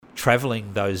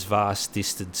travelling those vast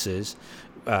distances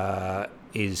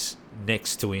is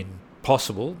next to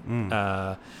impossible,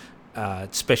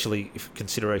 especially if you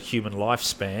consider a human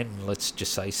lifespan, let's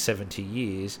just say 70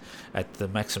 years. At the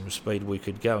maximum speed we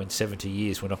could go in 70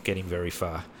 years, we're not getting very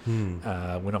far.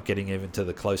 We're not getting even to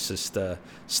the closest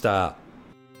star.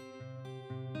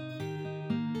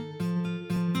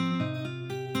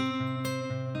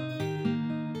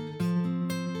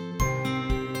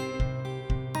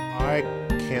 I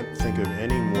can't think of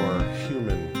any more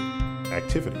human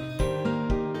activity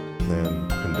than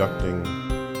conducting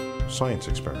science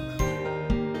experiments.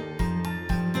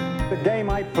 The game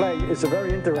I play is a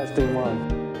very interesting one.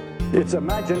 It's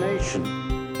imagination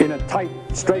in a tight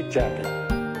straitjacket.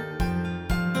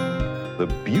 The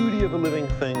beauty of a living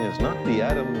thing is not the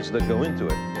atoms that go into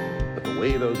it, but the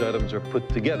way those atoms are put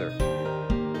together.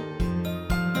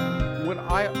 What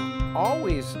I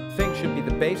always think should be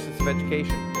the basis of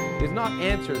education is not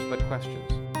answers, but questions.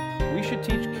 We should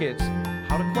teach kids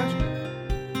how to question.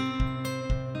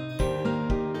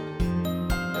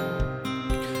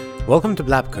 Welcome to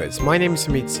Blab Codes. My name is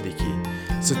Hamid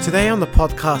Siddiqui. So today on the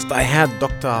podcast I had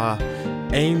Dr.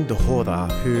 Ain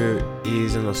Dohora, who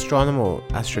is an astronomer,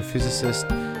 astrophysicist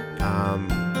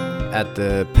at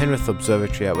the Penrith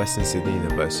Observatory at Western Sydney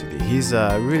University. He's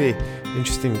a really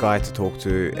interesting guy to talk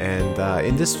to, and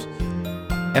in this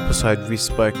episode we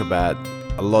spoke about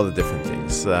a lot of different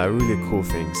things, really cool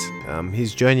things.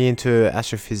 His journey into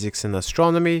astrophysics and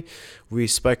astronomy. We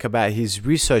spoke about his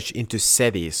research into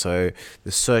SETI, so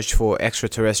the search for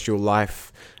extraterrestrial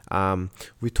life.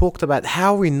 We talked about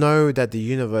how we know that the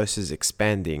universe is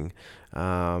expanding,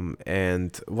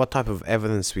 and what type of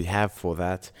evidence we have for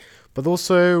that. But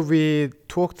also we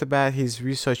talked about his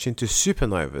research into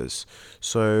supernovas.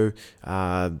 So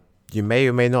you may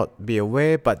or may not be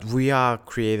aware, but we are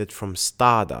created from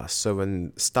stardust. So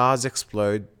when stars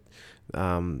explode,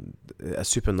 a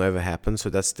supernova happens. So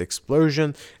that's the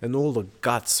explosion, and all the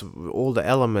guts, all the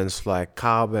elements like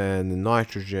carbon and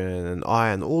nitrogen and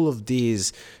iron, all of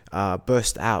these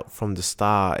burst out from the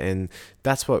star, and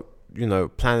that's what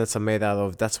planets are made out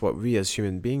of. That's what we as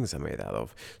human beings are made out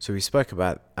of. So we spoke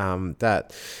about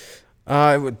that.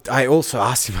 I also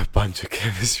asked him a bunch of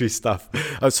chemistry stuff.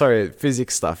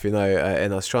 Physics stuff,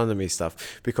 and astronomy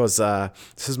stuff, because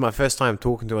this is my first time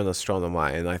talking to an astronomer,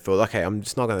 and I thought, okay, I'm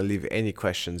just not going to leave any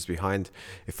questions behind.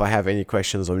 If I have any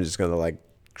questions, I'm just going to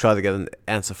try to get an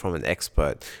answer from an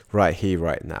expert right here,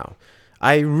 right now.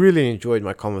 I really enjoyed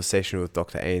my conversation with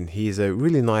Dr. Ain. He's a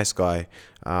really nice guy,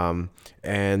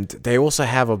 and they also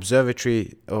have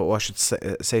observatory, or I should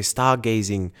say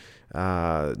stargazing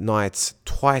nights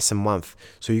twice a month,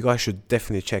 so you guys should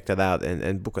definitely check that out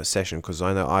and book a session, because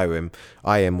I know I will,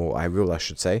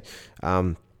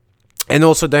 and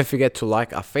also don't forget to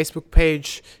like our Facebook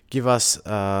page, give us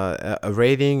a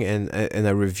rating and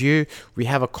a review. We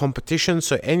have a competition,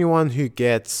 so anyone who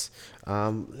gets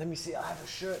let me see, I have a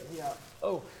shirt here.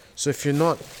 So if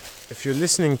you're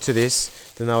listening to this,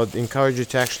 then I would encourage you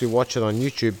to actually watch it on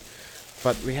YouTube.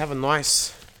 But we have a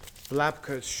nice Blab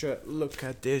Codes shirt. Look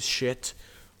at this shit.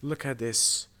 Look at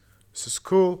this. This is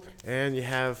cool. And you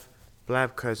have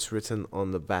Blab Codes written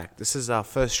on the back. This is our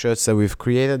first shirts that we've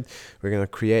created. We're going to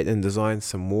create and design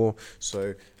some more.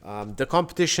 So the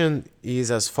competition is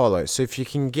as follows. So if you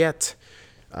can get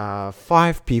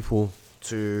 5 people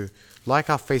to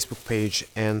like our Facebook page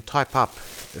and type up,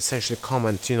 essentially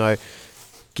comment,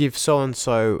 give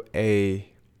so-and-so a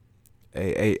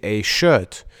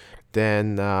shirt,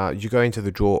 then you go into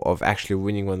the draw of actually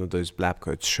winning one of those Blab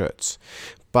Codes shirts.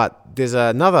 But there's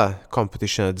another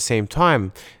competition at the same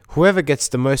time. Whoever gets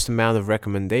the most amount of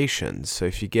recommendations, so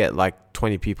if you get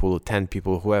 20 people, 10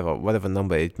 people, whatever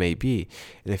number it may be,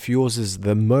 and if yours is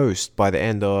the most by the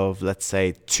end of, let's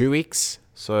say, 2 weeks,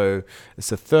 so it's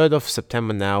the 3rd of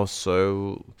September now,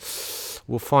 so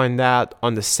we'll find out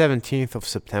on the 17th of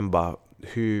September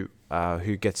who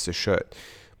gets the shirt.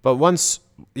 But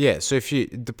so if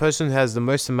the person who has the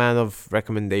most amount of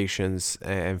recommendations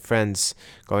and friends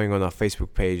going on our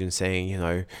Facebook page and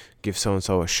saying, give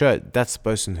so-and-so a shirt, that's the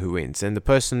person who wins. And the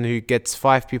person who gets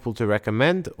 5 people to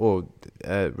recommend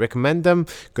recommend them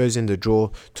goes in the draw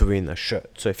to win a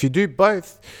shirt. So if you do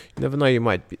both, you never know, you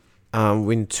might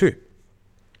win 2.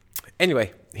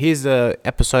 Anyway, here's the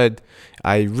episode.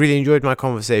 I really enjoyed my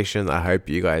conversation. I hope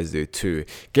you guys do too.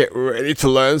 Get ready to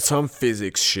learn some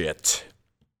physics shit.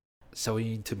 So are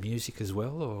you into music as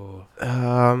well, or?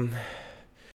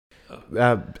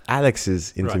 Alex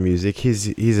is into music. He's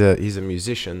a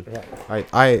musician. Right.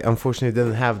 I unfortunately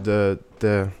didn't have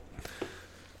the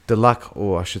luck,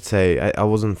 or I should say, I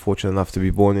wasn't fortunate enough to be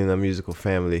born in a musical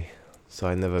family. so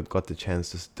I never got the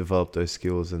chance to develop those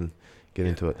skills and get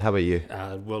into it. How about you?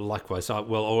 Well, likewise.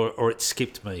 Or it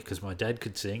skipped me because my dad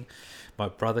could sing, my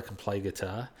brother can play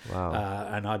guitar,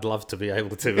 and I'd love to be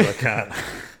able to, but I can't.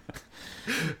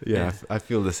 Yeah, I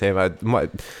feel the same. I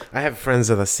have friends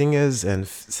that are singers and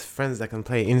friends that can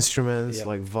play instruments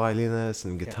like violinists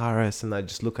and guitarists, and I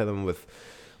just look at them with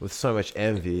so much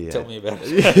envy. Tell me about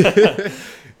it.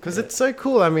 Because it's so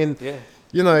cool. I mean,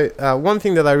 you know, one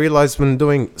thing that I realized when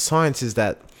doing science is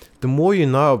that the more you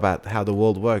know about how the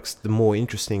world works, the more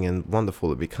interesting and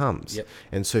wonderful it becomes. Yep.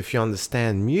 And so if you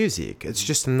understand music, it's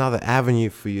just another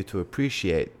avenue for you to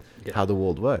appreciate how the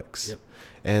world works. Yep.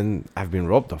 And I've been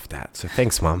robbed of that. So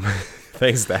thanks, Mum.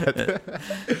 Thanks, Dad.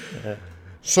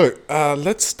 So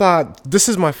let's start. This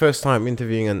is my first time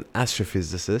interviewing an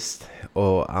astrophysicist,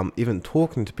 or even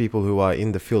talking to people who are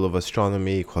in the field of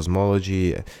astronomy,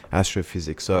 cosmology,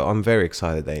 astrophysics. So I'm very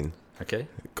excited, Dane. Okay.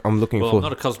 I'm looking Well, forward.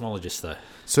 I'm not a cosmologist, though.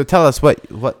 So tell us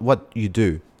what you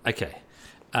do. Okay.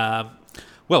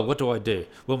 Well, what do I do?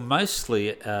 Well,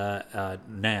 mostly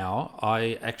now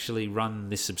I actually run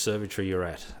this observatory you're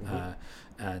at.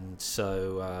 And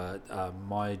so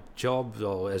my job,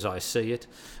 or as I see it,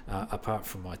 apart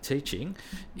from my teaching,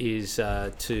 is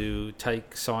to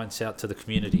take science out to the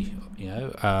community,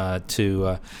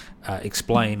 to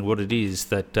explain what it is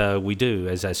that we do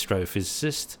as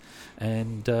astrophysicists,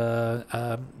 and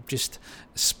just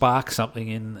spark something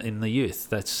in the youth.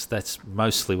 That's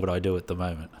mostly what I do at the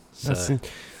moment. So,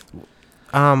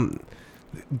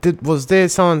 was there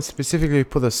someone specifically who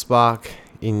put a spark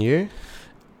in you?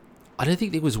 I don't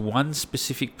think there was one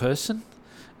specific person.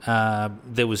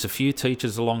 There was a few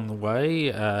teachers along the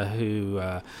way who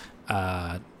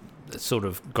sort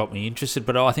of got me interested,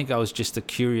 but I think I was just a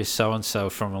curious so-and-so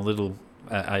from a little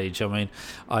age. I mean,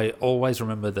 I always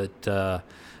remember that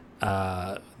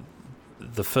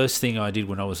the first thing I did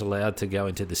when I was allowed to go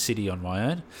into the city on my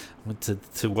own, I went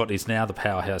to what is now the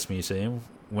Powerhouse Museum.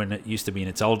 When it used to be in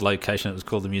its old location, it was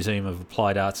called the Museum of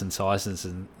Applied Arts and Sciences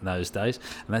in those days,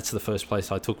 and that's the first place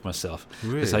I took myself.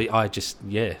 Because I just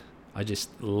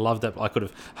loved that. I could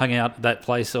have hung out at that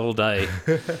place all day.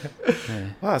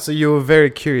 Wow, so you were a very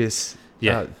curious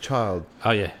child.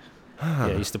 Oh yeah. Yeah,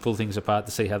 I used to pull things apart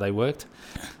to see how they worked.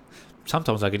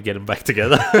 Sometimes I could get them back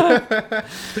together.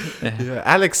 Yeah,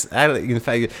 Alex, in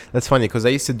fact, that's funny because I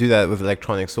used to do that with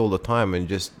electronics all the time and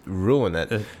just ruin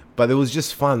it. But it was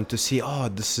just fun to see,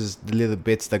 this is the little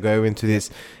bits that go into this.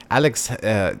 Alex,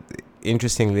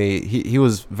 interestingly, he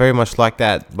was very much like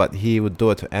that, but he would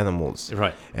do it to animals.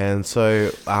 Right. And so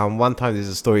one time, there's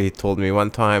a story he told me.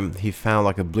 One time he found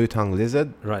like a blue-tongued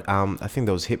lizard. Right. I think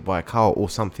that was hit by a car or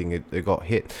something. It got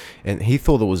hit. And he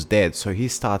thought it was dead. So he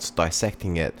starts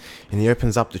dissecting it. And he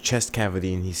opens up the chest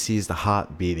cavity and he sees the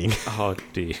heart beating. Oh,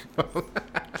 dear.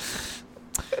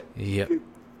 Yep.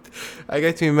 I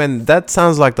get to you, man. That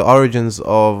sounds like the origins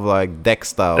of like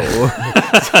Dexter or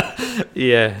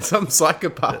Yeah. some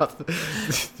psychopath.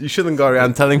 You shouldn't go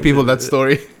around telling people that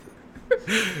story.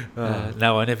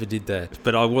 No, I never did that,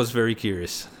 but I was very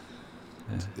curious.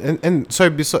 And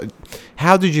so,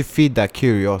 how did you feed that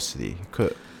curiosity?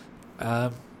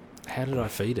 How did I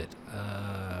feed it?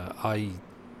 I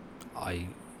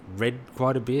read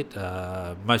quite a bit,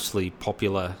 mostly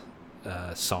popular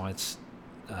science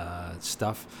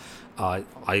stuff.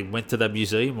 I went to the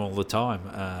museum all the time.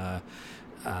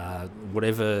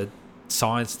 Whatever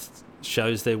science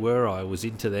shows there were, I was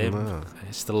into them. Wow. I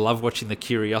used to love watching the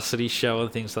Curiosity Show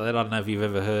and things like that. I don't know if you've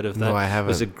ever heard of that. No, I haven't. It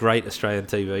was a great Australian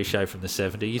TV show from the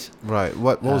 70s. Right.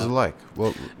 What was it like?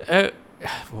 What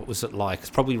was it like? It's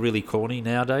probably really corny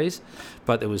nowadays,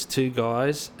 but there was two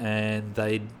guys and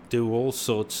they'd do all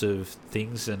sorts of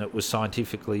things and it was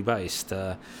scientifically based.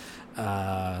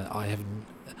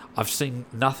 I've seen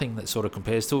nothing that sort of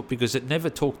compares to it because it never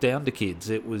talked down to kids.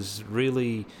 It was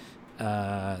really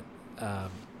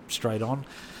straight on,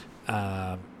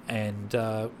 and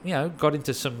got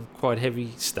into some quite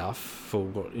heavy stuff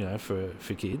for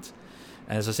kids.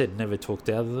 And as I said, never talked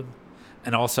out of them.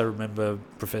 And I also remember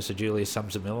Professor Julius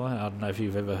Sumser Miller. I don't know if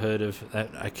you've ever heard of that.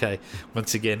 Okay,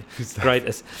 once again,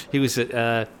 great. He was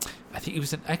I think he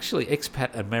was an actually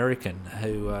expat American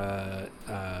who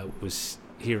was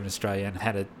here in Australia and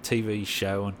had a TV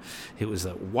show, and it was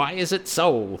Why Is It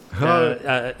So?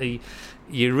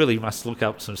 You really must look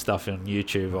up some stuff on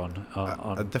YouTube on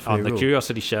the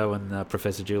Curiosity Show and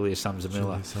Professor Julius Sumser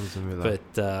Miller.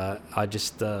 But I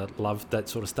just loved that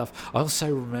sort of stuff. I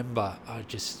also remembered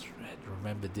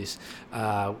this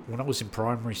when I was in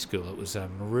primary school. It was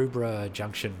Maroubra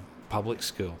Junction public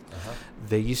school.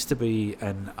 There used to be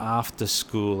an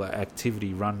after-school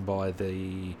activity run by I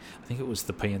think it was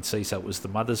the PNC, so it was the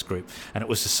Mothers Group, and it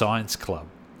was a science club.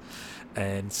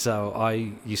 And so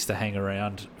I used to hang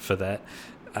around for that,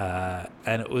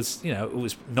 and it was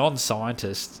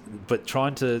non-scientists, but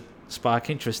trying to spark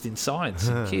interest in science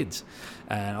in kids.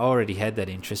 And I already had that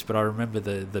interest, but I remember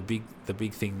the big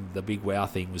wow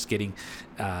thing was getting,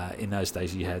 in those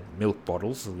days you had milk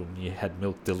bottles, and you had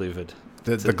milk delivered.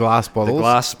 The glass bottles? The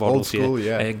glass bottles, Old school,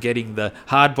 yeah. And getting the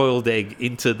hard-boiled egg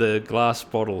into the glass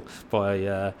bottle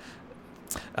by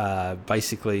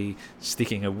basically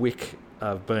sticking a wick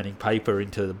of burning paper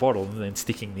into the bottle and then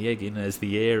sticking the egg in. As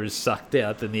the air is sucked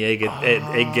out, then the egg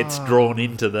gets drawn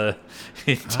into the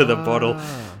bottle.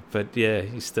 But yeah,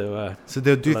 used to. So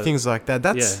they'll do things like that.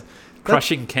 That's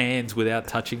crushing cans without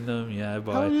touching them.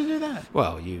 How do you do that?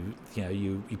 Well, you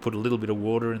put a little bit of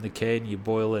water in the can, you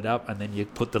boil it up, and then you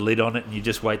put the lid on it, and you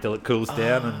just wait till it cools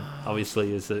down. And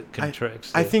obviously, as it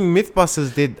contracts, I think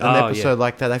MythBusters did an episode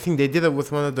like that. I think they did it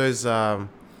with one of those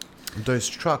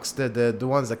trucks, the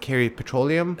ones that carry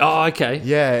petroleum. Oh, okay.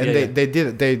 Yeah, and they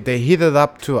did it. They heat it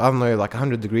up to, I don't know, like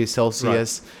 100 degrees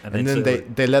Celsius, right. and then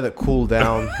they let it cool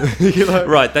down.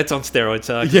 Right, that's on steroids,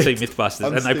 so I can see MythBusters,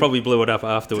 and they probably blew it up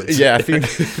afterwards. Yeah, I think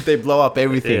they blow up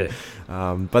everything.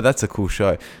 Yeah. But that's a cool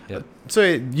show. Yep. So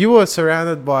you were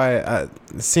surrounded by, it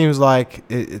seems like,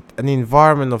 an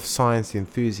environment of science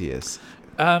enthusiasts.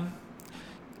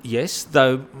 Yes,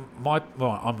 though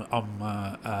I'm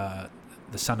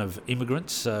the son of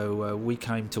immigrants, so we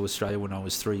came to Australia when I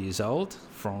was 3 years old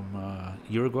from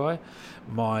Uruguay.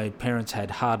 My parents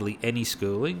had hardly any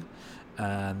schooling,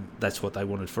 and that's what they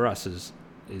wanted for us is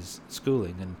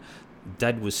schooling. And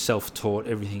Dad was self-taught.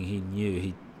 Everything he knew,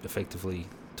 he effectively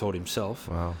taught himself.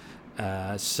 Wow.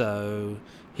 So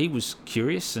he was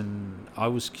curious, and I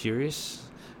was curious,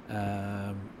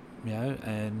 but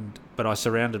I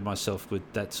surrounded myself with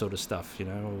that sort of stuff.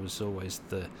 I was always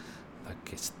the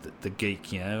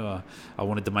geek, I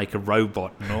wanted to make a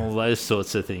robot and all those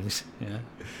sorts of things.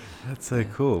 That's so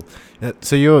cool.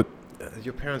 So your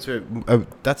parents were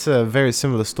that's a very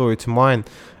similar story to mine.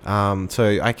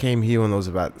 So I came here when I was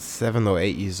about 7 or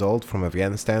 8 years old from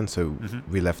Afghanistan. So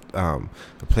we left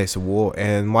the place of war,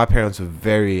 and my parents were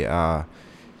very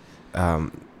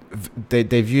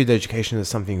they viewed education as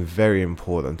something very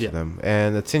important to them.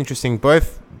 And it's interesting,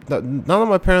 none of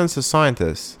my parents are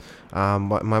scientists.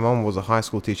 My mom was a high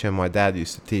school teacher, and my dad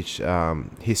used to teach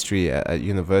history at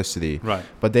university. Right.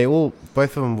 But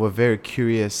both of them were very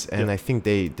curious, and I think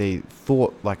they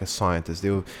thought like a scientist.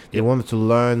 They wanted to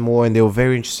learn more, and they were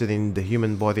very interested in the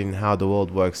human body and how the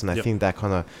world works. And I think that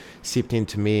kind of seeped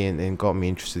into me and got me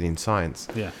interested in science.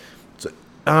 Yeah. So,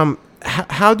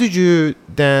 how did you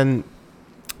then?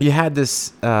 You had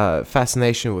this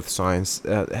fascination with science.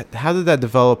 How did that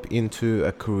develop into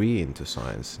a career into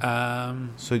science?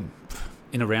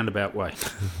 In a roundabout way.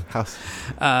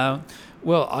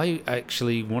 Well, I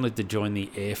actually wanted to join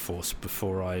the Air Force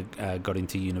before I got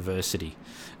into university,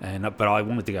 but I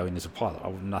wanted to go in as a pilot.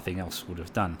 Nothing else would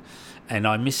have done, and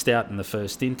I missed out in the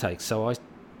first intake. So I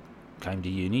came to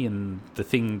uni, and the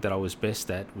thing that I was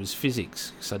best at was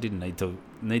physics, because I didn't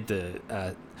need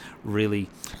to really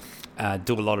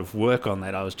do a lot of work on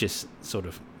that. I was just sort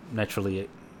of naturally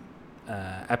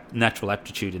natural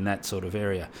aptitude in that sort of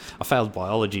area. I failed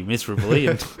biology miserably,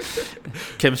 and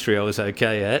chemistry I was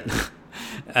okay at.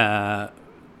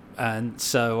 And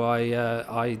so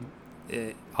I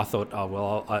thought,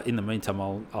 in the meantime,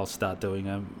 I'll start doing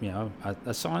a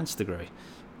science degree.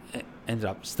 Ended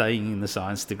up staying in the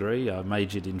science degree. I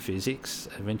majored in physics.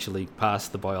 Eventually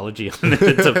passed the biology I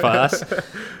needed to pass,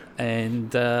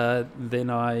 and then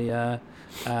I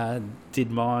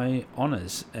did my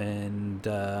honours, and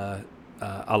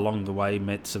along the way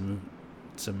met some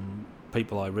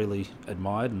people I really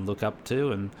admired and look up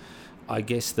to, and I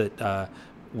guess that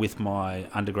with my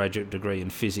undergraduate degree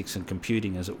in physics and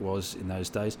computing, as it was in those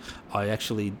days, I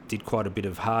actually did quite a bit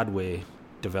of hardware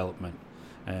development,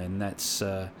 and that's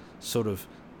sort of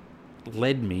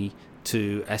led me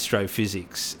to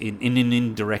astrophysics in an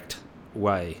indirect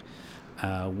way.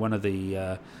 One of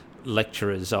the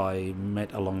lecturers I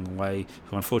met along the way,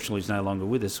 who unfortunately is no longer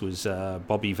with us, was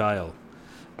Bobby Vale,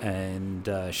 and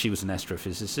she was an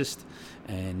astrophysicist,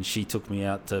 and she took me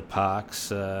out to Parkes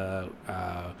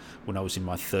when I was in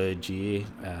my third year.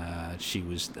 She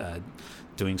was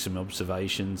doing some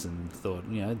observations and thought,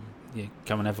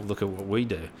 come and have a look at what we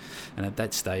do. And at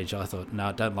that stage, I thought, no,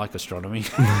 I don't like astronomy.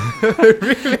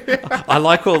 I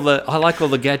like all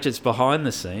the gadgets behind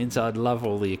the scenes. I'd love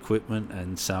all the equipment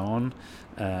and so on.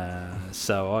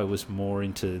 So I was more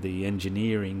into the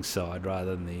engineering side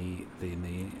rather than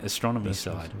the astronomy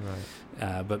side.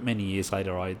 Right. But many years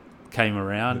later, I came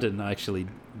around and I actually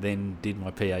then did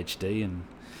my PhD, and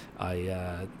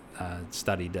I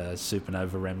studied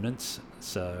supernova remnants.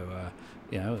 So,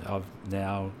 I've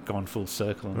now gone full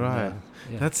circle. And, Right.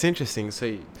 yeah. That's interesting.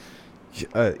 So,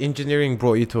 engineering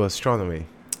brought you to astronomy.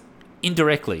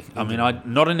 Indirectly. I mean, I'm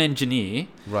not an engineer.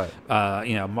 Right.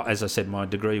 As I said, my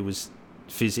degree was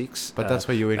physics, But that's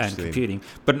what you were and interested in. computing.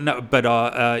 But no,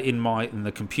 in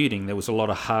the computing, there was a lot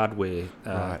of hardware.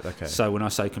 Right, okay. So when I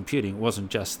say computing, it wasn't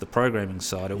just the programming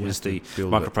side; it was the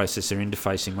build it. microprocessor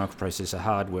interfacing, microprocessor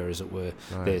hardware, as it were.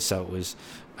 Right. There, so it was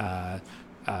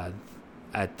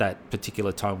at that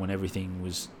particular time when everything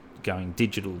was going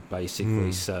digital,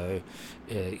 basically. So,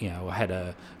 I had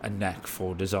a knack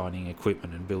for designing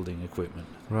equipment and building equipment.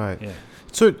 Right. Yeah.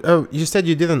 So, you said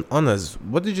you did an honours.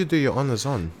 What did you do your honours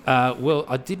on? Well,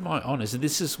 I did my honours, and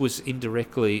this was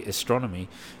indirectly astronomy,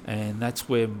 and that's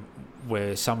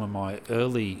where some of my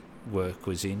early work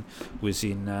was in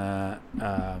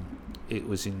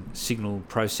signal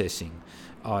processing.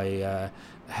 I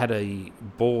had a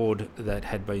board that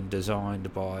had been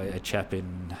designed by a chap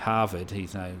in Harvard.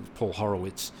 His name was Paul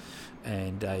Horowitz,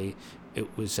 and it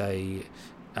was a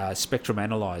spectrum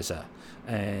analyzer,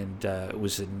 and it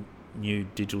was a new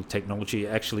digital technology. It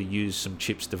actually used some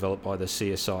chips developed by the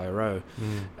CSIRO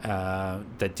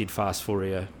that did fast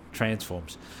Fourier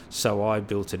transforms. So I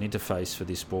built an interface for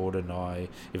this board, and I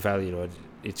evaluated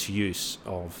its use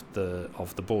of the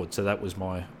board. So that was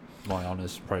my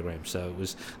honours program. So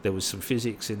there was some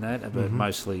physics in that, but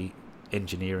mostly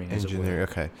engineering. As it were.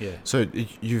 Okay. Yeah. So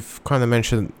you've kind of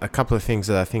mentioned a couple of things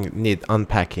that I think need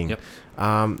unpacking. Yep.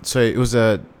 So it was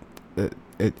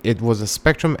it was a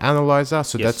spectrum analyzer.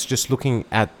 So Yes. that's just looking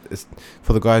at,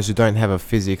 for the guys who don't have a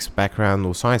physics background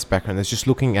or science background, it's just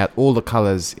looking at all the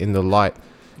colours in the light.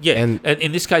 Yeah, And- and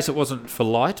in this case it wasn't for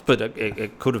light, but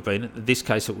it could have been. In this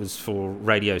case it was for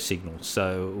radio signals.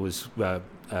 So it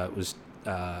was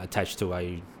attached to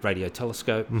a radio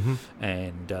telescope,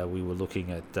 and we were looking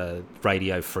at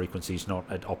radio frequencies, not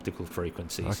at optical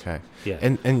frequencies. Okay. Yeah.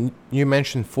 And you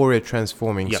mentioned Fourier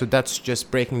transforming. Yep. So that's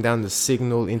just breaking down the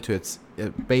signal into its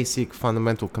basic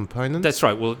fundamental components. That's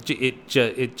right. Well,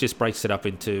 it just breaks it up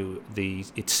into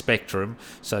its spectrum.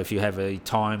 So if you have a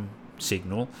time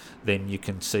signal, then you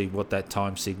can see what that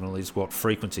time signal is, what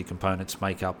frequency components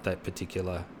make up that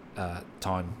particular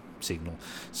time signal.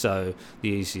 So the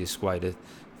easiest way to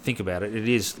think about it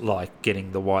is like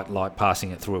getting the white light,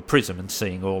 passing it through a prism and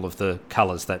seeing all of the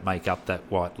colours that make up that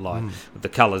white light. The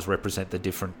colours represent the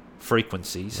different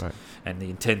frequencies, Right. and the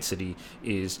intensity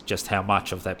is just how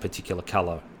much of that particular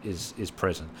colour is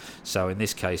present. So in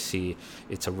this case here,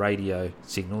 it's a radio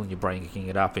signal, and you're breaking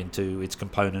it up into its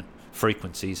component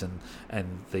frequencies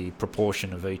and the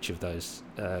proportion of each of those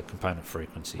component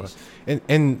frequencies. Right.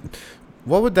 And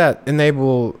what would that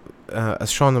enable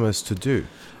astronomers to do?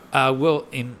 Well,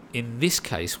 in this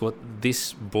case, what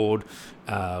this board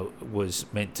was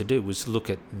meant to do was look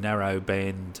at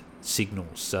narrowband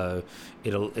signals. So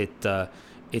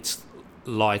it's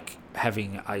like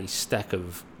having a stack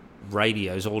of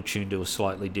radios all tuned to a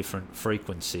slightly different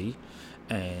frequency,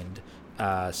 and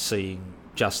seeing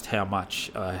just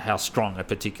how strong a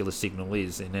particular signal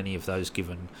is in any of those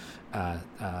given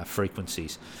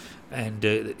frequencies. And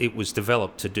it was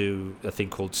developed to do a thing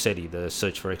called SETI, the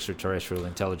Search for Extraterrestrial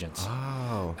Intelligence.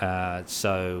 Oh.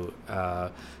 So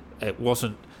it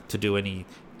wasn't to do any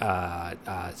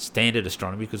standard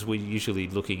astronomy, because we're usually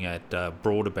looking at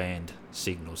broader band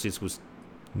signals. This was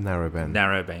Narrowband.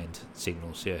 narrowband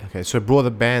signals, yeah. Okay, so broader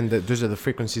band, those are the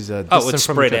frequencies that Oh, it's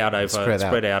spread out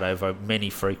over. over many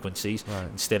frequencies. Right.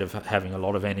 Instead of having a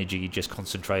lot of energy just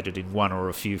concentrated in one or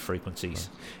a few frequencies.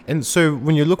 And so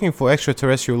when you're looking for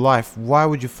extraterrestrial life, why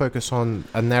would you focus on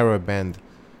a narrowband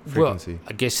frequency? Well,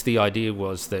 I guess the idea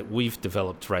was that we've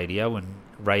developed radio, and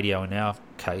radio in our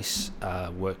case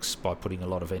works by putting a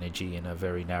lot of energy in a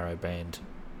very narrow band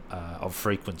of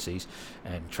frequencies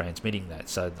and transmitting that.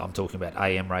 So I'm talking about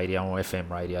AM radio or FM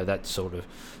radio, that sort of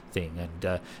thing.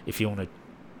 And if you want to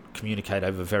communicate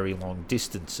over very long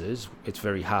distances, it's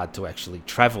very hard to actually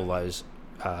travel those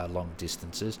long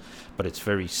distances, but it's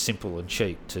very simple and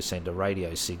cheap to send a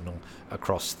radio signal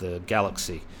across the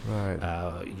galaxy.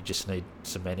 Right. You just need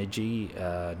some energy,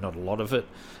 not a lot of it,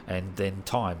 and then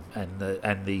time,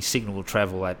 and the signal will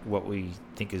travel at what we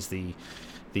think is the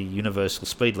universal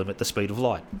speed limit, the speed of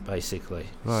light, basically.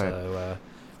 Right.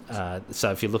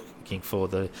 So if you're looking for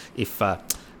if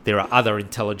there are other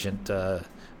intelligent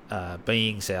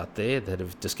beings out there that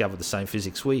have discovered the same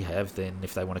physics we have, then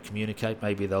if they want to communicate,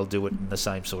 maybe they'll do it in the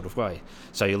same sort of way.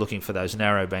 So you're looking for those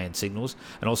narrowband signals,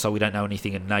 and also we don't know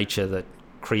anything in nature that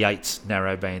creates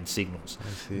narrowband signals.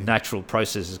 Natural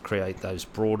processes create those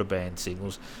broader band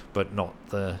signals, but not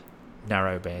the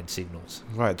narrowband signals.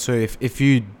 Right. So if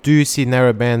you do see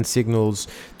narrowband signals,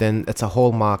 then it's a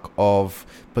hallmark of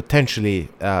potentially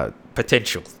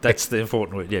potential. That's the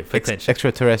important word. Yeah, potential.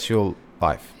 Extraterrestrial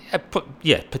life.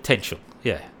 Potential.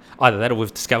 Yeah. Either that or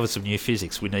we've discovered some new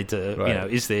physics. We need to, Right.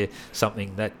 is there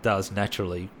something that does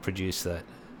naturally produce that?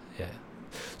 Yeah.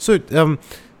 So,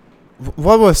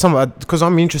 what were some? Because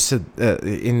I'm interested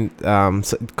in,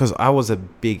 because I was a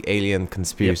big alien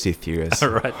conspiracy theorist. All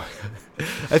right.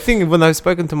 I think when I've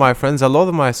spoken to my friends, a lot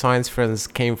of my science friends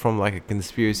came from like a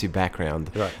conspiracy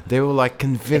background. Right. They were like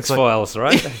convinced. X-Files,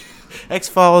 right?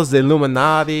 X-Files, the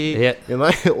Illuminati,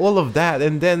 Yeah. all of that.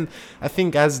 And then I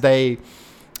think as they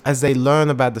learn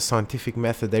about the scientific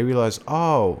method, they realize,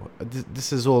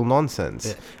 this is all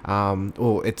nonsense. Yeah.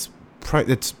 Or it's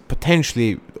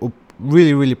potentially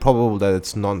really, really probable that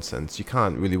it's nonsense. You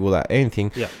can't really rule out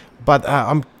anything. Yeah. But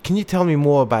can you tell me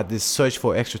more about this search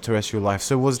for extraterrestrial life?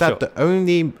 So was that Sure. the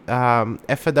only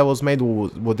effort that was made, or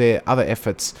were there other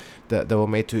efforts that were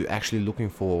made to actually looking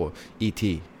for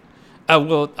ET?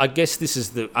 Well, I guess this is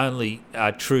the only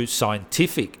true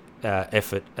scientific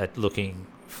effort at looking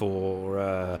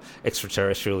for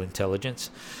extraterrestrial intelligence.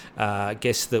 I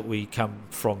guess that we come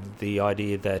from the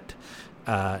idea that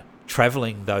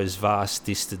travelling those vast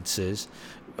distances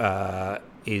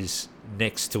is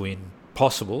next to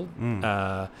impossible,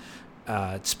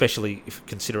 especially if you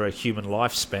consider a human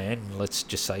lifespan, let's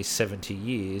just say 70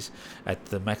 years. At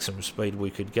the maximum speed we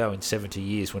could go in 70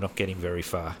 years, we're not getting very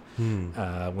far.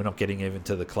 We're not getting even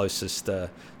to the closest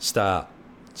star.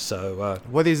 So,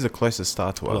 what is the closest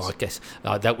star to us? well, I guess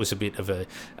that was a bit of a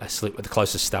slip. The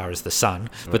closest star is the sun,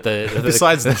 but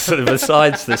Besides the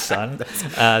besides the sun,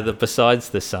 besides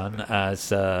the sun as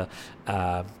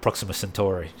Proxima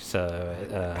Centauri.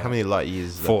 So, how many light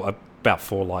years? About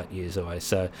 4 light years away.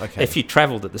 So, Okay. if you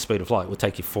travelled at the speed of light, it would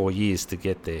take you 4 years to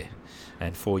get there,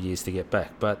 and 4 years to get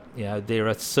back. But there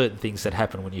are certain things that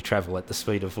happen when you travel at the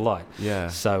speed of light. Yeah.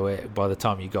 So by the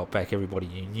time you got back, everybody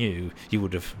you knew, you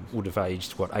would have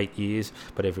aged 8 years,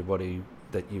 but everybody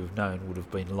that you've known would have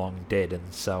been long dead, and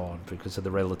so on, because of the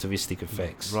relativistic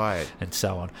effects, Right. and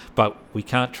so on. But we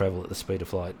can't travel at the speed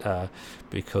of light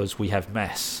because we have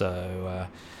mass. So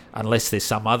unless there's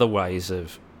some other ways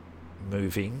of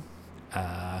moving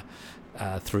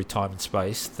through time and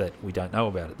space that we don't know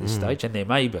about at this stage, and there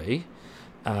may be,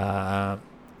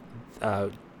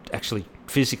 actually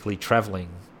physically travelling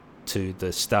to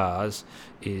the stars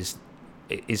is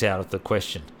out of the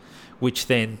question. Which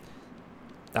then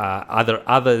others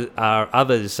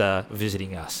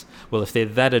visiting us. Well, if they're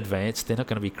that advanced, they're not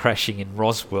going to be crashing in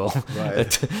Roswell Right.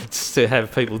 to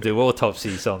have people do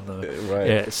autopsies on them. Right.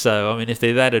 Yeah, so, I mean, if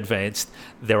they're that advanced,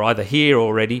 they're either here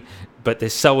already, but they're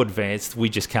so advanced we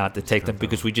just can't detect them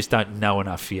because we just don't know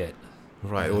enough yet.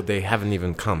 Right. Or they haven't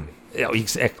even come. Yeah,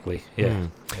 exactly. Yeah.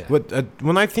 Yeah. But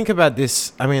when I think about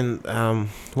this, I mean,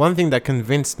 one thing that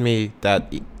convinced me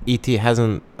that ET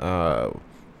hasn't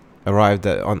arrived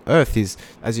on Earth is,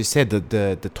 as you said,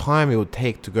 the time it would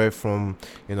take to go from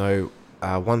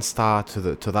one star to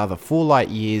the other 4 light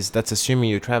years. That's assuming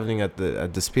you're traveling at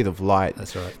the speed of light.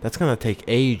 That's right. That's going to take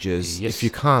ages Yes. if you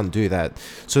can't do that.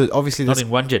 So obviously, Not in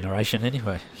one generation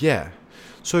anyway. yeah.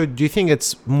 So do you think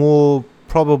it's more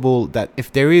probable that if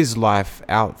there is life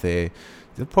out there,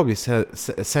 they'll probably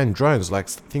send drones, like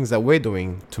things that we're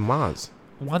doing, to Mars?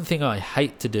 One thing I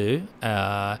hate to do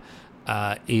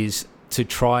is to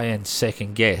try and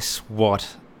second guess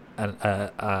what,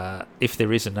 if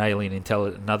there is an alien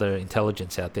another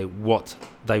intelligence out there, what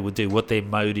they would do, what their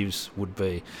motives would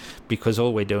be, because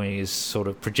all we're doing is sort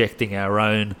of projecting our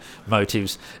own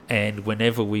motives. And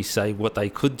whenever we say what they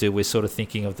could do, we're sort of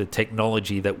thinking of the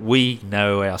technology that we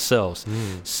know ourselves.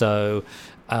 So,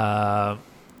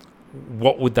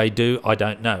 what would they do? I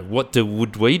don't know.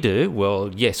 Would we do? Well,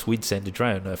 yes, we'd send a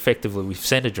drone. Effectively, we've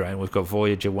sent a drone. We've got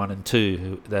Voyager 1 and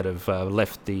 2 that have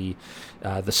left the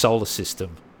solar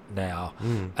system now.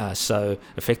 So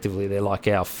effectively, they're like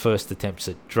our first attempts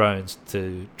at drones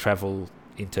to travel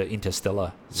into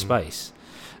interstellar space.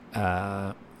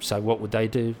 So what would they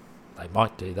do? They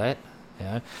might do that.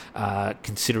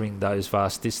 Considering those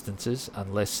vast distances,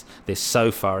 unless they're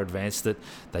so far advanced that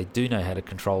they do know how to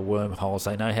control wormholes,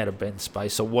 they know how to bend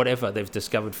space, or whatever. They've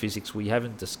discovered physics we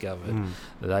haven't discovered.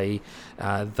 They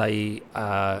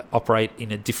operate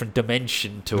in a different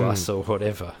dimension to us, or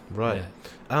whatever. Right.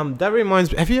 Yeah. That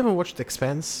reminds me. Have you ever watched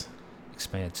Expanse?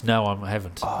 Expanse. No, I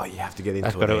haven't. Oh, you have to get into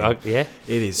I've got to, it. yeah.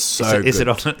 It is so Is good.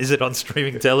 it on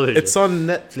streaming television? It's on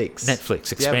Netflix.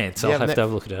 Netflix Expanse. Yeah, I'll have to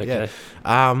have a look at it. Okay.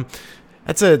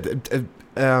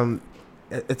 Yeah.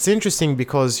 It's interesting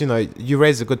because you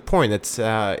raise a good point. It's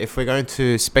if we're going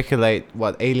to speculate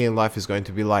what alien life is going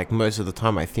to be like, most of the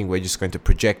time I think we're just going to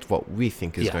project what we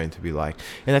think is going to be like.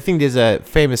 And I think there's a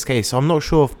famous case. I'm not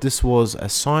sure if this was a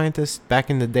scientist back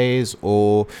in the days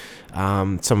or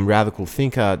some radical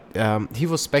thinker. He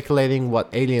was speculating what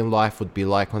alien life would be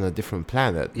like on a different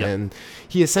planet, and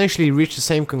he essentially reached the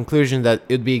same conclusion that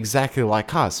it'd be exactly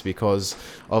like us because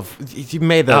of he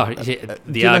made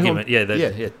the argument.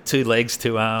 2 legs,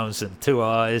 2 arms, and 2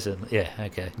 eyes, and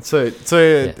okay. So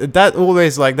that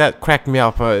always that cracked me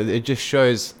up. It just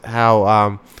shows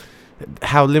how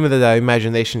limited our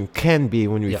imagination can be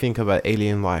when we think about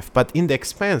alien life. But in The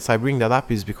Expanse, I bring that up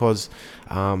is because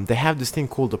they have this thing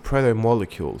called the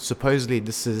proto-molecule. Supposedly,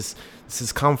 this has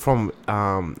come from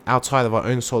outside of our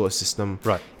own solar system,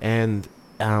 right?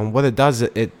 And what it does,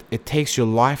 it takes your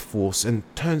life force and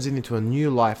turns it into a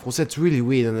new life force. It's really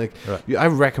weird, and I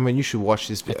recommend you should watch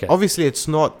this. Okay. Obviously, it's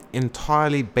not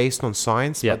entirely based on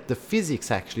science, but the physics,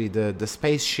 actually, the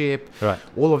spaceship,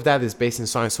 all of that is based in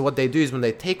science. So what they do is when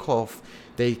they take off,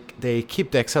 they keep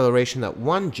the acceleration at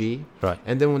 1g,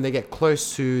 and then when they get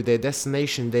close to their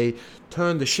destination, they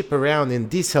turn the ship around and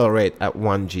decelerate at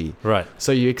 1g. Right.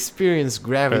 So you experience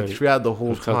gravity throughout the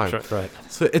whole time. Right.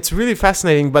 So it's really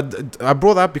fascinating. But I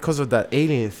brought up because of that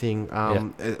alien thing,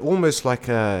 almost like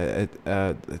a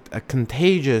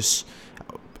contagious,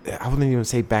 I wouldn't even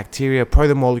say bacteria,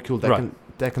 proto-molecule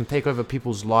that can take over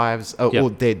people's lives or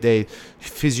their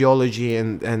physiology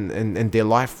and their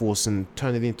life force and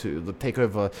turn it into take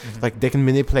over. Like they can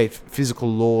manipulate physical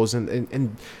laws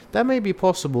and that may be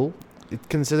possible,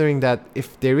 considering that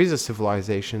if there is a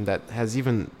civilization that has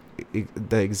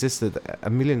that existed a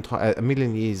million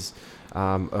years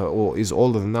or is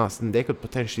older than us, then they could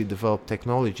potentially develop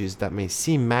technologies that may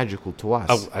seem magical to us.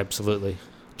 Oh, absolutely.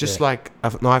 Just like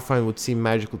an iPhone would seem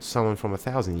magical to someone from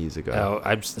 1,000 years ago. Oh,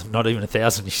 not even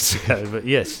 1,000 years ago, but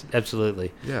yes,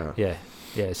 absolutely. Yeah.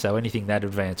 So anything that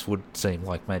advanced would seem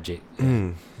like magic.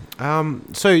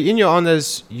 So in your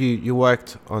honors, you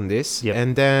worked on this,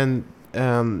 and then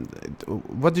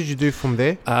what did you do from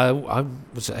there? I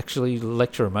was actually a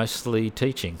lecturer, mostly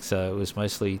teaching. So it was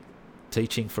mostly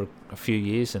teaching for a few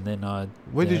years, and then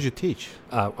Where did you teach?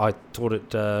 I taught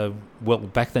at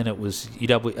back then it was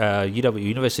UW,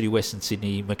 University of Western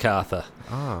Sydney, Macarthur.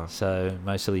 So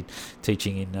mostly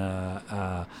teaching in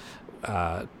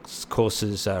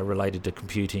courses related to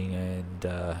computing and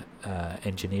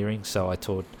engineering. So I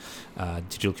taught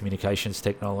digital communications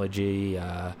technology,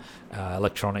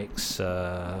 electronics,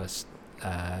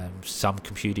 some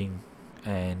computing,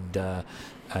 and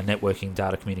networking,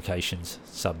 data communications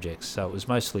subjects. So it was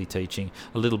mostly teaching,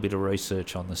 a little bit of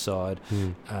research on the side,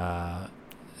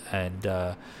 and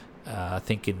I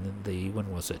think in the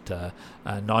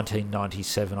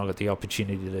 1997, I got the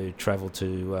opportunity to travel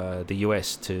to the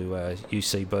US, to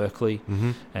UC Berkeley,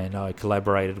 and I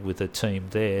collaborated with a team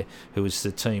there who is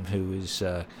the team who is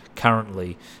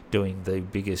currently doing the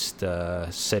biggest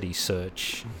SETI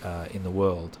search in the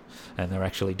world, and they're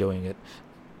actually doing it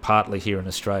partly here in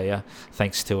Australia,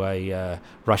 thanks to a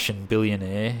Russian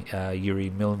billionaire,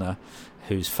 Yuri Milner,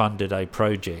 who's funded a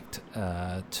project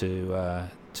to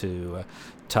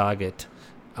target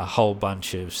a whole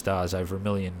bunch of stars, over 1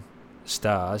 million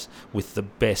stars, with the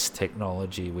best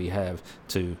technology we have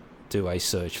to do a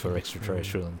search for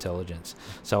extraterrestrial intelligence.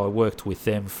 So I worked with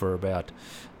them for about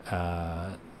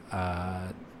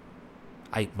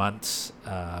 8 months,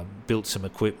 built some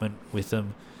equipment with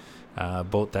them,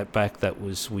 bought that back.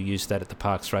 We used that at the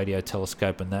Parkes Radio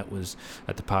Telescope, and that was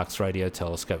at the Parkes Radio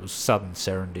Telescope. It was Southern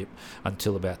Serendip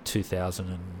until about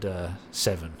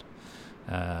 2007.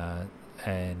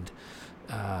 And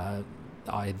I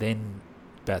then,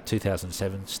 about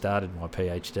 2007, started my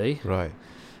PhD. Right.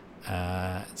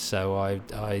 So I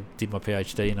did my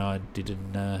PhD, and I did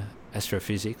in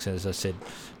astrophysics, as I said,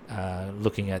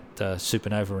 looking at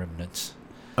supernova remnants.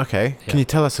 Okay. Can you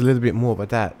tell us a little bit more about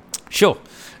that? Sure.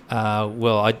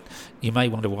 You may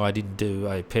wonder why I didn't do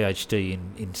a PhD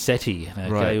in SETI.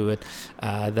 Okay, but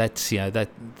that's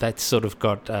that's sort of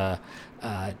got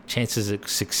chances of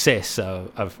success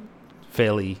of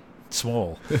fairly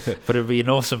small, but it'd be an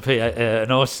awesome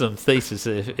thesis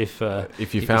if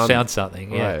you found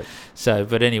something. Yeah. Right. So,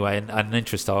 but anyway, an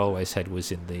interest I always had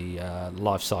was in the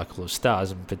life cycle of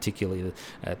stars, and particularly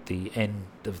at the end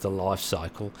of the life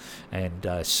cycle. And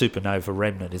supernova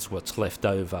remnant is what's left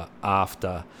over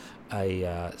after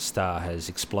a star has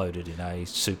exploded in a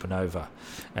supernova,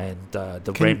 and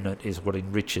the remnant is what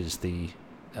enriches the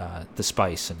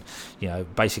space, and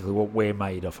basically what we're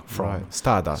made of from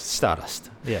Stardust.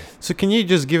 Yeah. So can you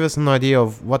just give us an idea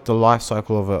of what the life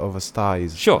cycle of a star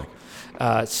is? Sure.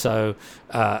 So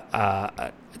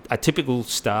a typical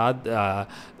star,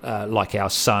 like our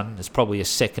sun, is probably a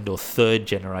second or third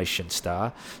generation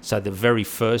star. So the very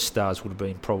first stars would have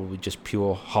been probably just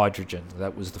pure hydrogen.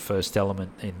 That was the first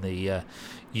element in the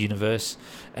universe,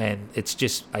 and it's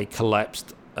just a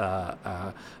collapsed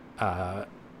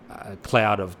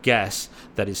cloud of gas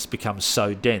that has become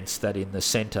so dense that in the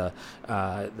center,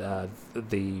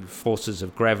 the forces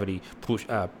of gravity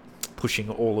pushing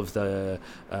all of the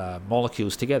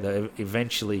molecules together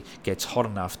eventually gets hot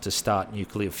enough to start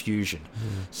nuclear fusion.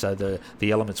 So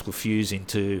the elements will fuse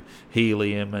into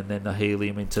helium, and then the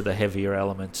helium into the heavier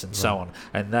elements, and so on.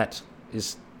 And that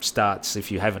starts, if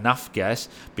you have enough gas,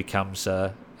 becomes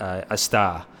a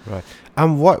star. Right.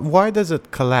 And why does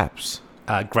it collapse?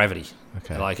 Gravity.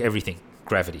 Okay. Like everything,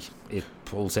 gravity. It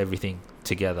pulls everything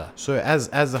together. So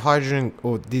as the hydrogen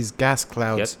or these gas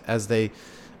clouds, as they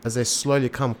slowly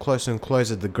come closer and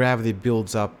closer, the gravity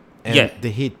builds up and the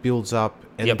heat builds up,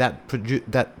 and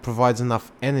that provides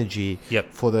enough energy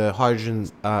for the hydrogen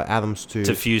atoms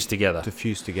to fuse together.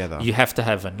 You have to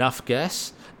have enough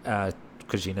gas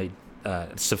because you need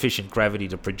sufficient gravity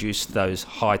to produce those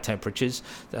high temperatures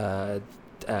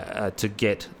to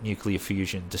get nuclear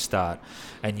fusion to start,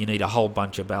 and you need a whole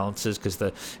bunch of balances, because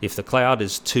if the cloud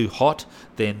is too hot,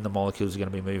 then the molecules are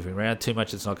going to be moving around too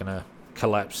much. It's not going to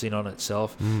collapse in on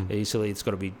itself easily. It's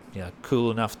got to be cool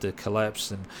enough to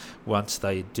collapse, and once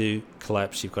they do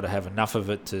collapse, you've got to have enough of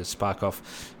it to spark off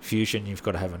fusion. You've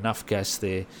got to have enough gas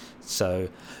there, so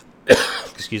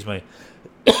excuse me,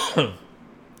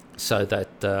 so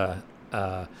that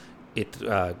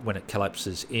when it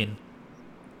collapses in,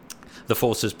 the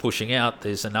forces pushing out,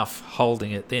 there's enough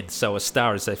holding it then. So a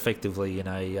star is effectively in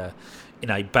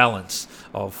a balance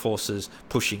of forces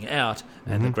pushing out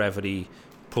and the gravity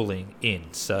pulling in.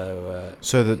 So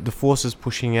the forces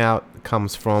pushing out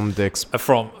comes from the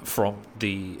from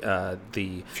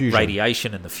the fusion.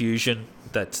 Radiation and the fusion.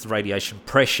 That's the radiation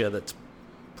pressure that's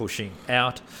pushing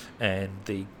out, and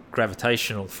the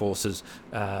gravitational forces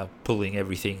pulling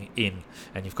everything in.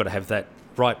 And you've got to have that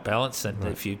right balance, and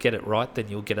if you get it right, then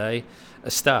you'll get a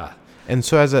star. And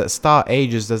so as a star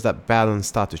ages, does that balance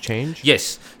start to change?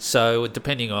 Yes. So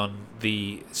depending on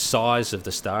the size of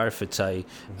the star, if it's a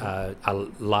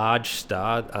large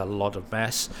star, a lot of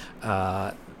mass,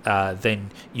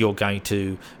 then you're going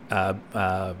to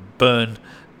burn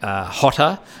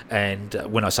hotter. And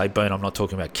when I say burn, I'm not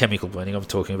talking about chemical burning. I'm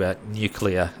talking about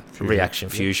nuclear reaction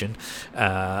fusion.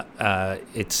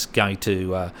 It's going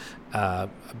to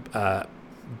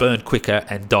burn quicker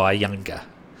and die younger.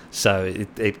 So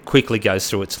it quickly goes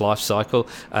through its life cycle.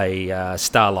 A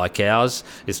star like ours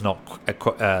is not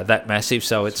that massive,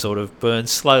 so it sort of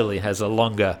burns slowly, has a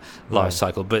longer life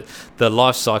cycle. But the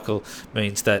life cycle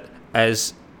means that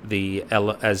as the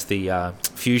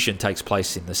fusion takes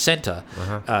place in the center,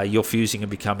 you're fusing and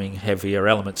becoming heavier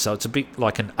elements. So it's a bit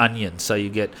like an onion. So you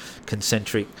get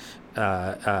concentric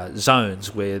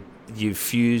zones where you've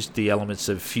fused, the elements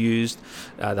have fused,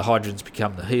 the hydrogens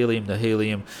become the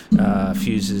helium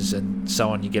fuses, and so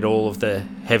on. You get all of the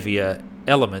heavier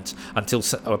elements until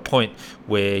a point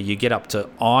where you get up to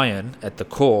iron at the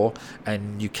core,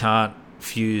 and you can't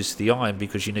fuse the iron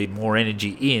because you need more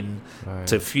energy in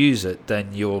to fuse it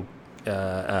than you'll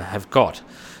have got.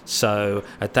 So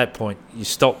at that point, you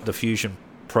stop the fusion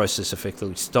process,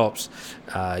 effectively stops.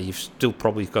 You've still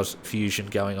probably got fusion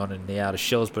going on in the outer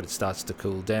shells, but it starts to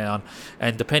cool down.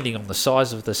 And depending on the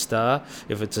size of the star,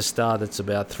 if it's a star that's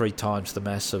about 3 times the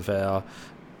mass of our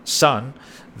sun,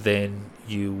 then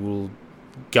you will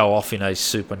go off in a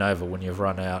supernova when you've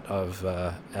run out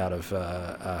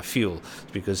of fuel,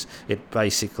 because it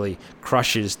basically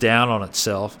crushes down on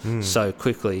itself so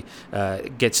quickly,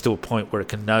 it gets to a point where it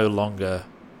can no longer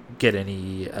get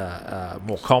any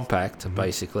more compact,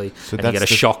 basically, so and you get a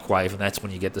shock wave, and that's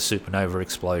when you get the supernova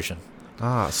explosion.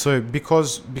 So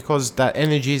because that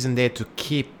energy isn't there to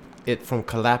keep it from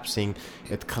collapsing,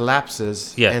 it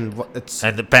collapses, and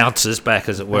it bounces back,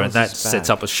 as it were, and that sets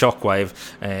up a shock wave,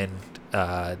 and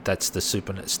that's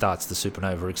starts the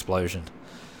supernova explosion.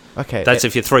 Okay. That's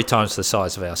if you're 3 times the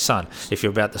size of our sun. If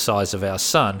you're about the size of our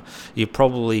sun,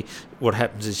 what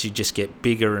happens is you just get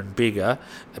bigger and bigger,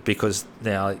 because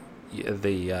now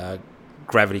the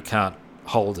gravity can't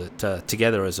hold it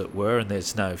together, as it were, and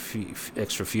there's no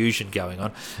extra fusion going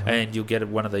on, and you'll get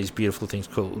one of these beautiful things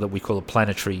that we call a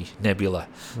planetary nebula.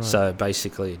 Right. So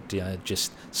basically,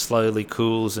 just slowly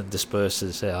cools and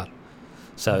disperses out.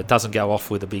 So it doesn't go off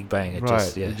with a big bang. It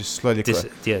It just slowly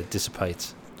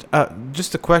dissipates.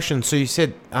 Just a question. So you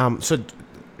said,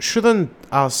 shouldn't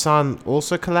our sun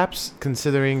also collapse,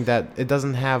 considering that it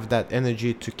doesn't have that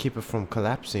energy to keep it from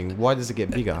collapsing? Why does it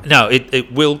get bigger? No,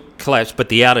 it will collapse, but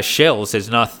the outer shells, there's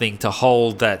nothing to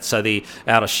hold that. So the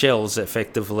outer shells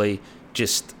effectively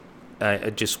just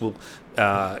will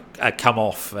come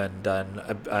off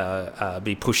and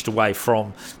be pushed away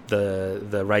from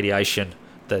the radiation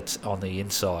that's on the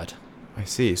inside. I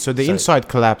see. So the inside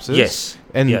collapses. Yes.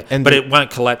 But it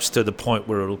won't collapse to the point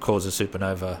where it'll cause a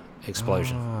supernova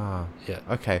explosion. Yeah.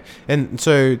 Okay. And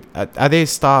so are there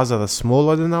stars that are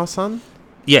smaller than our sun?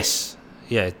 Yes.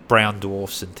 Yeah, brown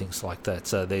dwarfs and things like that.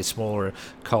 So they're smaller,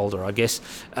 colder. I guess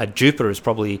Jupiter is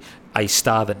probably a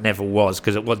star that never was,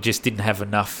 because it just didn't have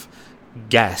enough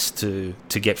gas to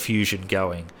get fusion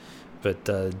going.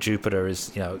 But Jupiter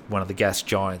is, one of the gas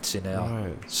giants in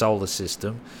our solar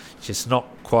system. It's just not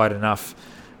quite enough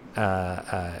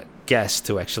gas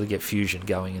to actually get fusion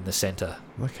going in the center.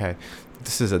 Okay,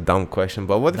 this is a dumb question,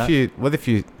 but what if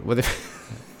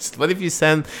you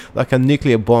send like a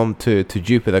nuclear bomb to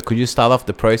Jupiter? Could you start off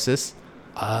the process?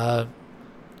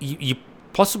 You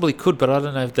possibly could, but I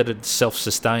don't know that it'd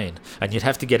self-sustain, and you'd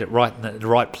have to get it right in the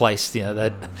right place.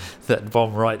 That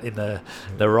bomb right in the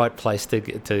right place to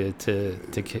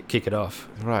kick it off.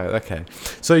 Right. Okay.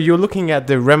 So you're looking at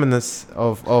the remnants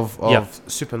of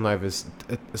supernovas.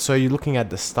 So you're looking at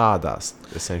the stardust,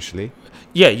 essentially.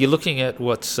 Yeah, you're looking at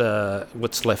what's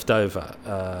left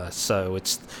over. So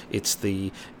it's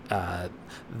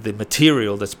the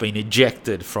material that's been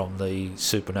ejected from the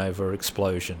supernova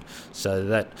explosion. So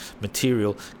that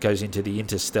material goes into the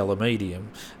interstellar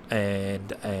medium,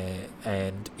 and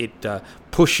it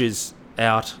pushes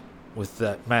out with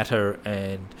that matter,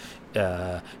 and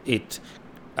it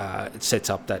sets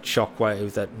up that shock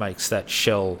wave that makes that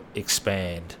shell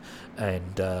expand,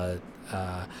 and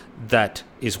that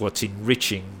is what's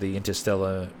enriching the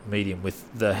interstellar medium with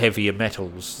the heavier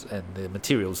metals and the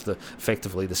materials,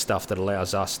 effectively the stuff that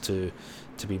allows us to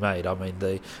be made. I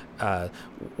mean,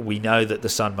 we know that the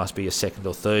sun must be a second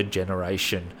or third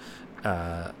generation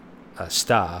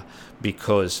star,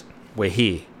 because we're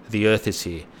here. The Earth is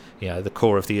here. The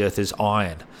core of the Earth is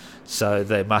iron. So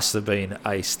there must have been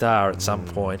a star at some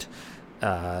point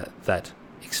that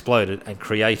exploded and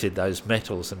created those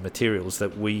metals and materials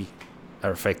that we are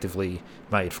effectively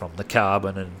made from, the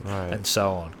carbon and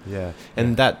so on. Yeah,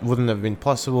 and that wouldn't have been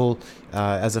possible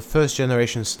as a first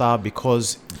generation star,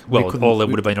 because all that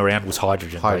would have been around was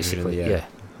hydrogen basically. Yeah.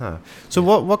 Huh. So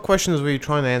what questions were you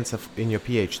trying to answer in your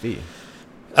PhD?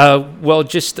 Well,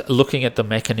 just looking at the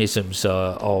mechanisms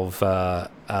of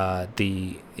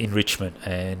the enrichment,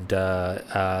 and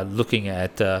looking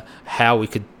at how we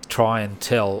could try and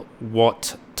tell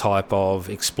what type of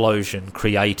explosion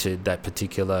created that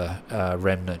particular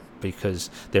remnant, because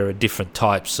there are different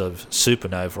types of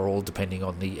supernova, all depending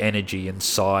on the energy and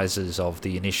sizes of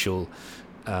the initial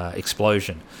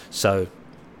explosion. So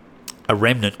a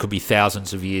remnant could be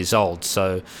thousands of years old.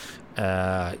 So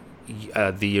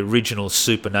the original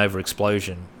supernova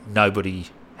explosion, nobody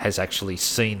has actually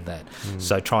seen that.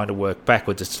 So trying to work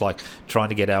backwards, it's like trying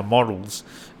to get our models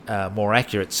more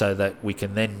accurate, so that we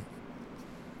can then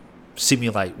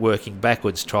simulate working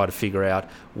backwards, try to figure out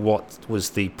what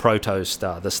was the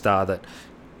protostar, the star that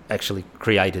actually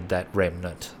created that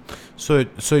remnant. So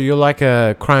you're like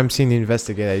a crime scene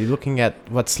investigator. You're looking at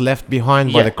what's left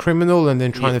behind by the criminal, and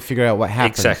then trying to figure out what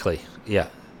happened. Exactly. Yeah.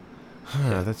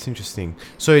 That's interesting.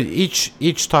 So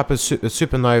each type of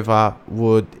supernova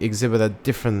would exhibit a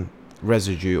different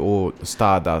residue or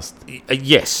stardust.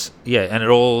 Yes. Yeah, and it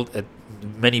all.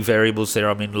 Many variables there.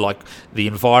 I mean, like the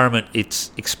environment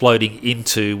it's exploding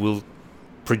into will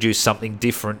produce something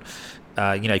different.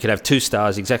 You could have two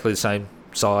stars exactly the same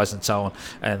size and so on,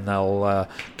 and they'll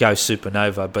go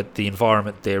supernova, but the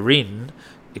environment they're in,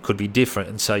 it could be different,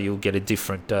 and so you'll get a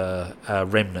different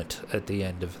remnant at the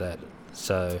end of that.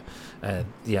 So,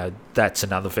 that's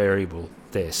another variable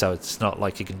there. So it's not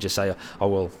like you can just say, oh,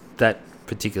 well, that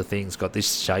particular thing's got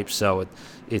this shape, so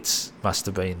it must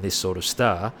have been this sort of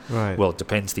star. Right. Well, it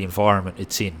depends the environment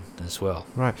it's in as well.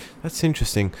 Right. That's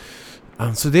interesting.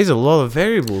 So there's a lot of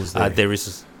variables there. There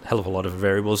is a hell of a lot of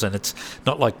variables, and it's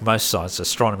not like most science.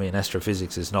 Astronomy and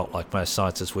astrophysics is not like most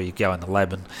sciences where you go in the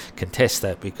lab and can test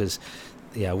that, because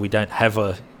we don't have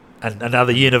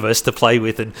another universe to play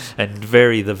with and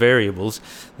vary the variables.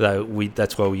 Though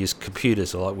that's why we use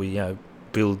computers. Like we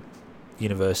build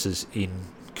universes in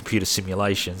computer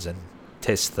simulations and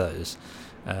test those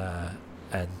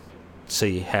and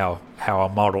see how our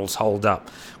models hold up,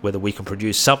 whether we can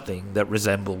produce something that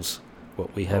resembles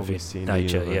what we have in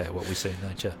nature. Yeah, what we see in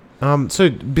nature. So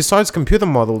besides computer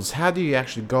models, how do you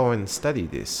actually go and study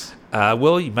this?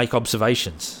 Well, you make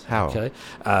observations. How? Okay.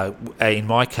 In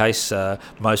my case,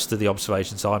 most of the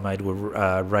observations I made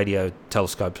were radio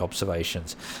telescope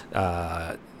observations.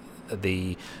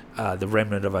 The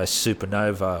remnant of a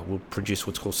supernova will produce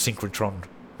what's called synchrotron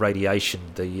radiation,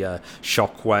 the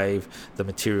shock wave, the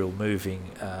material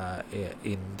moving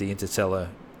in the interstellar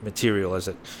material as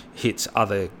it hits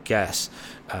other gas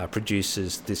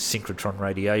produces this synchrotron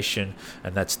radiation,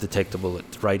 and that's detectable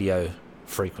at radio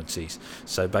frequencies.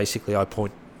 So basically I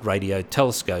point radio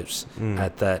telescopes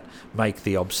at that, make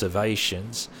the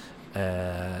observations,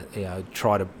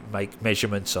 try to make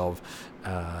measurements of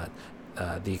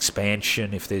the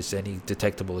expansion, if there's any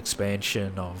detectable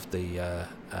expansion of the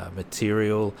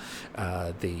material,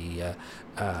 the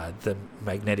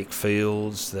magnetic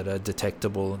fields that are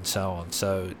detectable, and so on.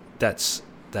 So that's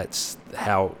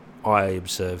how I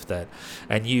observe that.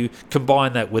 And you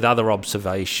combine that with other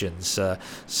observations,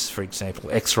 for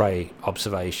example, X-ray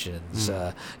observations,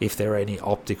 if there are any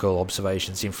optical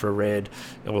observations, infrared,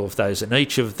 all of those. And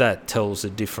each of that tells a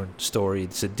different story.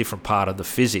 It's a different part of the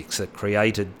physics that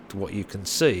created what you can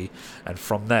see. And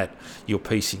from that, you're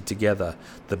piecing together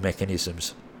the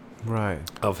mechanisms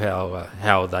of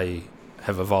how they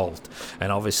have evolved.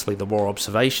 And obviously, the more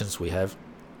observations we have,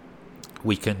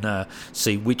 we can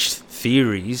see which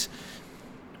theories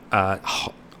are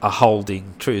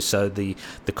holding true. So the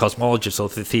cosmologists or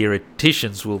the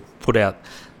theoreticians will put out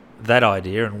that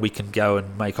idea, and we can go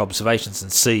and make observations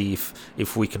and see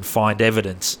if we can find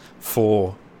evidence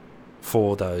for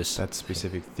those. That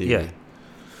specific theory. Yeah.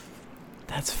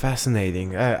 That's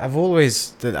fascinating. I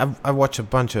watch a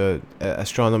bunch of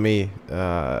astronomy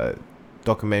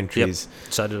documentaries.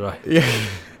 Yep, so did I. Yeah.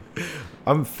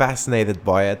 I'm fascinated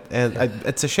by it, and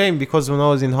it's a shame because when I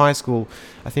was in high school,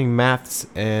 I think maths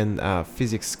and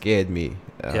physics scared me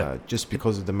just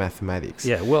because of the mathematics.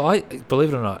 Yeah, well, I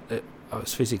believe it or not, I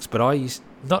was physics, but I used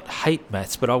not hate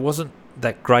maths, but I wasn't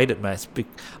that great at maths.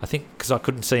 I think because I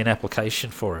couldn't see an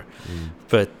application for it.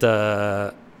 But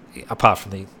apart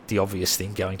from the obvious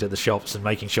thing, going to the shops and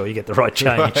making sure you get the right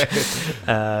change.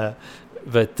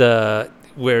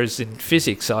 Whereas in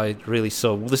physics, I really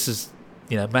saw, well, this is,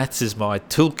 maths is my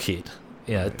toolkit,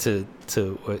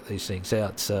 to work these things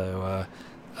out. So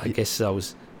I guess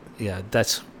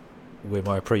that's where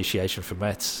my appreciation for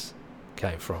maths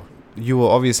came from. You were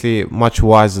obviously much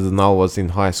wiser than I was in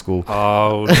high school.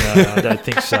 Oh, no, I don't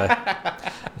think so.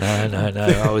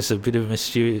 No. I was a bit of a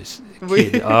mischievous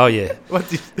kid. Oh, yeah.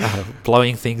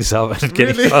 Blowing things up and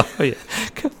getting... Really? Oh, yeah.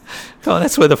 Come on,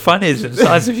 that's where the fun is in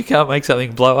science, if you can't make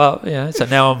something blow up. So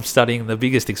now I'm studying the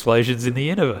biggest explosions in the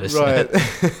universe. Right.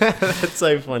 That's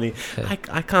so funny. Yeah.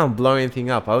 I can't blow anything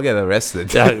up. I'll get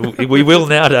arrested. We will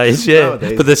nowadays, yeah.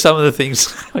 Nowadays. But there's some of the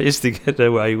things I used to get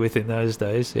away with in those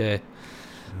days, yeah.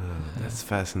 That's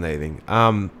fascinating.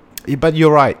 But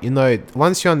you're right.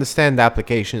 Once you understand the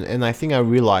application, and I think I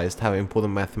realized how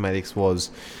important mathematics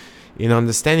was in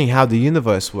understanding how the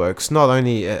universe works, not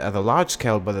only at a large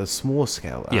scale, but at a small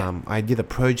scale. Yeah. I did a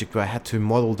project where I had to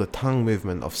model the tongue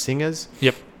movement of singers.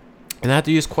 Yep. And I had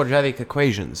to use quadratic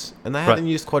equations. And I hadn't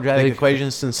used quadratic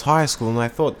equations since high school. And I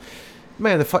thought,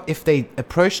 man, if they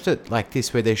approached it like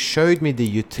this, where they showed me the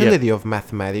utility of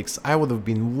mathematics, I would have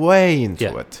been way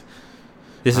into it.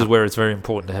 This is where it's very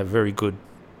important to have very good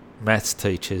maths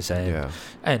teachers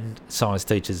and science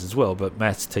teachers as well, but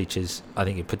maths teachers, I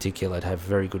think in particular, to have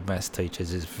very good maths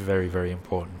teachers is very, very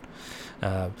important.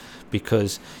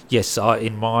 Because yes,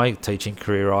 in my teaching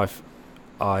career,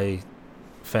 I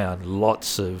found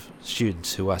lots of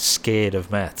students who are scared of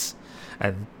maths,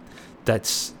 and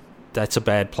that's a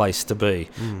bad place to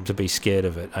be scared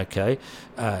of it. Okay,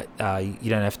 you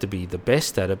don't have to be the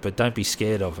best at it, but don't be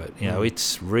scared of it.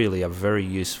 It's really a very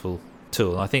useful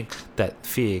tool. I think that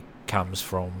fear comes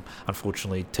from,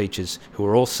 unfortunately, teachers who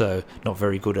are also not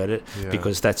very good at it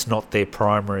because that's not their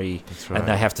primary, and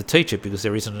they have to teach it because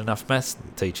there isn't enough maths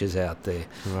teachers out there.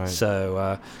 Right.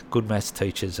 So good maths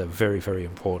teachers are very, very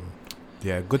important.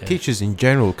 Yeah, good teachers in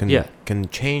general can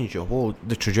change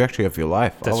the trajectory of your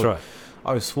life. That's right.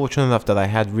 I was fortunate enough that I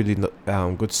had really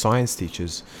good science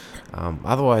teachers.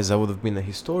 Otherwise, I would have been a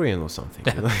historian or something.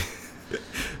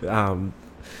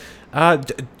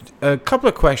 A couple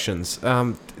of questions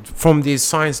from these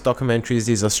science documentaries,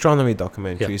 these astronomy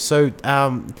documentaries. Yep. So,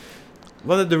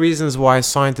 one of the reasons why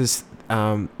scientists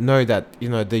know that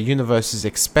the universe is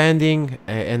expanding,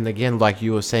 and again, like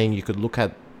you were saying, you could look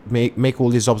at make all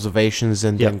these observations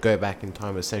and then Yep. go back in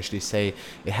time, essentially say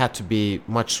it had to be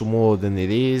much more than it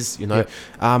is, you know.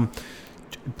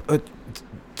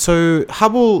 So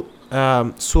Hubble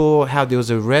saw how there was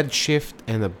a red shift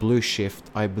and a blue shift,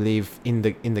 I believe, in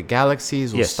the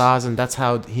galaxies or Yes. stars, and that's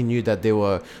how he knew that they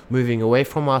were moving away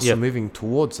from us Yep. or moving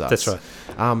towards us. That's right.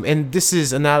 And this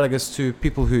is analogous to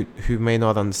people who may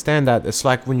not understand that. It's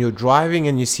like when you're driving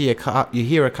and you see a car, you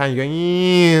hear a car and you're going,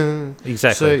 "Yeah."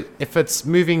 Exactly. So if it's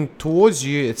moving towards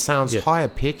you, it sounds Yeah. higher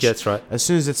pitch. That's right. As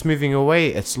soon as it's moving away,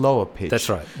 it's lower pitch. That's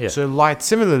right. Yeah. So light,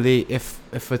 similarly, if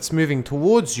it's moving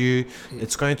towards you,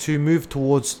 it's going to move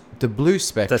towards the blue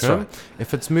spectrum. That's right.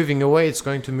 If it's moving away, it's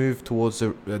going to move towards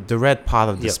the red part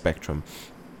of the Yep. spectrum.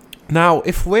 Now,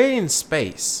 if we're in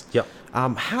space, Yep.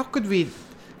 how could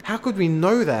we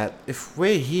know that if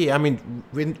we're here? I mean,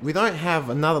 we don't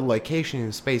have another location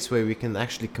in space where we can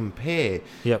actually compare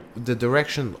Yep. the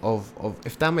direction of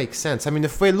if that makes sense. I mean,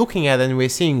 if we're looking at it and we're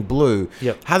seeing blue,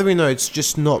 Yep. how do we know it's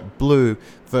just not blue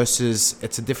versus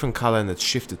it's a different color and it's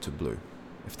shifted to blue?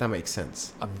 If that makes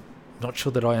sense. I'm not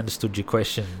sure that I understood your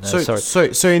question. So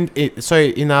Sorry.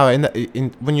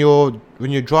 when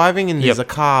you're driving and there's Yep. a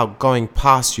car going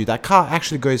past you, that car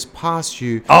actually goes past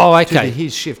you Oh, to the okay.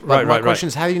 heat shift. Right, But my right, question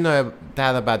is, how do you know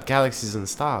that about galaxies and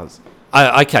stars?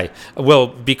 Okay. Well,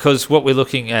 because what we're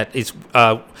looking at is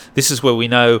this is where we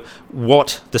know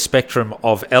what the spectrum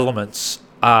of elements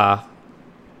are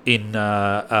in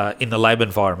the lab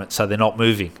environment, so they're not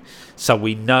moving. So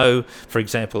we know, for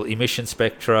example, emission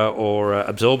spectra or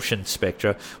absorption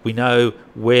spectra, we know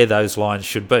where those lines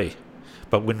should be.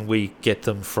 But when we get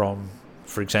them from,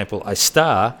 for example, a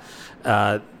star,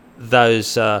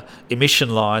 those emission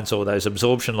lines or those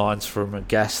absorption lines from a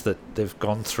gas that they've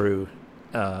gone through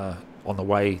on the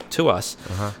way to us,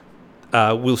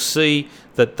 we'll see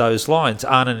that those lines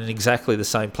aren't in exactly the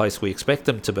same place we expect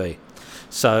them to be.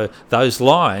 So those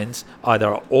lines,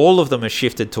 either all of them are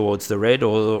shifted towards the red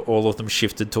or all of them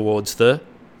shifted towards the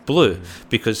blue,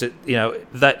 because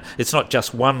that it's not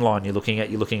just one line you're looking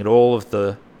at all of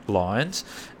the lines,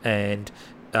 and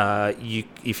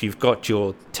if you've got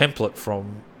your template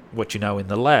from what you know in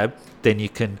the lab, then you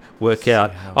can work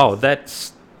out,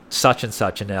 that's such and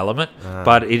such an element,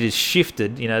 but it is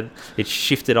shifted, it's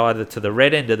shifted either to the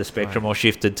red end of the spectrum or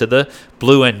shifted to the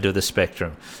blue end of the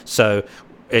spectrum. So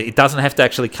it doesn't have to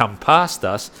actually come past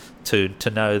us to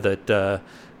know that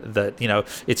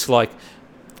it's like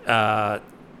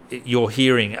you're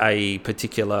hearing a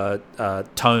particular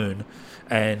tone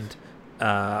and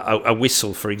a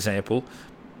whistle, for example,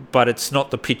 but it's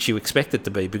not the pitch you expect it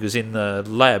to be, because in the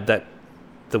lab that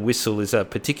the whistle is a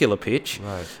particular pitch,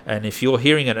 Right. and if you're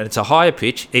hearing it and it's a higher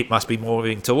pitch, it must be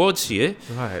moving towards you,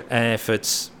 Right. and if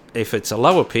it's a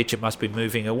lower pitch, it must be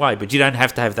moving away. But you don't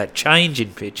have to have that change in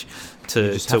pitch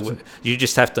you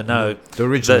just have to know The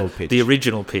original pitch. The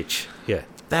original pitch, yeah,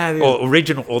 That is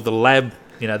or the lab,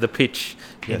 the pitch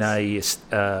Yes.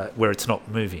 in where it's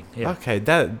not moving. Yeah. Okay,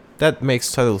 that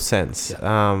makes total sense.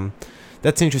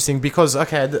 That's interesting because I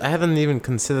hadn't even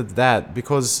considered that,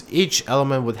 because each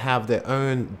element would have their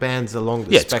own bands along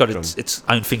the spectrum. It's got its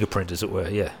own fingerprint, as it were.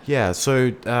 Yeah. Yeah,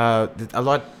 so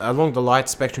along the light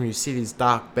spectrum, you see these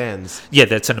dark bands. Yeah,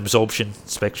 that's an absorption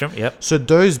spectrum. Yep. So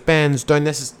those bands don't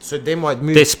necessarily. So they might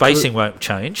move. Their spacing won't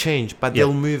change. but Yeah.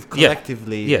 they'll move Yeah.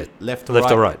 collectively. Yeah. Left or Left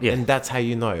right. or right, yeah. And that's how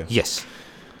you know. Yes.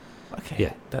 Okay.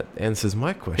 Yeah. That answers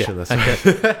my question. Yeah. That's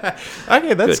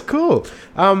okay. That's cool.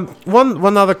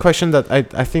 One other question that I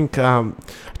think I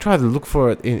tried to look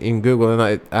for it in Google,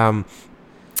 and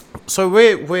so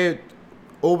we're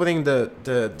orbiting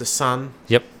the sun.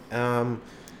 Yep.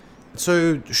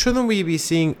 So shouldn't we be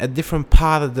seeing a different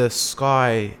part of the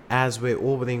sky as we're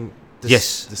orbiting the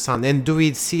sun? And do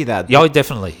we see that? Yeah,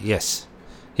 definitely. Yes.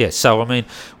 Yes. So I mean,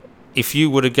 if you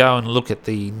were to go and look at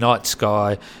the night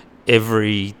sky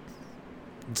every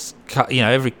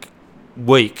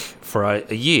week for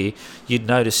a year, you'd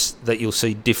notice that you'll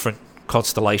see different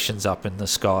constellations up in the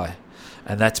sky,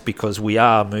 and that's because we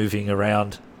are moving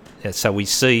around. So we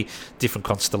see different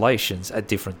constellations at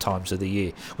different times of the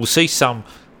year. We'll see some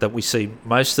that we see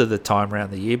most of the time around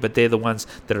the year, but they're the ones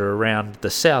that are around the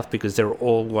south because they're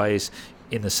always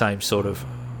in the same sort of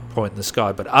point in the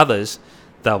sky. But others,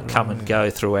 they'll come and go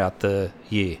throughout the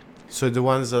year. So the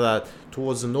ones that are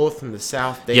towards the north and the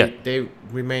south, they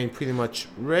remain pretty much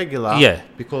regular. Yeah.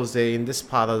 Because they're in this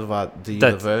part of the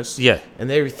universe. Yeah. And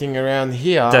everything around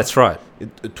here. That's right.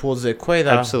 Towards the equator.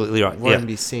 Absolutely right. Won't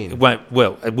be seen. It won't.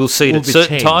 Well, we'll see it Will at be certain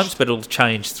changed. times, but it'll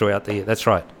change throughout the year. That's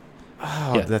right.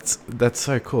 Oh, Yeah. that's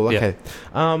so cool. Yeah.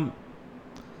 Okay.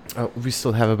 We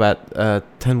still have about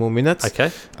 10 more minutes.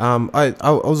 Okay. I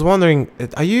was wondering,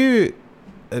 are you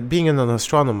being an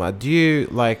astronomer, do you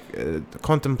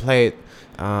contemplate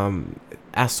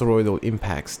asteroidal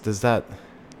impacts? Does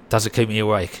it keep me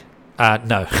awake?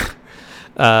 No.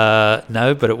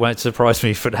 No, but it won't surprise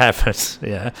me if it happens.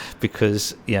 Yeah,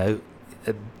 because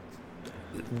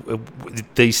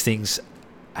these things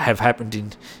have happened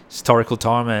in historical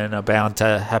time and are bound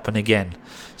to happen again.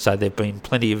 So there've been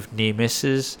plenty of near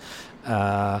misses,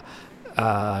 and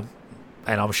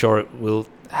I'm sure it will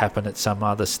happen at some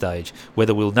other stage.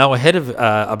 Whether we'll know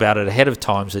about it ahead of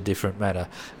time is a different matter.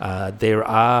 There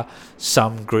are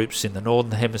some groups in the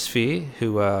Northern Hemisphere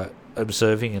who are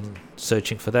observing and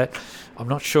searching for that. I'm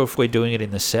not sure if we're doing it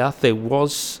in the South. There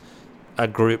was a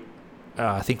group,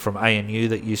 I think from ANU,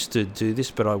 that used to do this,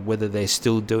 but whether they're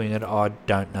still doing it, I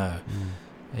don't know.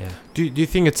 Yeah. Do you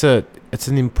think it's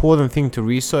an important thing to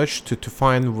research to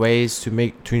find ways to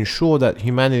ensure that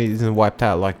humanity isn't wiped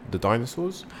out like the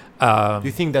dinosaurs? Do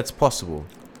you think that's possible?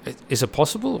 Is it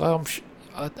possible?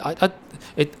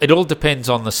 It all depends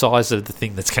on the size of the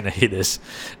thing that's going to hit us,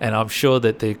 and I'm sure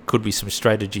that there could be some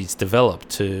strategies developed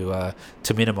to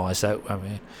minimise that. I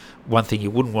mean, one thing you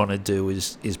wouldn't want to do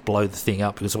is blow the thing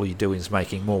up, because all you're doing is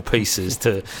making more pieces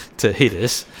to hit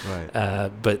us.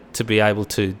 Right. But to be able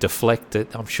to deflect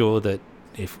it, I'm sure that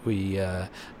if we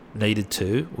needed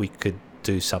to, we could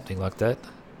do something like that.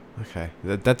 Okay,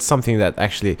 that's something that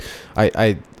actually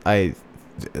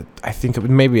I think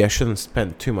maybe I shouldn't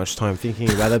spend too much time thinking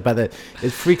about it, but it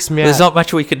freaks me out. There's not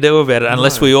much we can do about it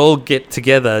unless we all get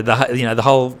together. The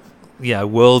whole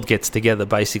world gets together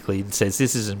basically and says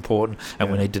this is important,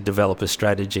 and we need to develop a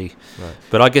strategy. Right.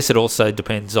 But I guess it also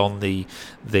depends on the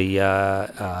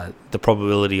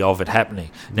probability of it happening.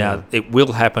 Now it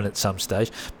will happen at some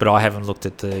stage, but I haven't looked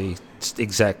at the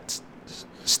exact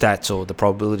stats or the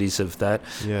probabilities of that.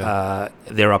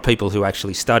 There are people who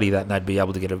actually study that, and they'd be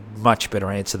able to get a much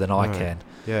better answer than I can.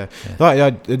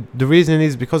 The reason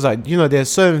is because there are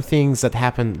certain things that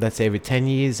happen, let's say every 10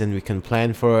 years, and we can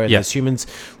plan for it. And as humans,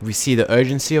 we see the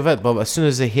urgency of it, but as soon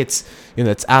as it hits,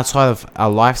 it's outside of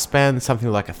our lifespan, something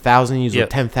like 1,000 years or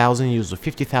 10,000 years or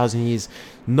 50,000 years,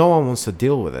 no one wants to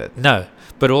deal with it. No,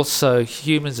 but also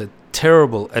humans are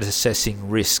terrible at assessing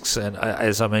risks, and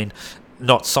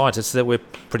not scientists, that we're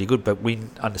pretty good, but we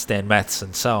understand maths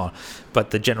and so on. But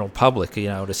the general public,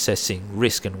 at assessing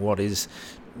risk and what is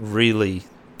really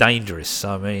dangerous.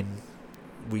 I mean,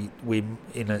 we're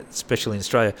especially in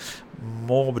Australia,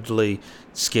 morbidly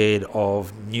scared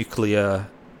of nuclear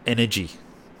energy.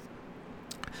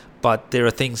 But there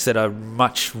are things that are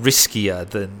much riskier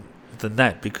than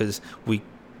that, because we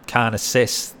can't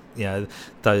assess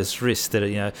those risks. That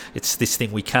it's this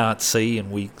thing we can't see,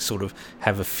 and we sort of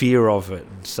have a fear of it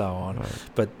and so on. Right.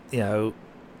 But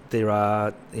there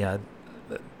are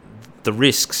the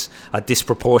risks are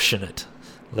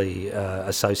disproportionately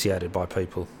associated by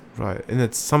people. Right, and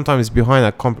it's sometimes beyond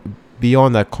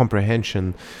our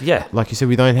comprehension. Yeah, like you said,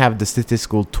 we don't have the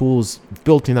statistical tools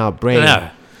built in our brain.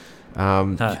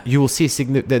 No. You will see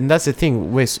and that's the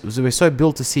thing. We're so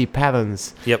built to see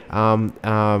patterns. Yep.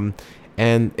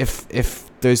 And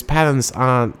if those patterns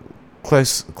aren't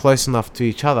close enough to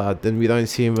each other, then we don't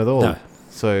see them at all. No.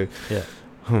 So,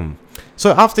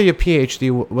 So after your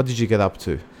PhD, what did you get up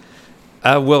to?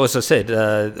 Well, as I said,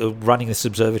 running this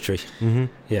observatory. Mm-hmm.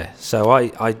 Yeah. So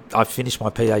I finished my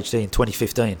PhD in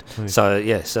 2015. So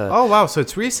yeah. So. Oh wow! So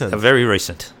it's recent. Very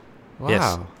recent.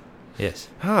 Wow. Yes.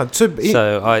 So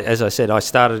as I said, I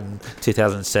started in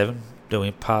 2007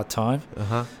 doing part time,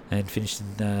 and finished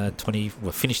in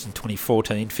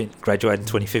 2014. Graduated in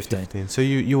 2015. So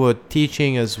you were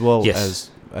teaching as well yes.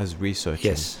 as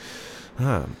researching. Yes.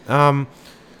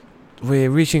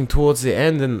 We're reaching towards the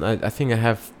end, and I think I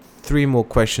have 3 more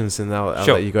questions, and I'll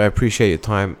let you go. I appreciate your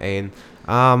time, Ian.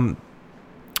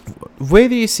 Where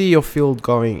do you see your field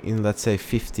going in, let's say,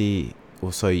 50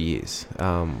 or so years?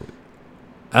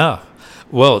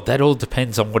 Well, that all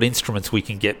depends on what instruments we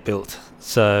can get built.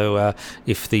 So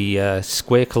if the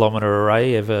square kilometre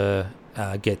array ever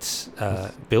gets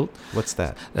built... What's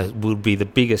that? Will be the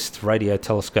biggest radio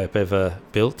telescope ever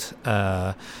built.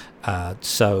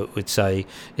 So it's a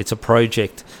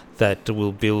project that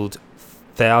will build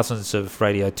thousands of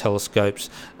radio telescopes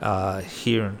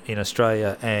here in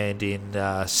Australia and in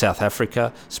South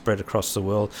Africa, spread across the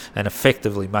world, and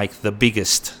effectively make the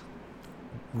biggest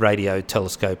radio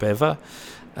telescope ever.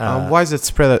 Why is it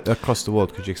spread across the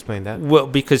world? Could you explain that? Well,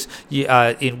 because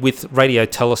with radio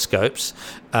telescopes,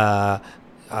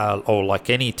 or like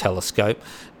any telescope,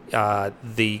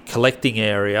 the collecting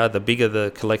area, the bigger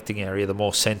the collecting area, the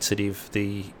more sensitive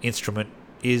the instrument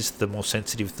is, the more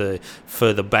sensitive, the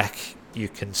further back you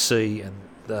can see, and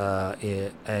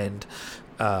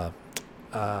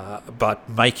but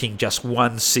making just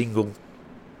one single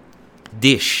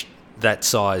dish that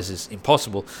size is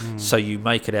impossible. So you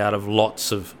make it out of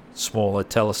lots of smaller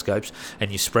telescopes,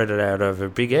 and you spread it out over a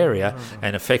big area,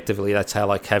 and effectively that's how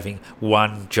like having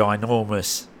one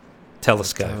ginormous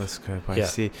telescope. I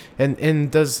see.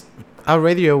 And does our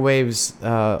radio waves,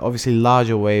 obviously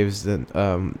larger waves than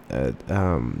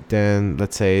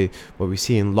let's say what we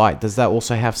see in light, does that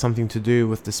also have something to do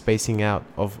with the spacing out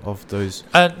of those?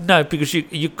 No, because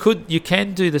you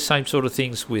can do the same sort of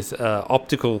things with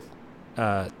optical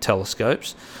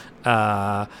telescopes,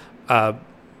 but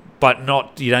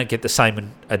you don't get the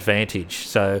same advantage.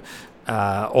 So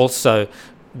also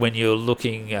when you're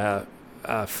looking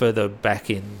further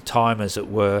back in time, as it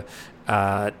were,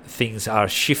 things are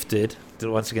shifted.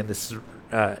 Once again, this is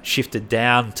shifted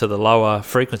down to the lower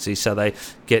frequencies, so they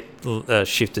get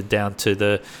shifted down to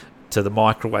the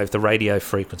microwave, the radio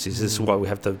frequencies. This is why we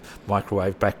have the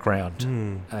microwave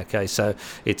background. Okay, so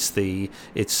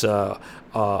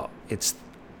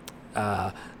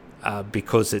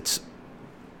because it's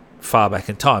far back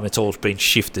in time, it's all been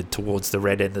shifted towards the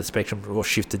red end of the spectrum, or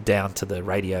shifted down to the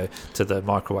radio, to the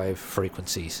microwave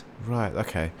frequencies. Right,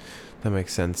 okay. That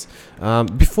makes sense.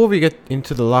 Before we get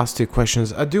into the last two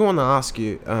questions, I do want to ask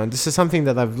you, this is something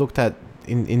that I've looked at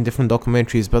in different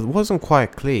documentaries, but it wasn't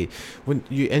quite clear. When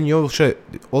you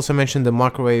also mentioned the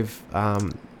microwave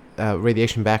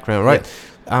radiation background, right?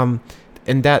 Yeah.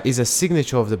 And that is a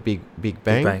signature of the Big Bang.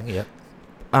 Big Bang, yeah.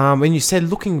 And you said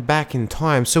looking back in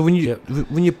time. So when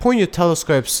you point your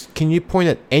telescopes, can you point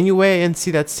it anywhere and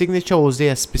see that signature, or is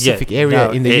there a specific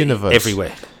area in the universe?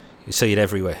 Everywhere. You see it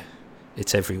everywhere.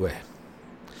 It's everywhere.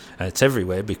 And it's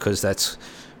everywhere because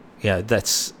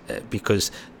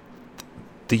because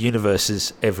the universe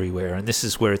is everywhere, and this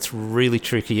is where it's really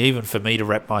tricky, even for me, to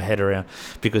wrap my head around,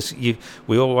 because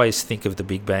we always think of the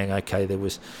Big Bang. Okay, there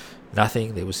was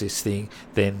nothing, there was this thing,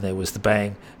 then there was the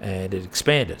bang, and it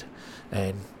expanded.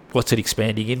 And what's it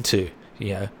expanding into?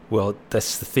 Well,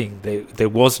 that's the thing. There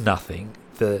was nothing.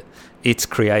 It's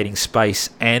creating space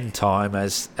and time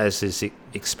as is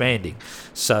expanding.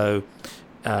 So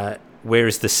where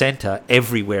is the center?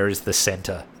 Everywhere is the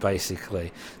center,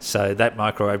 basically. So that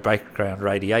microwave background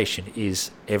radiation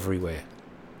is everywhere.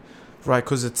 Right,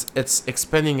 because it's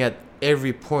expanding at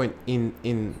every point in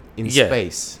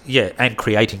space. Yeah, and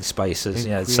creating spaces.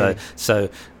 So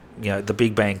the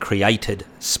Big Bang created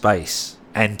space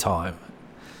and time.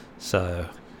 So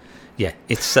yeah,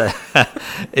 it's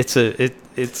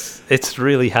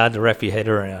really hard to wrap your head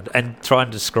around, and trying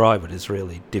to describe it is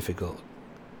really difficult.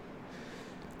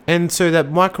 And so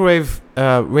that microwave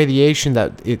radiation,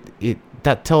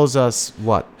 that tells us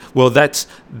what? Well, that's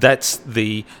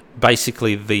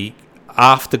basically the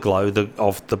afterglow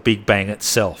of the Big Bang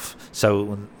itself. So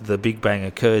when the Big Bang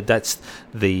occurred, that's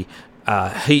the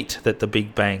heat that the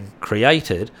Big Bang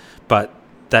created, but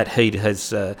that heat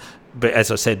has,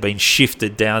 as I said, been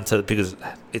shifted down because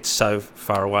it's so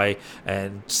far away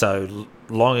and so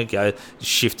long ago,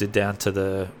 shifted down to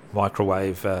the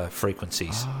microwave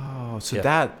frequencies. Oh, so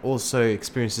that also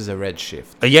experiences a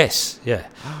redshift. Yes, yeah.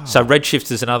 Oh. So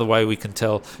redshift is another way we can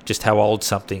tell just how old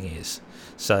something is.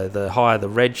 So the higher the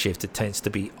redshift, it tends to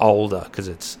be older because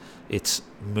it's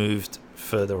moved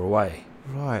further away.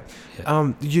 Right.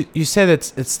 Yeah. You said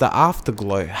it's the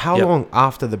afterglow. How long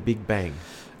after the Big Bang?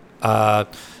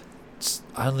 It's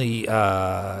only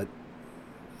now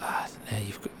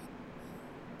you've got.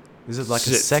 Is it like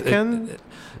a second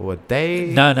or a day?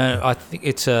 No. I think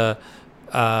it's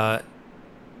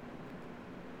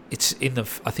it's in the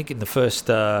first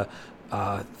 300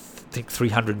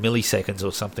 milliseconds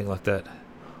or something like that.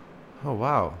 Oh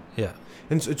wow. Yeah.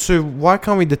 And so why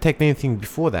can't we detect anything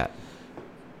before that?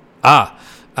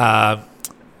 Why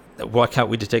can't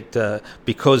we detect?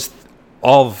 Because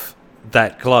of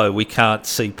that glow, we can't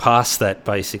see past that,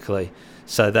 basically.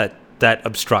 So that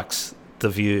obstructs the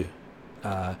view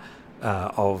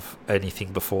of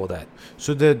anything before that.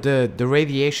 So the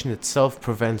radiation itself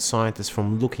prevents scientists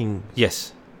from looking.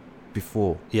 Yes.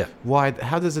 Before. Yeah. Why?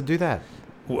 How does it do that?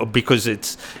 Well, because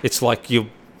it's like you're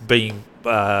being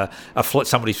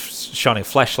somebody's shining a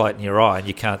flashlight in your eye and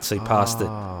you can't see past it.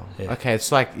 Yeah. Okay,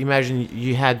 it's like imagine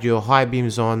you had your high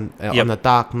beams on a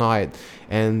dark night,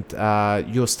 and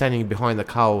you're standing behind a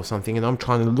car or something, and I'm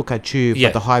trying to look at you,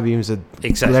 but the high beams are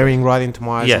glaring right into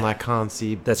my eyes, and I can't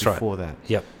see before that.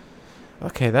 Yep.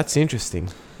 Okay, that's interesting.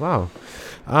 Wow.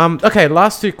 Okay,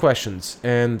 last two questions,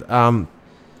 and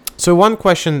so one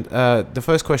question, the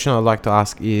first question I'd like to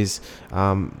ask is,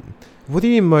 what are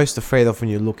you most afraid of when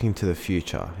you're looking to the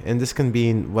future? And this can be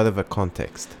in whatever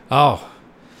context. Oh,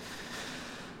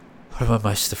 what am I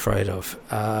most afraid of?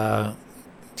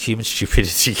 human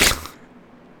stupidity.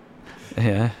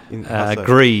 Yeah, How so?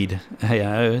 greed.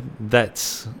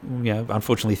 That's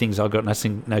unfortunately things I've got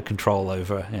no control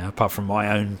over. Apart from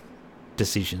my own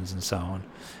decisions and so on.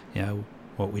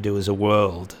 What we do as a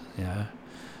world.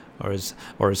 Or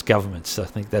as governments. I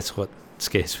think that's what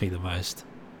scares me the most.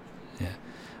 Yeah,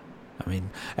 I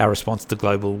mean our response to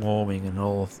global warming and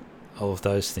all of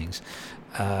those things.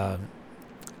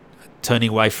 Turning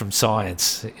away from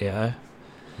science.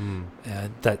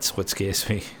 That's what scares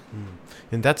me.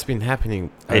 And that's been happening.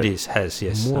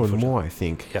 Yes, more and more, I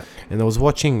think. Yeah. And I was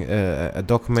watching a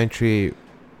documentary.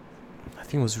 I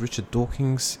think it was Richard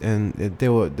Dawkins, and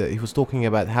he was talking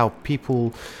about how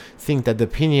people think that the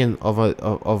opinion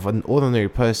of an ordinary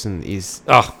person is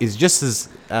just as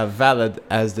valid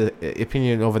as the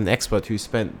opinion of an expert who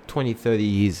spent 20-30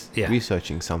 years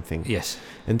researching something. Yes.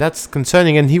 And that's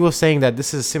concerning. And he was saying that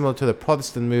this is similar to the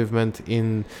Protestant movement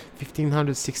in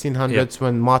 1500s, 1600s,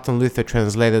 when Martin Luther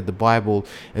translated the Bible,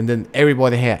 and then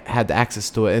everybody had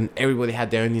access to it, and everybody had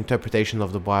their own interpretation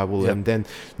of the Bible, and then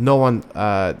no one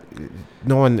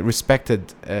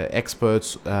respected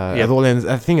experts at all. And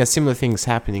I think a similar thing is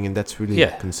happening, and that's really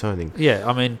concerning. Yeah,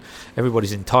 I mean,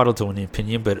 everybody's entitled to an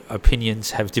opinion, but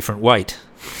opinions have different weight.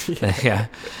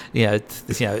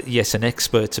 Yes, an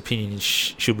expert's opinion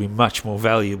should be much more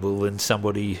valuable than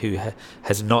somebody who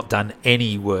has not done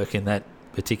any work in that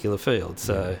particular field.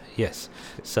 So yes,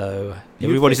 so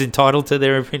everybody's entitled to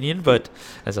their opinion, but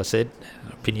as I said,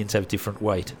 opinions have different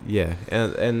weight. Yeah,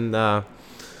 the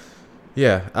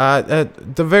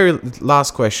very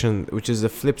last question, which is the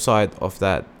flip side of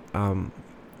that.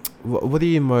 What are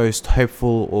you most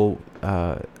hopeful or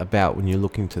about when you're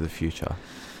looking to the future?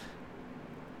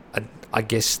 I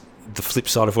guess the flip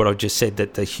side of what I've just said,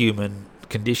 that the human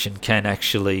condition can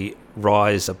actually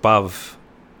rise above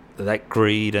that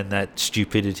greed and that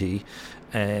stupidity,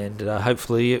 and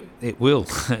hopefully it will,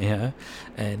 and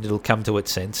it'll come to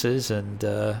its senses and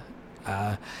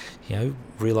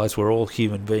realise we're all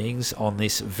human beings on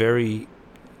this very,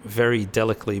 very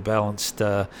delicately balanced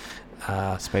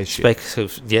spaceship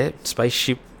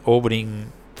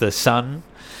orbiting the sun,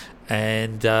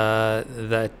 and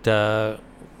that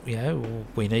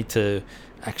we need to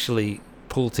actually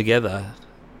pull together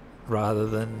rather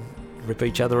than rip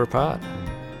each other apart.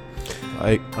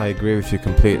 I agree with you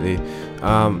completely.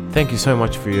 Thank you so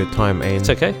much for your time, Ain. It's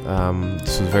okay.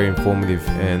 This was very informative,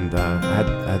 and I had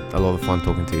a lot of fun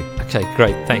talking to you. Okay,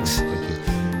 great. Thanks. Thank you.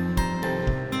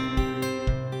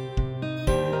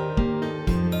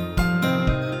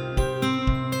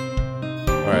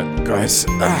 Alright, guys,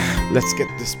 let's get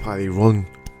this party rolling.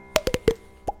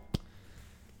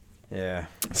 Yeah.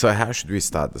 So how should we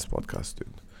start this podcast,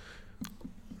 dude?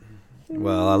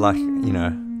 Well, I like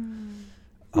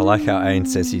how Ain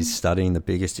says he's studying the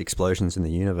biggest explosions in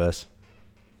the universe.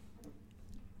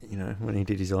 When he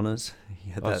did his honours.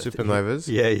 Supernovas?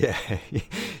 Yeah.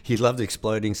 He loved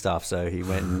exploding stuff, so he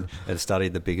went and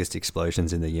studied the biggest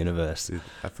explosions in the universe. Dude,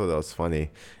 I thought that was funny.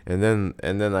 And then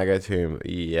I go to him,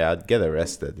 I'd get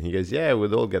arrested. He goes, yeah,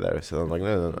 we'd all get arrested. I'm like,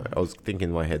 no. I was thinking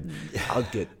in my head, I'd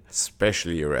get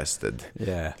specially arrested.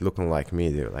 Yeah. Looking like me.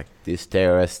 They're like, this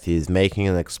terrorist, he's making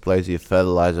an explosive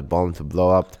fertilizer bomb to blow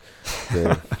up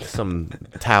some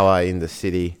tower in the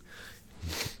city.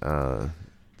 So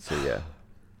yeah.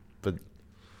 But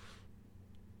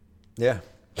yeah.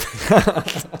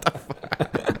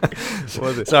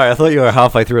 Sorry, I thought you were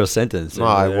halfway through a sentence. No,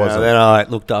 I wasn't. Then I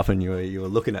looked up and you were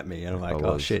looking at me, and I'm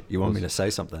like, shit, you want me to say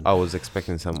something? I was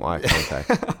expecting some eye contact.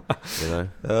 Yeah.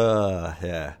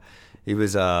 He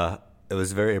was. It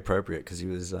was very appropriate because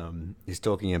he's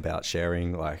talking about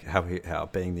sharing, like how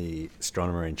being the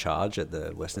astronomer in charge at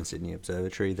the Western Sydney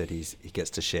Observatory, that he gets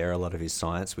to share a lot of his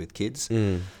science with kids.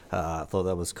 I thought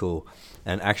that was cool.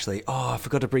 And actually, I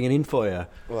forgot to bring it in for you.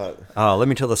 What? Let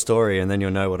me tell the story, and then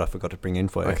you'll know what I forgot to bring in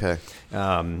for you. Okay.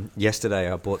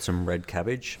 Yesterday I bought some red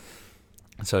cabbage.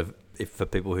 So for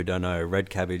people who don't know, red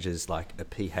cabbage is like a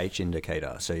pH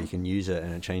indicator. So you can use it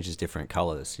and it changes different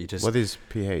colours. What is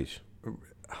pH?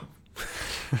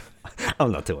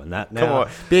 I'm not doing that now. Come on.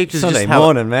 pH is Sunday just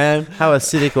morning, man. How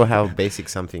acidic or how basic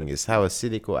something is. How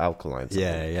acidic or alkaline something.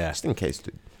 Yeah. Just in case,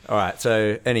 dude. All right.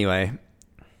 So anyway,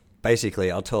 basically,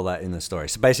 I'll tell that in the story.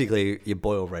 So basically, you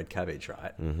boil red cabbage,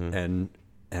 right? Mm-hmm. And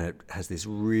it has this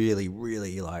really,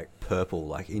 really like purple,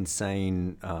 like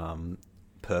insane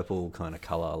purple kind of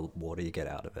color water you get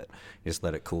out of it. You just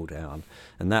let it cool down.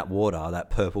 And that water, that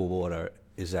purple water,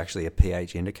 is actually a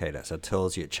pH indicator. So it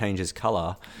tells you, it changes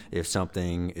color if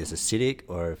something is acidic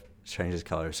or if it changes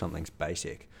color if something's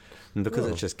basic. And because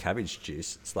it's just cabbage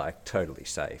juice, it's like totally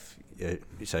safe.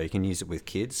 So you can use it with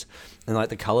kids. And like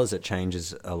the colors it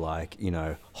changes are like, you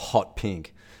know, hot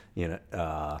pink, you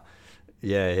know,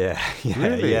 yeah.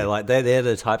 Really? Yeah. Like they're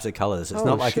the types of colors. It's Oh,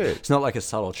 not like shit. it's not like a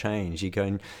subtle change. You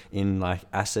go in like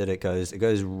acid. It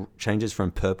changes from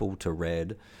purple to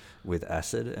red with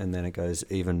acid, and then it goes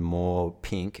even more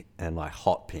pink and like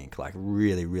hot pink, like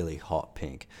really, really hot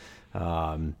pink.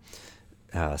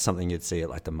 Something you'd see at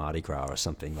like the Mardi Gras or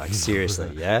something. Like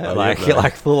seriously, yeah,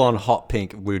 like full on hot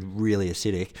pink with really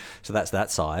acidic. So that's that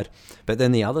side. But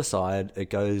then the other side, it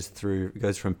goes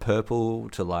from purple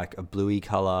to like a bluey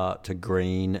color to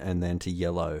green, and then to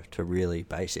yellow to really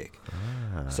basic.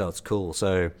 So it's cool.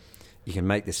 So you can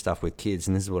make this stuff with kids,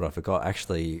 and this is what I forgot.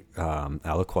 Actually,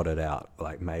 Aliquot it out,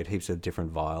 like made heaps of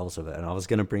different vials of it, and I was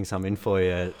going to bring some in for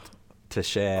you to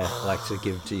share, like to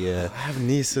give to your. I have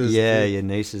nieces. Yeah, dude. your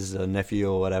nieces or nephew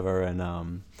or whatever,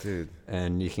 and Dude.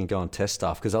 and you can go and test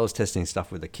stuff, because I was testing stuff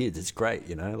with the kids. It's great,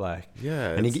 you know, like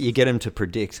Yeah, and you get them to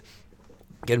predict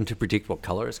what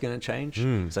color it's going to change.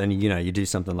 So you know, you do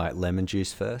something like lemon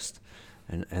juice first.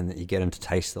 And you get them to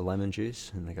taste the lemon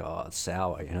juice, and they go, oh, it's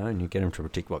sour, you know, and you get them to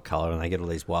predict what color, and they get all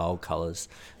these wild colors,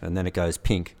 and then it goes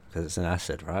pink because it's an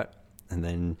acid, right? And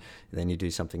then you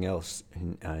do something else,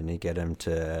 and you get them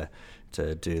to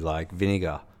do like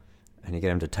vinegar, and you get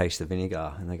them to taste the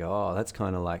vinegar, and they go, oh, that's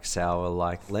kind of like sour,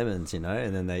 like lemons, you know,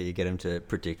 and then you get them to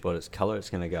predict what color it's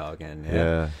going to go again.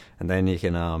 Yeah. And then you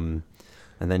can, and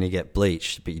then you get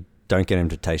bleach, but you don't get them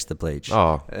to taste the bleach.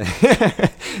 Oh.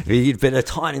 You put a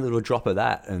tiny little drop of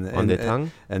that On their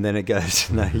tongue? and then it goes.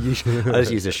 No, I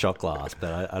just use a shot glass,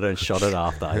 but I don't shot it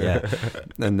after. Yeah,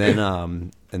 and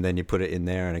then you put it in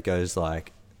there, and it goes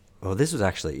like. Well, this was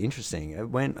actually interesting. It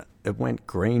went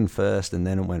green first, and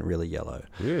then it went really yellow.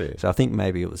 Really? So I think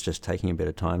maybe it was just taking a bit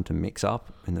of time to mix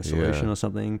up in the solution or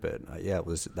something. But that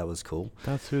was cool.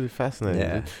 That's really fascinating.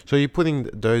 Yeah. Dude. So you're putting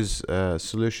those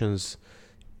solutions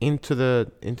into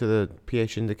the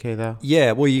pH indicator?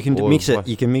 Yeah, well, you can Or mix it. what?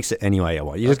 You can mix it any way you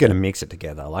want. You're just going to mix it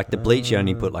together. Like the bleach, you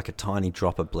only put like a tiny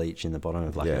drop of bleach in the bottom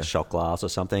of like Yeah. a shot glass or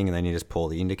something, and then you just pour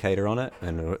the indicator on it,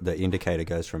 and the indicator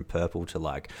goes from purple to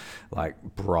like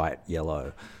bright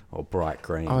yellow or bright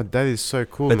green. Oh, that is so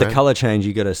cool, But man. the color change,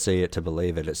 you got to see it to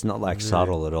believe it. It's not like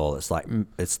subtle at all. It's like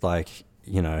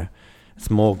you know, it's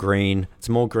more green. It's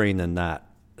more green than that.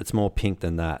 It's more pink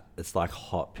than that. It's like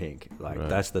hot pink. Like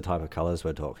that's the type of colors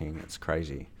we're talking. It's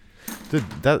crazy. Dude,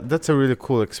 that's a really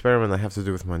cool experiment I have to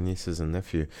do with my nieces and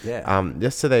nephew. Yeah.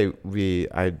 Yesterday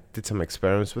I did some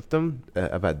experiments with them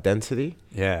about density.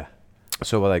 Yeah.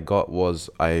 So what I got was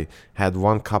I had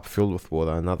one cup filled with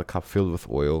water, another cup filled with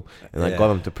oil, and I got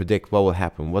them to predict what will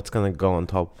happen, what's going to go on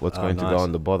top, what's going to go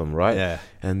on the bottom, right? Yeah.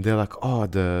 And they're like, oh,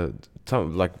 a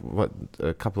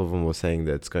couple of them were saying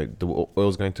that the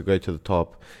oil's going to go to the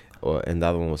top, and the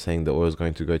other one was saying the oil's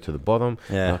going to go to the bottom.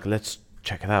 Yeah. Like, let's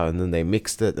check it out. And then they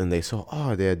mixed it, and they saw,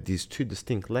 oh, there are these two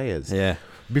distinct layers. Yeah.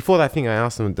 Before that thing, I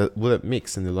asked them, will it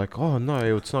mix? And they're like, oh,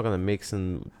 no, it's not going to mix.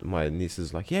 And my niece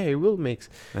is like, yeah, it will mix.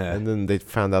 Yeah. And then they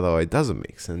found out, oh, it doesn't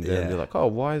mix. And then Yeah. they're like, oh,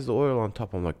 why is the oil on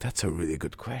top? I'm like, that's a really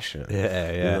good question.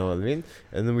 Yeah, You know what I mean?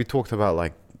 And then we talked about,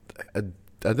 like, I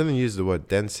didn't use the word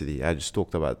density. I just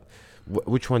talked about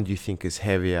which one do you think is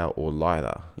heavier or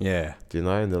lighter? Yeah. Do you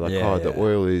know? And they're like, Yeah, the yeah.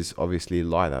 oil is obviously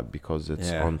lighter because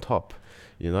it's Yeah. on top,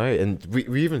 you know? And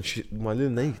we even, my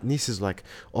little niece is like,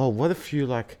 oh, what if you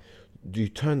like, do you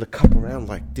turn the cup around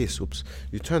like this? Oops.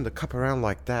 You turn the cup around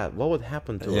like that. What would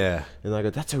happen to it? Yeah. And I go,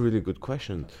 that's a really good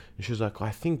question. And she's like, I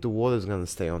think the water's going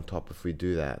to stay on top if we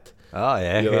do that. Oh,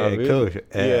 yeah. You know what I mean? Cool.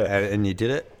 Yeah. And you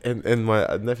did it? And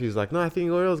my nephew's like, no, I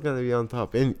think oil's going to be on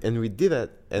top. And we did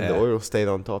it, and the Yeah. oil stayed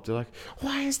on top. They're like,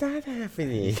 why is that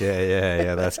happening?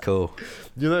 Yeah. That's cool.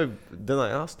 You know, then I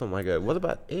asked them, I go, what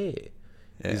about air?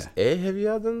 Is air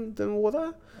heavier than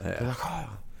water? Yeah. They're like, oh,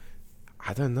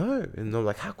 I don't know. And I'm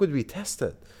like, how could we test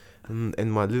it?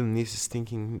 And my little niece is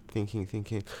thinking.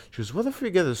 She goes, what if we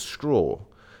get a straw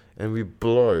and we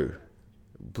blow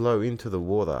into the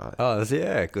water? Oh,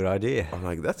 good idea. I'm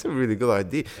like, that's a really good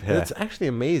idea. And Yeah. it's actually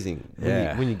amazing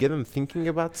Yeah. when you get them thinking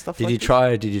about stuff Did like you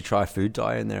this. Did you try food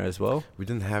dye in there as well? We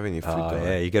didn't have any food Oh, dye.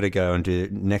 yeah. You got to go and do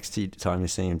next time you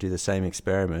see him, do the same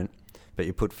experiment, but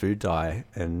you put food dye,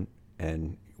 and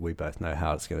we both know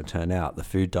how it's going to turn out. The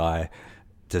food dye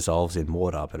dissolves in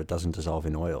water, but it doesn't dissolve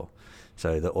in oil.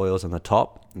 So the oil's on the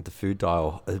top, and the food dye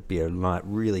will be a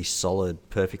really solid,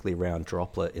 perfectly round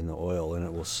droplet in the oil, and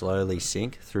it will slowly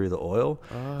sink through the oil,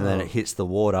 and then it hits the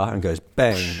water and goes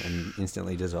bang and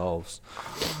instantly dissolves.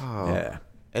 Yeah.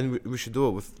 And we should do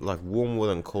it with like warm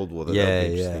water and cold water. Yeah,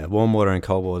 That'd be yeah. interesting. Warm water and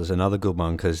cold water is another good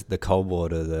one, because the cold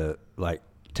water,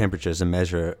 temperature is a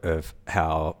measure of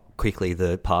how quickly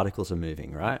the particles are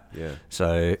moving, right? Yeah.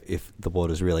 So if the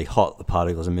water's really hot, the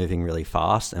particles are moving really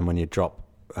fast, and when you drop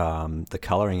the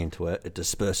colouring into it, it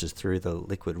disperses through the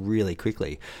liquid really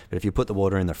quickly. But if you put the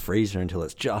water in the freezer until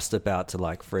it's just about to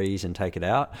like freeze and take it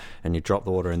out, and you drop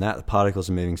the water in that, the particles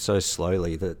are moving so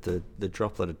slowly that the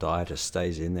droplet of dye just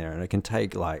stays in there, and it can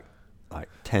take like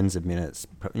tens of minutes,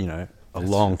 a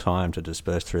long time to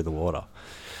disperse through the water.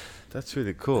 That's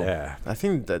really cool. Yeah. I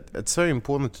think that it's so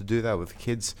important to do that with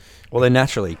kids. Well, they're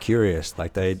naturally curious.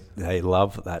 Like they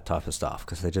love that type of stuff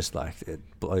because they just like, it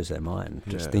blows their mind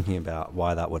just thinking about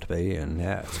why that would be. And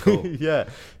yeah, it's cool. Yeah.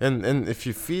 And if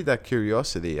you feed that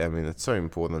curiosity, I mean, it's so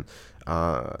important.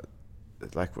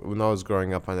 Like when I was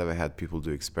growing up, I never had people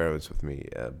do experiments with me,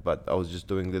 but I was just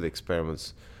doing little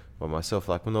experiments by myself.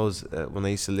 Like when I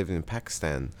used to live in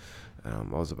Pakistan, I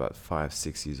was about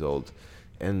 5-6 years old.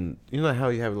 And you know how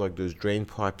you have like those drain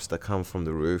pipes that come from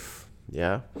the roof?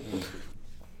 Yeah?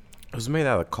 It was made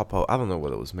out of copper. I don't know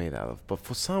what it was made out of. But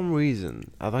for some reason,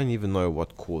 I don't even know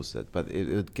what caused it. But it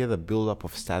would get a buildup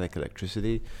of static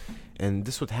electricity. And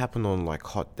this would happen on like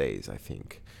hot days, I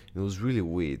think. It was really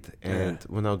weird. And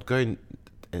when I would go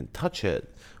and touch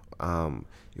it,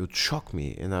 it would shock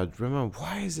me. And I would remember,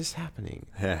 why is this happening?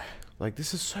 Yeah. Like,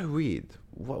 this is so weird.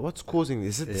 What's causing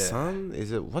this? Is it the sun?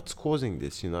 Is it what's causing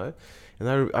this? And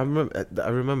I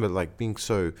remember like being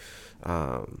so,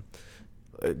 I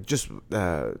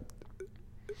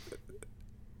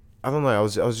don't know. I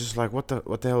was just like, what the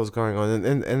hell is going on?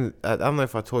 And I don't know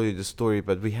if I told you the story,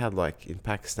 but we had like in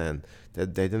Pakistan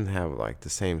that they didn't have like the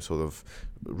same sort of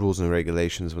rules and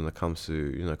regulations when it comes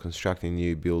to constructing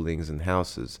new buildings and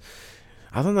houses.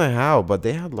 I don't know how, but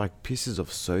they had like pieces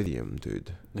of sodium,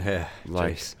 dude. Yeah,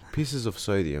 like pieces of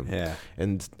sodium. Yeah.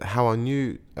 And how I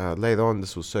knew later on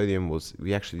this was sodium was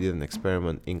we actually did an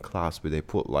experiment in class where they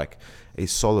put like a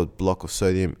solid block of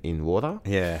sodium in water.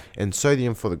 Yeah. And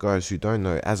sodium, for the guys who don't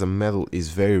know, as a metal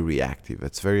is very reactive.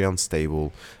 It's very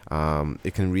unstable.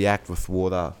 It can react with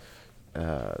water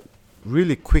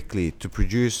really quickly to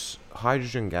produce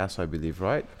hydrogen gas, I believe,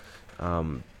 right?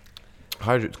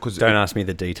 Don't ask me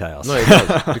the details. No, it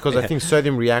does. Because I think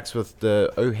sodium reacts with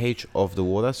the OH of the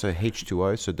water, so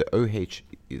H2O, so the OH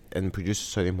and produces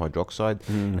sodium hydroxide,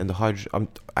 and the hydrogen.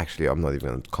 I'm not even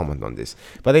going to comment on this.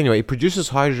 But anyway, it produces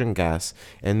hydrogen gas,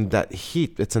 and that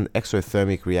heat, it's an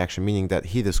exothermic reaction, meaning that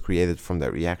heat is created from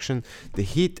that reaction. The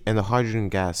heat and the hydrogen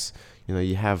gas,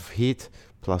 you have heat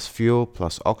plus fuel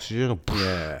plus oxygen.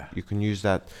 You can use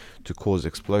that to cause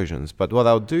explosions. But what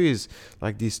I'll do is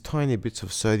like these tiny bits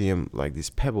of sodium, like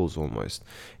these pebbles almost.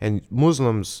 And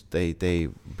Muslims, they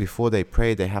before they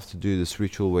pray, they have to do this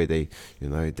ritual where they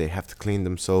have to clean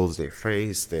themselves, their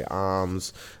face, their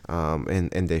arms,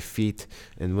 and their feet.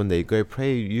 And when they go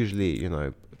pray, usually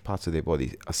parts of their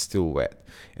body are still wet.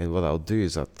 And what I'll do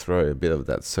is I'll throw a bit of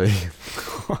that sodium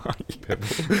pebble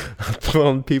I'll put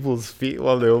on people's feet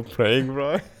while they're all praying,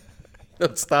 bro.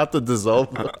 It'll start to dissolve.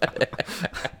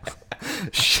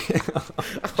 Shit.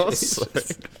 I was so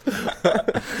you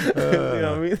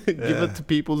know what I mean? Give it to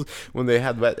people when they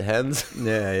had wet hands.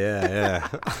 Yeah.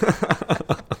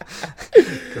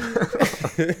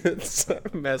 It's so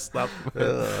messed up.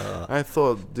 I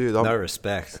thought, dude, no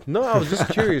respect. No, I was just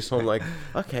curious. I'm like,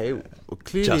 okay, well,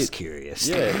 clearly, just curious.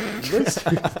 Yeah.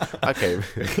 Okay,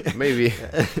 maybe.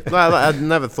 No, I'd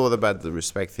never thought about the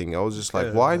respect thing. I was just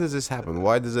like, why does this happen?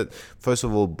 Why does it, first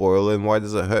of all, boil, and why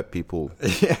does it hurt people?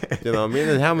 You know what I mean?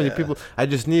 And how many people? I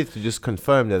just needed to just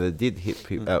confirm that it did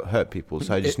hurt people.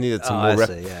 So I just needed some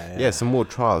more some more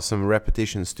trials, some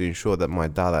repetitions to ensure that my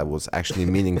data was actually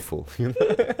meaningful.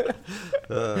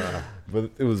 But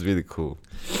it was really cool.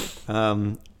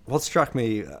 What struck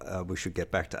me, we should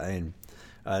get back to Ayn.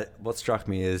 What struck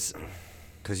me is,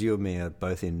 because you and me are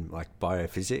both in like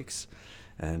biophysics,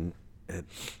 and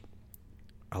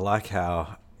I like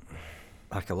how,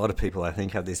 like a lot of people I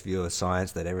think have this view of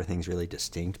science that everything's really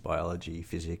distinct, biology,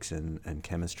 physics and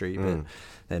chemistry, but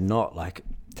they're not. Like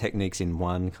techniques in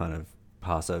one kind of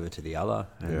pass over to the other,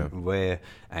 and where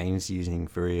Ayn's using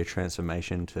Fourier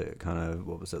transformation to kind of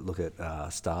look at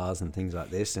stars and things like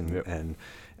this, and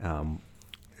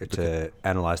to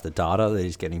analyze the data that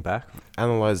he's getting back,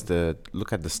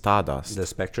 look at the stardust, the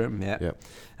spectrum,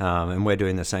 and we're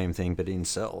doing the same thing but in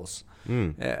cells.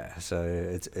 So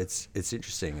it's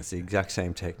interesting. It's the exact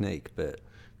same technique, but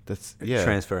that's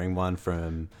transferring one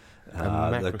from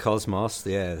the cosmos,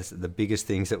 the biggest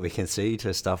things that we can see,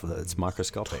 to stuff that's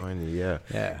microscopic. Tiny,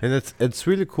 and it's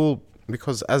really cool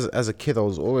because as a kid I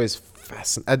was always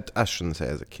fascinated. I shouldn't say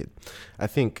as a kid. I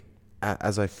think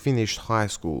as I finished high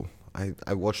school,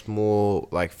 I watched more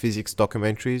like physics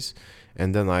documentaries,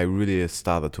 and then I really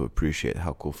started to appreciate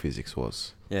how cool physics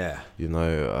was. Yeah. You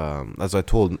know, as I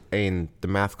told Ayn, the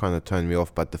math kind of turned me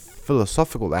off, but the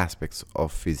philosophical aspects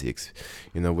of physics,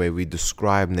 you know, where we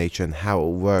describe nature and how it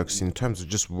works in terms of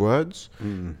just words,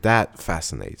 that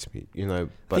fascinates me, you know.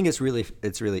 But I think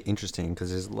it's really interesting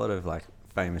because there's a lot of like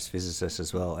famous physicists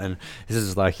as well. And this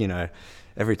is like, you know,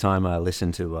 every time I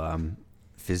listen to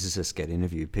physicists get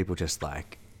interviewed, people just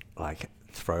like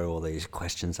throw all these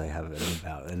questions they have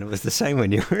about, and it was the same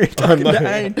when you were talking to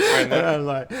Ayn. And I'm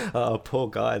like, oh, poor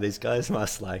guy, these guys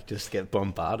must like just get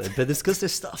bombarded. But it's because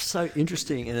this stuff's so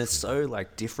interesting and it's so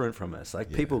like different from us.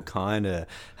 Like people kind of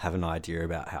have an idea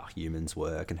about how humans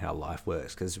work and how life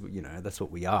works because, you know, that's what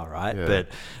we are, right? Yeah. But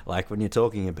like when you're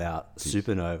talking about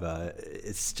supernova,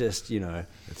 it's just, you know,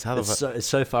 it's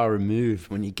so far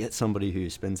removed. When you get somebody who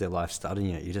spends their life studying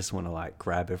it, you just want to like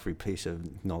grab every piece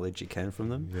of knowledge you can from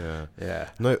them. Yeah.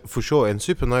 No, for sure. And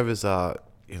supernovas are,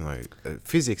 you know,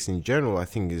 physics in general, I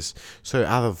think, is so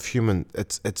out of human.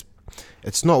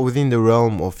 It's not within the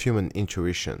realm of human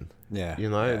intuition. Yeah. You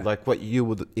know, like what you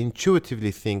would intuitively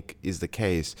think is the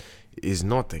case is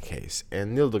not the case.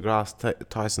 And Neil deGrasse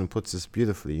Tyson puts this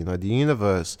beautifully. You know, the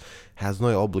universe has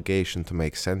no obligation to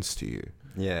make sense to you.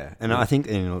 Yeah, and I think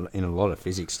in a lot of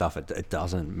physics stuff, it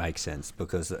doesn't make sense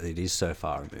because it is so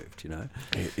far removed, you know?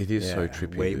 It is so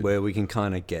trippy. Where we can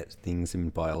kind of get things in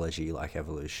biology like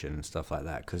evolution and stuff like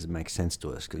that because it makes sense to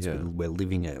us because we're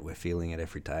living it, we're feeling it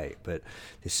every day. But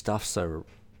this stuff's so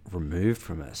removed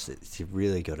from us, you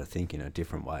really got to think in a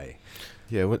different way.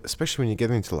 Yeah, especially when you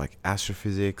get into like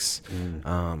astrophysics.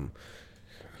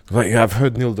 Like I've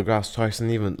heard Neil deGrasse Tyson,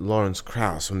 even Lawrence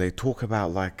Krauss, when they talk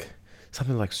about like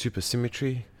something like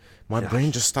supersymmetry, my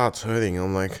brain just starts hurting.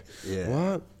 I'm like,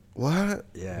 what?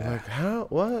 Yeah. Like, how?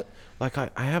 What? Like, I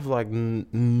have like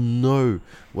no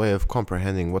way of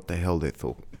comprehending what the hell they're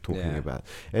talking about.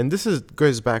 And this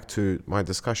goes back to my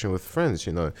discussion with friends,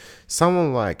 you know.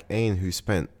 Someone like Ayn, who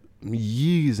spent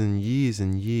years and years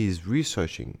and years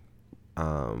researching,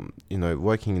 you know,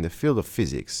 working in the field of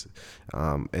physics,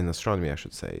 in astronomy, I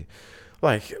should say.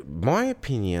 Like, my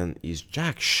opinion is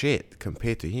jack shit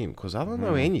compared to him because I don't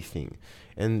know anything,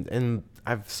 and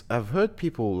I've heard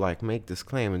people like make this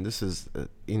claim, and this is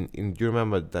in do you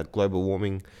remember that global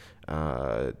warming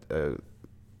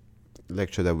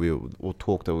lecture that or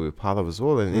talk that we were part of as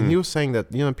well, and he was saying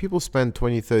that, you know, people spend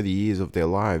 20-30 years of their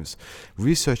lives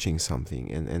researching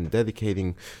something and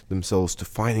dedicating themselves to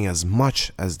finding as much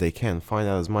as they can, find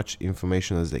out as much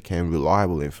information as they can,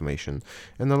 reliable information,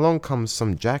 and along comes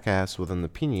some jackass with an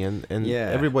opinion, and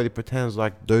everybody pretends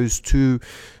like those two,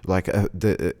 like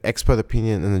the expert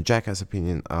opinion and the jackass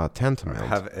opinion are tantamount,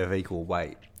 have equal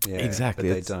weight. Yeah, exactly.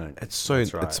 But they don't. It's so.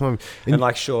 That's right. It's so, and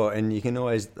like, sure, and you can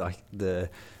always like the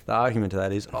argument to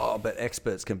that is, but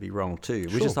experts can be wrong too.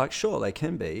 Which is like, sure, they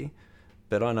can be,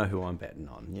 but I know who I'm betting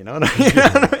on. You know what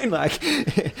I mean? Like,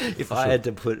 if I had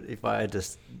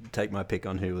to take my pick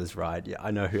on who was right,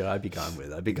 I know who I'd be going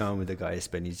with. I'd be going with the guy who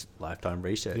spent his lifetime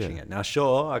researching it. Now,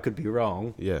 sure, I could be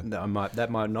wrong. Yeah,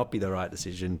 that might not be the right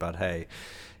decision, but hey,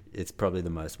 it's probably the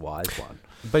most wise one.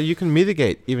 But you can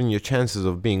mitigate even your chances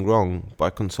of being wrong by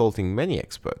consulting many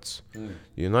experts.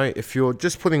 You know, if you're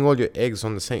just putting all your eggs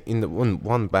on the same in the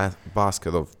one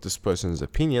basket of this person's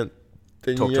opinion,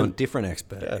 then talk to a different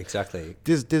expert. Yeah. Exactly.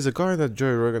 There's a guy that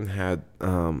Joe Rogan had.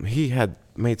 He had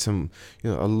made some, you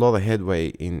know, a lot of headway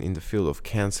in the field of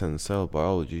cancer and cell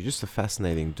biology. Just a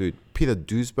fascinating dude. Peter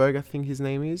Duesberg, I think his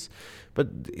name is. But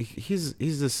he's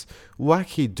this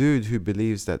wacky dude who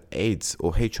believes that AIDS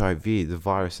or HIV, the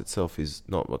virus itself, is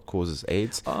not what causes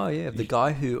AIDS. Oh yeah, the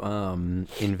guy who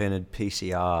invented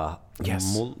PCR.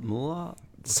 Yes. Muller.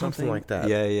 Something like that.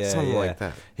 Something like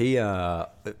that. He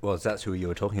that's who you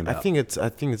were talking about. I think it's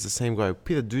the same guy,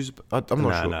 Peter Duesberg. I'm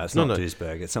not sure. No, it's not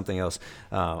Duesberg. It's something else.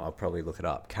 I'll probably look it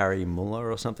up. Kary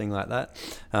Muller or something like that.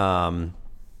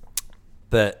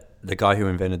 But the guy who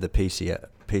invented the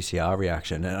PCR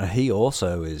reaction, and he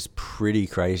also is pretty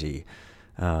crazy.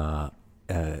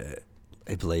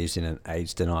 He believes in an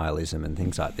AIDS denialism and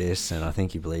things like this, and I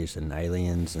think he believes in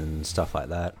aliens and stuff like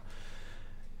that.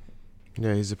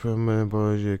 Yeah, he's a prominent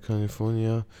biologist at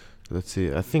California. Let's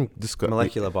see. I think this guy...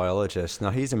 Molecular biologist. No,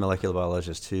 he's a molecular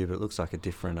biologist too, but it looks like a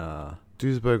different...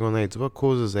 Duesberg on AIDS. What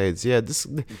causes AIDS? Yeah, this...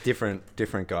 Different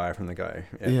guy from the guy.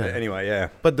 Yeah. Anyway, yeah.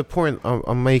 But the point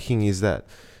I'm making is that,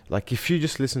 like, if you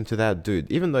just listen to that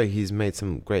dude, even though he's made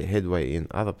some great headway in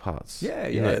other parts... Yeah,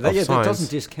 you know, that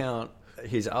doesn't discount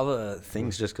his other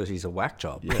things just because he's a whack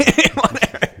job. Yeah.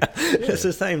 It's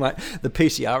the same, like the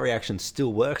PCR reaction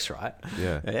still works, right?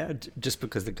 Yeah. Just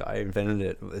because the guy who invented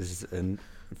it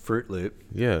Fruit Loop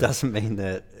Yeah. doesn't mean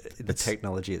that the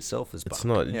technology itself is It's bugged.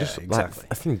 not. Yeah, Just exactly.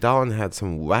 like, I think Darwin had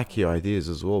some wacky ideas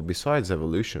as well, besides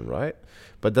evolution, right?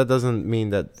 But that doesn't mean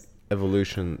that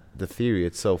evolution, the theory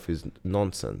itself, is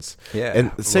nonsense. Yeah,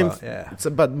 and the same. well, yeah.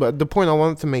 But the point I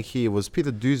wanted to make here was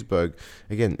Peter Duesberg.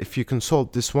 Again, if you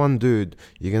consult this one dude,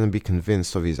 you're going to be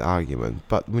convinced of his argument.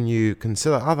 But when you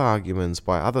consider other arguments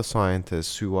by other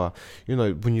scientists who are,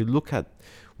 when you look at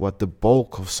what the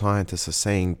bulk of scientists are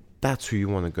saying, that's who you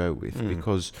want to go with,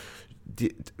 because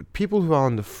the people who are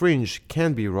on the fringe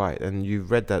can be right. And you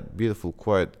read that beautiful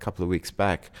quote a couple of weeks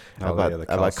back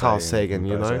about Carl Sagan,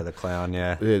 Bozo the clown,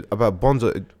 yeah. About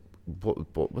Bonzo.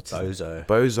 What's Bozo.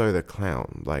 Bozo the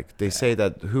clown. Like they say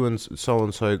that who and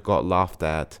so got laughed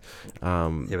at. Yeah,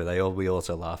 but we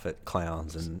also laugh at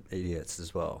clowns and idiots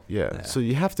as well. Yeah. So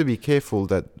you have to be careful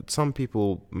that some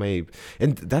people may,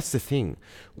 and that's the thing.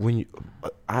 When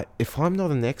if I'm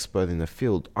not an expert in the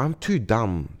field, I'm too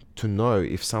dumb to know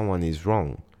if someone is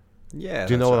wrong. Yeah.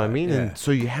 Do you know what I mean? Yeah. And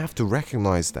so you have to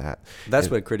recognize that. That's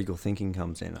where critical thinking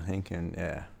comes in, I think, and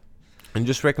yeah. And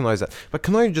just recognize that. But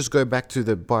can I just go back to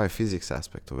the biophysics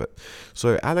aspect of it?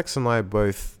 So Alex and I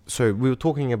both. So we were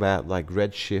talking about like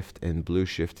red shift and blue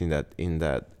shift in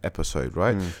that episode,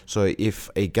 right? So if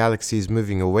a galaxy is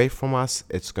moving away from us,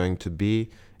 it's going to be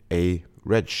a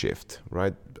red shift,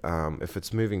 right? If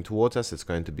it's moving towards us, it's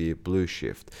going to be a blue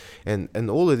shift. And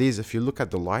all of these, if you look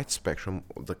at the light spectrum,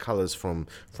 the colors from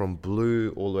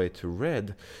blue all the way to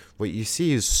red, what you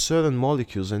see is certain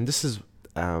molecules, and this is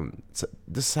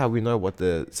how we know what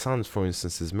the sun, for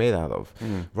instance, is made out of,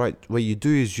 right? What you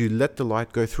do is you let the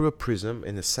light go through a prism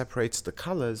and it separates the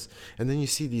colors, and then you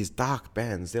see these dark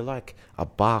bands. They're like a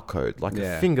barcode, like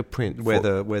a fingerprint. Where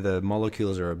the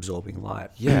molecules are absorbing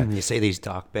light. Yeah. You see these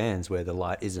dark bands where the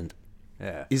light isn't.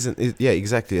 Yeah. Yeah,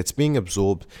 exactly. It's being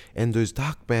absorbed, and those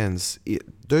dark bands,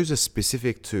 those are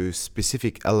specific to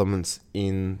specific elements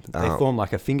in. They form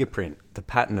like a fingerprint. The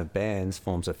pattern of bands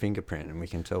forms a fingerprint, and we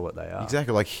can tell what they are.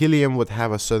 Exactly, like helium would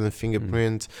have a certain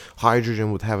fingerprint,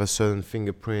 hydrogen would have a certain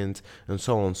fingerprint, and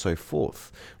so on and so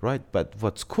forth, right? But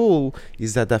what's cool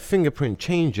is that fingerprint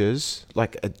changes.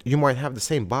 Like you might have the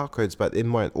same barcodes, but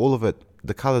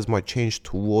the colors might change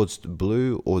towards the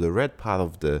blue or the red part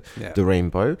of the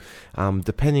rainbow,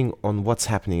 depending on what's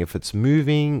happening. If it's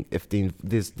moving,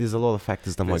 there's a lot of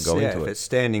factors that might go into it. If it's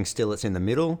standing still, it's in the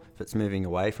middle. If it's moving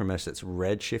away from us, it's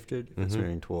red shifted. If it's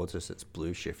moving towards us, it's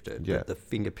blue shifted. Yeah. But the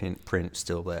fingerprint's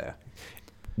still there.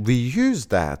 We use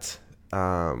that,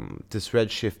 this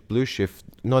red shift, blue shift,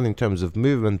 not in terms of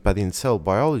movement, but in cell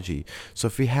biology. So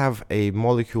if we have a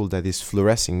molecule that is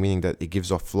fluorescing, meaning that it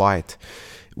gives off light,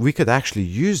 we could actually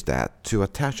use that to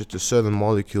attach it to certain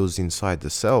molecules inside the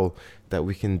cell that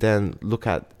we can then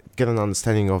get an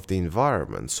understanding of the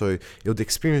environment. So it would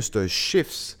experience those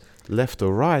shifts left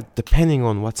or right depending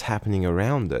on what's happening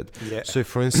around it. Yeah. So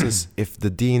for instance, if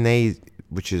the DNA,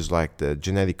 which is like the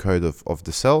genetic code of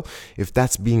the cell, if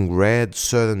that's being read,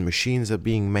 certain machines are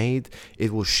being made,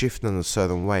 it will shift in a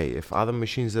certain way. If other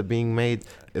machines are being made,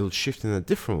 it will shift in a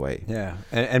different way. Yeah,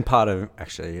 and part of,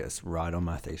 actually, it's right on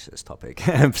my thesis topic.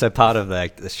 So part of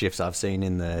the shifts I've seen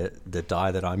in the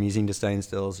dye that I'm using to stain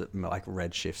stills, like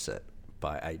red shifts it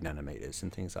by 8 nanometers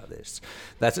and things like this.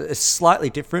 It's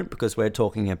slightly different because we're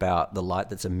talking about the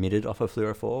light that's emitted off a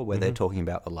fluorophore, where they're talking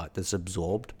about the light that's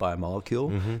absorbed by a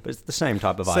molecule, but it's the same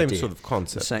type of idea. Same sort of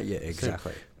concept. Yeah,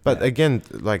 exactly. But again,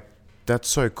 like, that's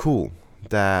so cool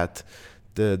that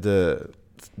the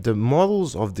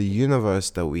models of the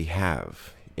universe that we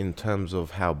have in terms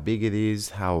of how big it is,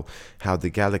 how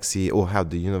the galaxy or how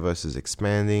the universe is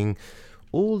expanding,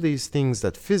 all these things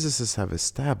that physicists have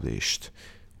established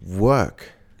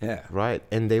work. Yeah. Right?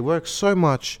 And they work so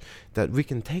much that we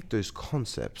can take those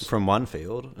concepts from one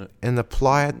field and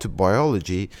apply it to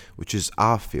biology, which is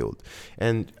our field.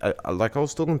 And like I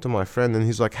was talking to my friend, and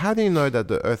he's like, how do you know that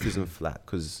the earth isn't flat?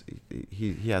 Because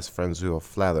he has friends who are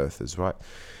flat earthers, right?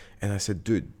 And I said,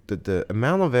 dude, the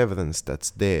amount of evidence that's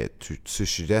there to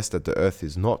suggest that the earth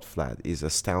is not flat is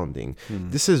astounding.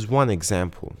 This is one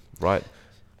example, right?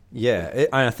 Yeah,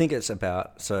 I think it's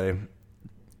about, so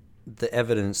the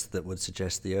evidence that would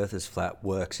suggest the earth is flat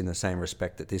works in the same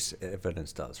respect that this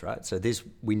evidence does, right? So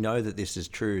we know that this is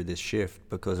true, this shift,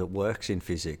 because it works in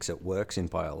physics, it works in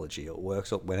biology, it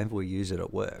works whenever we use it,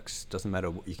 it works. Doesn't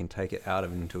matter, you can take it out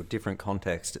of into a different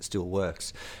context, it still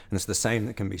works. And it's the same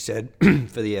that can be said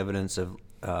for the evidence of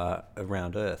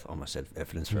around Earth. Almost said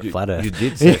evidence for a flat Earth. You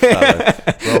did say flat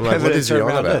Earth. Well, like, what is he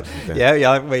on about?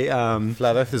 Yeah, we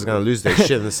Flat Earth is going to lose their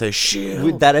shit and say,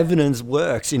 shit. that evidence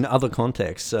works in other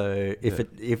contexts. So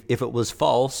if it was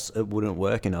false, it wouldn't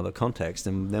work in other contexts,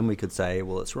 and then we could say,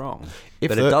 well, it's wrong.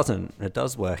 But it doesn't. It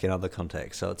does work in other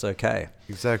contexts, so it's okay.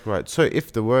 Exactly right. So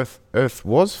if the Earth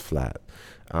was flat,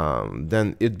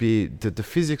 then it'd be the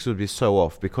physics would be so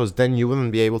off, because then you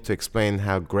wouldn't be able to explain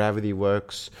how gravity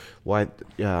works. Why?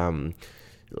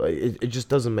 It just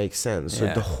doesn't make sense.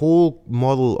 So the whole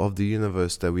model of the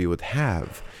universe that we would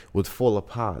have would fall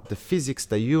apart. The physics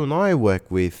that you and I work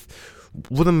with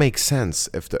wouldn't make sense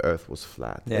if the Earth was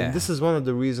flat. Yeah. And this is one of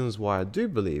the reasons why I do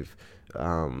believe,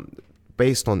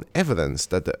 based on evidence,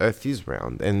 that the Earth is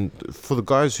round. And for the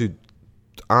guys who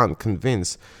aren't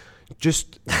convinced,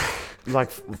 just like,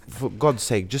 for God's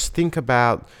sake, just think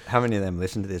about... How many of them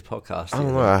listen to this podcast? I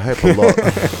don't know, I hope a lot.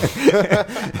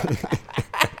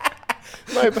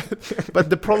 No, but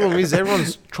the problem is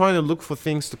everyone's trying to look for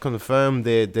things to confirm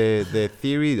their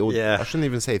theory, or I shouldn't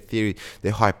even say theory,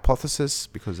 their hypothesis,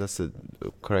 because that's the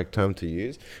correct term to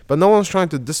use. But no one's trying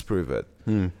to disprove it,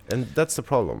 and that's the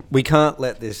problem. We can't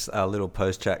let this little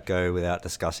post chat go without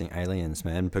discussing aliens,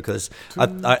 man, because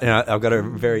I've got a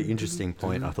very interesting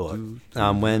point. I thought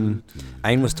when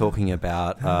Ain was talking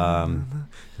about,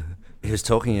 he was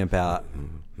talking about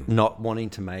not wanting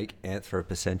to make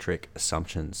anthropocentric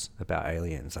assumptions about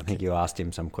aliens. I think you asked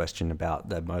him some question about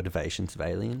the motivations of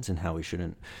aliens and how we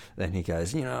shouldn't. Then he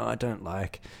goes, I don't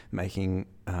like making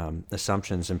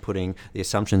assumptions and putting the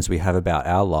assumptions we have about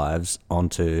our lives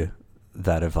onto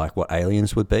that of like what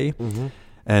aliens would be. Mm-hmm.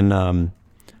 And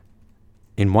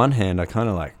in one hand, I kind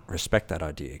of like respect that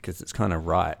idea because it's kind of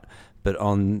right. But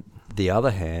on the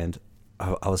other hand,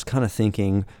 I was kind of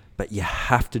thinking, but you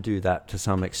have to do that to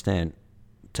some extent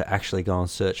to actually go and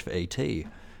search for ET,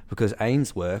 because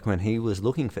Ain's work, when he was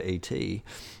looking for ET,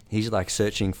 he's like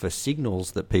searching for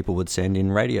signals that people would send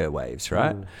in radio waves,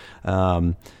 right?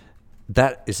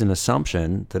 That is an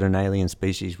assumption that an alien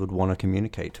species would want to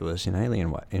communicate to us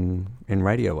in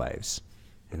radio waves,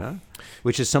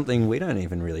 which is something we don't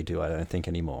even really do, I don't think,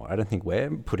 anymore. I don't think we're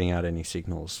putting out any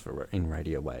signals in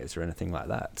radio waves or anything like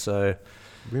that. So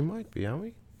we might be, aren't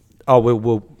we? Oh,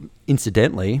 we'll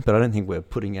incidentally, but I don't think we're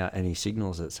putting out any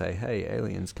signals that say, hey,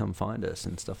 aliens, come find us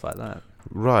and stuff like that.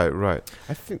 Right.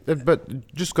 I think that,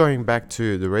 but just going back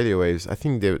to the radio waves, I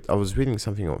think I was reading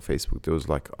something on Facebook. There was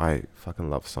like, I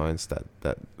fucking love science, that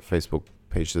Facebook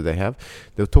page that they have.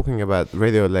 They were talking about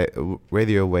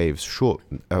radio waves, short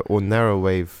or narrow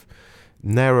range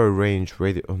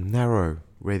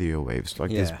radio waves, like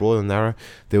this broad and narrow.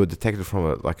 They were detected from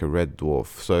a red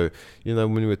dwarf. So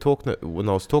when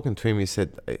I was talking to him, he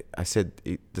said, I said,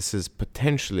 this is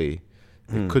potentially,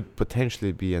 it could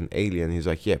potentially be an alien. He's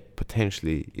like, yeah,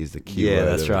 potentially is the key word. Yeah,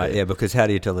 that's right. Yeah, because how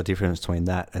do you tell the difference between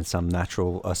that and some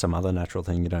natural or some other natural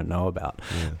thing you don't know about?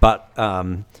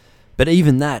 Yeah. But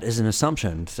even that is an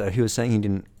assumption. So he was saying he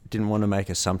didn't want to make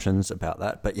assumptions about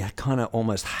that, but you kind of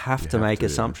almost have to make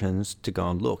assumptions to go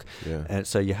and look. Yeah. And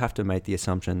so you have to make the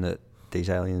assumption that these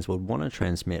aliens would want to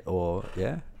transmit or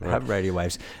have radio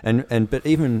waves. But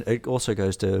even it also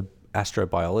goes to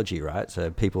astrobiology, right? So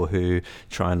people who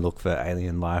try and look for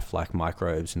alien life like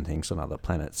microbes and things on other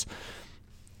planets.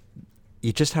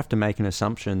 You just have to make an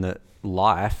assumption that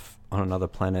life on another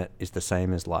planet is the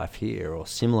same as life here, or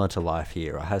similar to life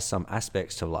here, or has some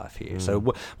aspects to life here. So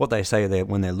what they say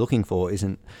when they're looking for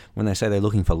when they say they're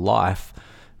looking for life,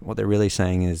 what they're really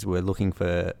saying is we're looking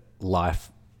for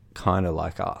life kind of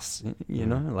like us,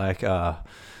 because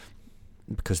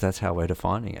that's how we're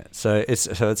defining it. So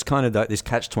it's kind of like this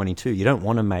catch-22. You don't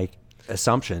want to make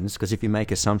assumptions, because if you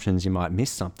make assumptions you might miss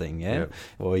something, and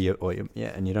you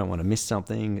don't want to miss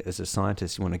something. As a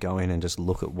scientist, you want to go in and just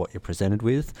look at what you're presented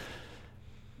with,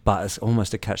 but it's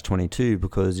almost a catch-22,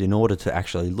 because in order to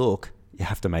actually look, you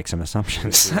have to make some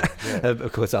assumptions,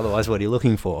 because otherwise what are you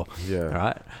looking for?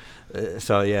 Right.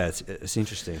 It's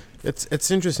interesting.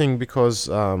 It's interesting because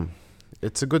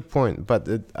it's a good point, but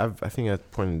I think I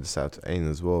pointed this out to Ain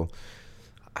as well.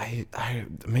 I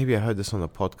heard this on a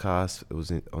podcast. It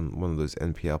was on one of those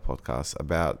NPR podcasts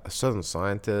about a certain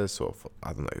scientist, or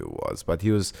I don't know who it was, but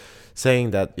he was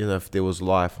saying that if there was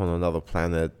life on another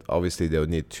planet, obviously they would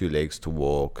need 2 legs to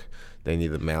walk. They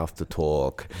need a mouth to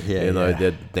talk. They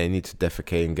need to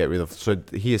defecate and get rid of. So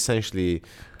he essentially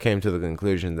came to the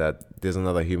conclusion that there's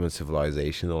another human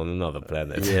civilization on another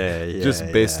planet. Just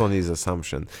based on his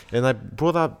assumption. And I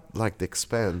brought up like The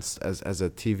Expanse as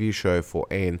a TV show for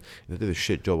Ain. They did a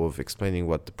shit job of explaining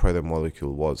what the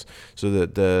proto-molecule was. So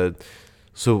the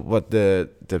So what the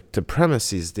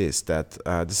premise is this, that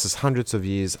this is hundreds of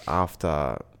years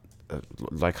after,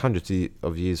 like hundreds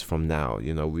of years from now,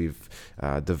 we've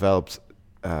developed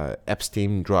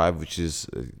Epstein drive, which is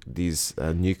these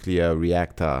nuclear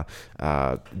reactor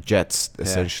jets,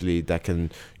 essentially, that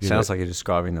can... Sounds like you're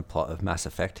describing the plot of Mass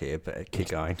Effect here, but keep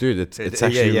going. Dude, it's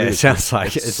actually... Yeah, really it sounds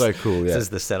like it's so cool, yeah. This is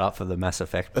the setup for the Mass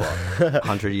Effect plot.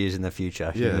 100 years in the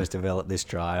future, humans developed this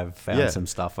drive, found some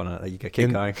stuff on it. You can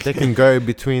keep going. They can go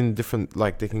between different...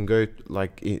 Like, they can go,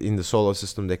 like, in the solar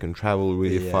system, they can travel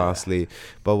really fastly.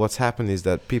 But what's happened is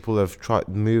that people have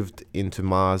moved into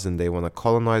Mars, and they want to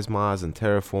colonize Mars and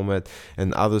terraform it,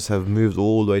 and others have moved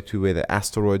all the way to where the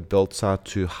asteroid belts are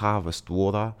to harvest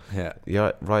water.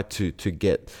 Right, to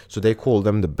get... So they call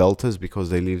them the belters because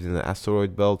they lived in the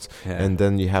asteroid belts. And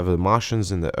then you have the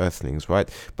Martians and the Earthlings, right?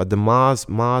 But the Mars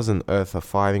and Earth are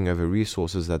fighting over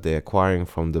resources that they're acquiring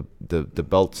from the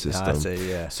belt system.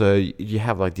 So you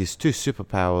have like these two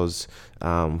superpowers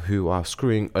who are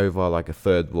screwing over like a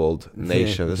third world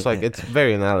nation. It's like, it's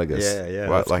very analogous,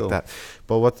 right? Like cool. That.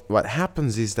 But what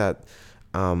happens is that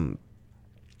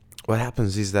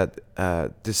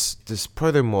this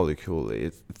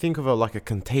protomolecule, think of it like a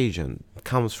contagion,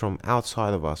 comes from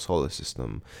outside of our solar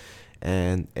system,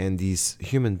 and these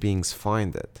human beings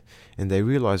find it, and they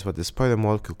realize what this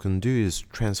protomolecule can do is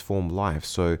transform life.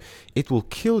 So it will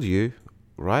kill you,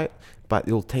 right? But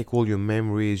it'll take all your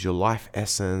memories, your life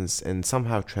essence, and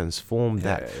somehow transform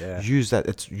that. Use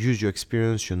your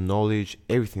experience, your knowledge,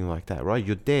 everything like that, right?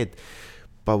 You're dead.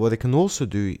 But what it can also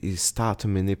do is start to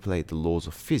manipulate the laws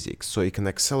of physics. So it can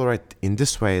accelerate in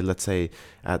this way, let's say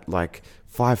at like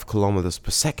 5 kilometers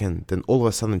per second, then all of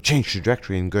a sudden change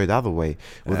trajectory and go the other way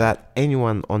without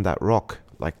anyone on that rock,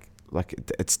 like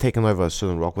it's taken over a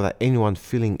certain rock, without anyone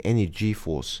feeling any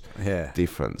G-force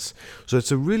difference. So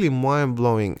it's a really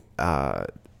mind-blowing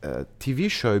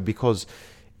TV show, because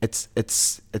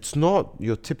it's not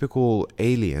your typical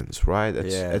aliens, right?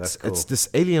 It's this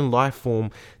alien life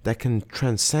form that can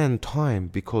transcend time,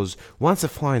 because once it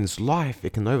finds life,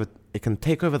 it can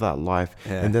take over that life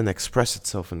and then express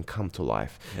itself and come to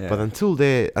life. But until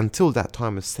that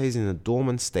time, it stays in a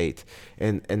dormant state,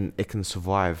 and it can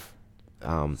survive.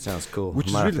 Sounds cool.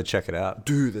 Which might is have to check it out.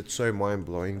 Dude, it's so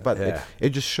mind-blowing. But it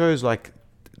just shows like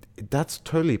that's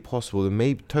totally possible. It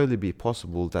may totally be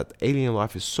possible that alien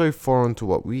life is so foreign to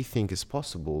what we think is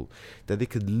possible that it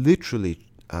could literally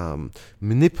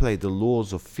manipulate the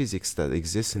laws of physics that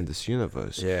exist in this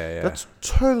universe. That's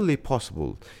totally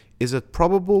possible. Is it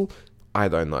probable? I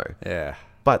don't know.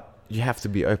 But you have to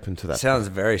be open to that. Sounds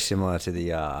very similar to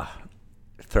the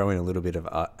throw in a little bit of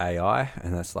AI,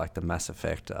 and that's like the Mass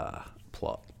Effect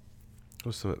plot.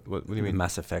 What do you mean?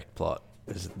 Mass Effect plot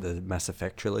is the Mass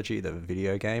Effect trilogy, the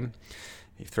video game.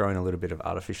 You throw in a little bit of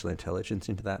artificial intelligence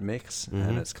into that mix,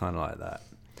 and it's kind of like that.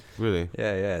 Really?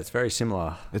 Yeah, it's very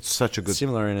similar. It's such a good...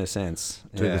 Similar in a sense.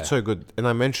 Dude, it's so good. And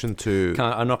I mentioned to...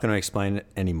 I'm not going to explain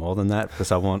any more than that,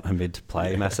 because I want Hamid to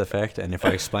play Mass Effect, and if I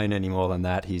explain any more than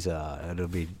that, it'll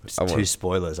be two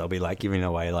spoilers. I'll be like giving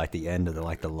away like the end of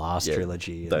the last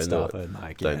trilogy and stuff. And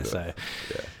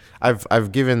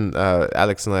I've given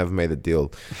Alex and I have made a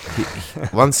deal.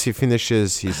 Once he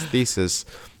finishes his thesis,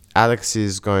 Alex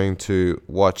is going to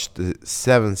watch the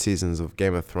 7 seasons of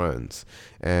Game of Thrones,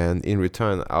 and in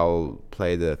return, I'll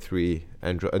play the 3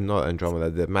 not Andromeda,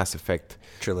 the Mass Effect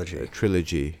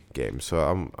trilogy game. So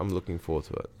I'm looking forward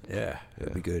to it. Yeah,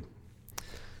 it'll be good.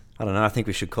 I don't know. I think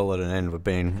we should call it an end. We've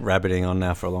been rabbiting on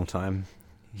now for a long time.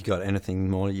 You got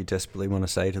anything more you desperately want to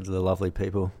say to the lovely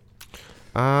people?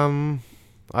 I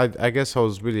guess I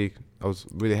was really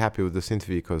happy with this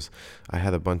interview, because I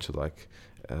had a bunch of like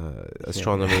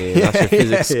astronomy and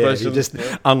astrophysics questions. You just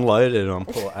unloaded on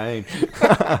poor Ain.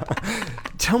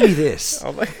 Tell me this.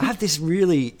 I have this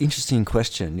really interesting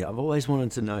question. I've always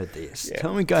wanted to know this.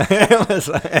 Tell me, go. Dude,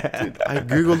 I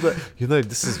googled it.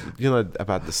 This is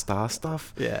about the star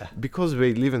stuff. Yeah. Because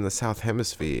we live in the South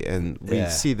Hemisphere, and we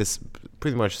see this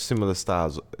pretty much similar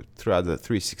stars throughout the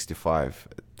 365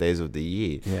 days of the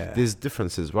year. There's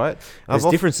differences, right? There's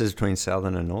differences between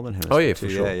southern and northern hemisphere. Oh yeah, for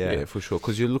sure. Yeah, for sure.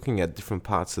 Because you're looking at different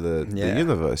parts of the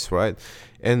universe, right?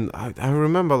 And I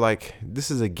remember, like,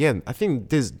 this is again, I think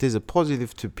there's a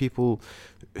positive to people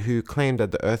who claim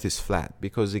that the Earth is flat,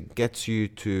 because it gets you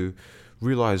to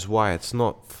realize why it's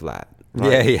not flat.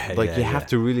 Right? You have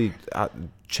to really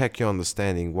check your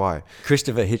understanding why.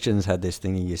 Christopher Hitchens had this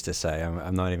thing he used to say.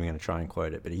 I'm not even going to try and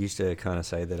quote it, but he used to kind of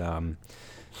say that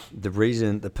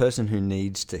the person who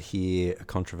needs to hear a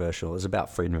controversial is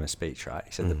about freedom of speech, right?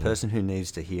 He said the person who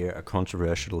needs to hear a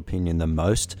controversial opinion the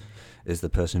most is the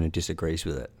person who disagrees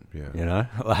with it. Yeah. You know,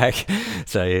 like,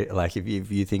 so like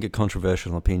if you think a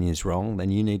controversial opinion is wrong,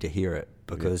 then you need to hear it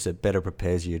because it better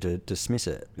prepares you to dismiss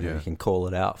it. And Yeah. you can call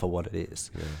it out for what it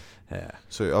is. Yeah.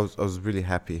 So I was really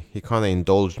happy. He kind of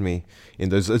indulged me in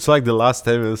those. It's like the last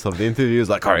 10 minutes of the interview. It's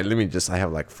like, all right, I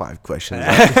have like 5 questions.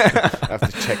 I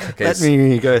have to check. Okay, Let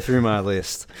me go through my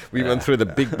list. we went through the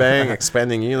Big Bang,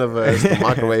 expanding universe, the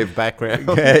microwave background.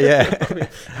 Yeah.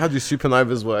 How do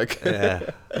supernovas work? Yeah.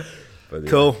 But, yeah.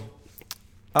 Cool.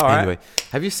 All right. Anyway,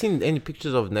 have you seen any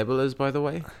pictures of nebulas, by the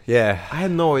way? Yeah. I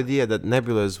had no idea that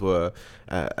nebulas were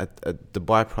the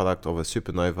byproduct of a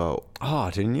supernova.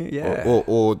 Oh, didn't you? Yeah.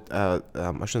 Or I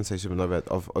shouldn't say supernova.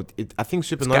 I think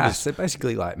It's supernovas. gas. They're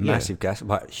basically like massive gas,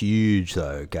 like huge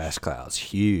though, gas clouds.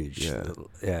 Huge. Yeah.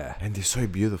 Yeah. And they're so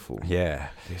beautiful.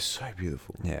 Yeah. They're so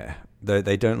beautiful. Yeah. Though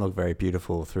they don't look very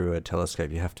beautiful through a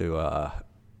telescope. You have to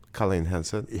Color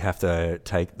enhance it.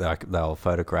 take they'll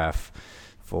photograph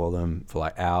for them for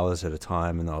like hours at a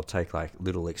time, and they'll take like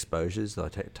little exposures. They'll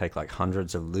take like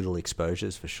hundreds of little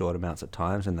exposures for short amounts of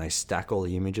times, and they stack all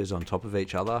the images on top of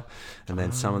each other. And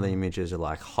then some of the images are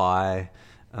like high,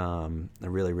 a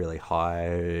really, really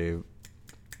high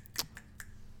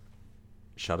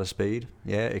shutter speed,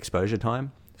 exposure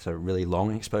time. So really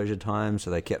long exposure time, so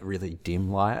they get really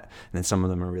dim light. And then some of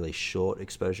them are really short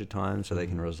exposure time, so they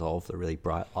can resolve the really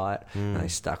bright light. And they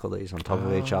stack all these on top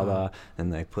of each other,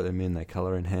 and they put them in, they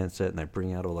color enhance it, and they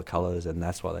bring out all the colors, and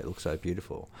that's why they look so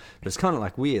beautiful. But it's kind of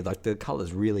like weird, like the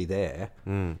color's really there,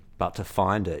 but to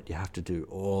find it, you have to do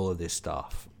all of this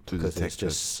stuff because there's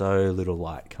just so little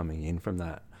light coming in from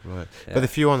that. Right. Yeah. But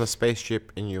if you're on a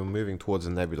spaceship and you're moving towards a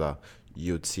nebula,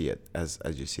 you'd see it as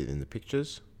you see it in the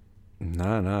pictures.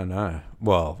 No.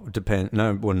 Well,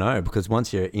 no, because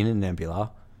once you're in a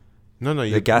nebula, No,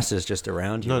 the gas is just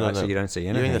around you, right? So you don't see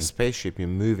anything. You're in a spaceship. You're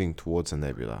moving towards a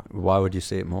nebula. Why would you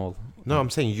see it more? No, I'm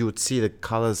saying you would see the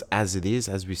colors as it is,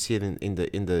 as we see it in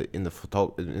the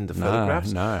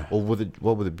photographs. No. Or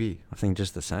what would it be? I think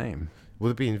just the same.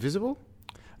 Would it be invisible?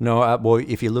 No, well,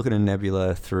 if you look at a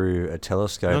nebula through a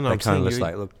telescope, No, they I'm kind of saying looks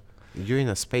like, look, You're in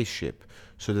a spaceship,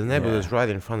 so the nebula is right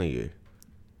in front of you,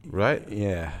 right?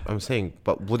 yeah. I'm saying,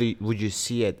 but would you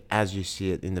see it as you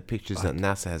see it in the pictures that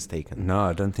NASA has taken? No,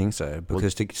 I don't think so.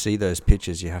 Because to see those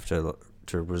pictures, you have to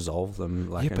resolve them,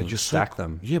 like, and stack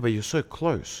them. Yeah, but you're so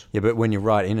close. Yeah, but when you're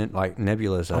right in it, like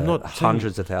nebulas are not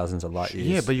hundreds of thousands of light years.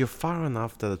 Yeah, but you're far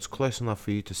enough that it's close enough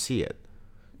for you to see it.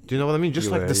 Do you know what I mean?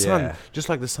 Just like the sun. Just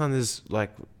like the sun is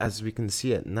like as we can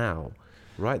see it now,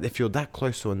 right? If you're that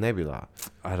close to a nebula,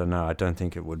 I don't know. I don't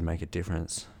think it would make a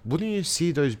difference. wouldn't you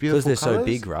see those beautiful Because they're colors? so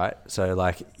big, right? So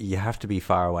like you have to be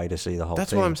far away to see the whole That's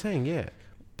thing. what I'm saying, yeah.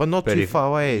 But not But too far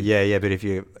away. Yeah, but if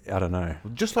you, I don't know.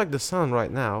 Just like the sun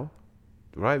right now,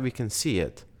 right? We can see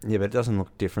it. Yeah, but it doesn't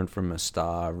look different from a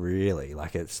star, really.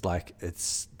 Like it's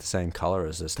the same color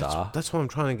as a star. That's what I'm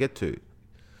trying to get to.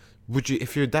 Would you,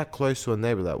 if you're that close to a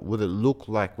nebula, would it look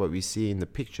like what we see in the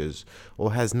pictures,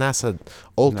 or has NASA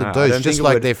altered No, I those don't just think it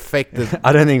like would- they faked the?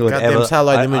 I don't think it would goddamn ever.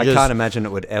 satellite I images can't imagine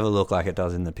it would ever look like it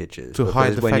does in the pictures. To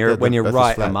hide Because the when fact you're that when the you're Earth is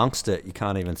right flat. amongst it, you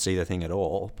can't even see the thing at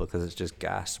all because it's just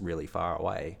gas really far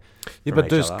away. Yeah, from but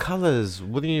each those other. colors,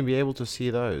 wouldn't you be able to see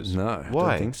those? No, Why? I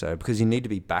don't think so. Because you need to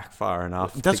be back far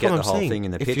enough That's to get what the I'm whole saying. thing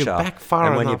in the If you're picture. back far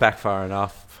and when you're enough- back far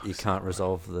enough, you can't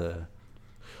resolve the.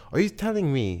 Are you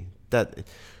telling me that,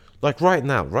 like right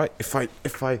now, right? If I'm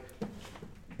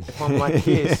like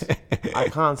this, I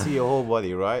can't see your whole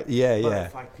body, right? Yeah, But yeah.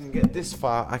 if I can get this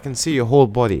far, I can see your whole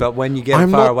body. But when you get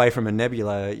I'm far not- away from a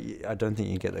nebula, I don't think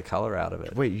you get the color out of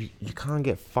it. Wait, you can't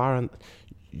get far.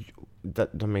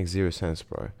 That makes zero sense,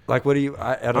 bro. Like, what do you?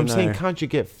 I don't I'm know. saying, can't you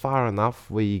get far enough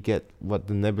where you get what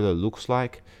the nebula looks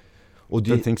like? Or I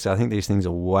don't think so. I think these things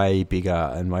are way bigger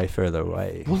and way further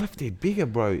away. Well, if they're bigger,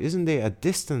 bro, isn't there a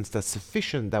distance that's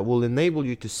sufficient that will enable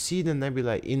you to see the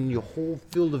nebula in your whole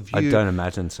field of view? I don't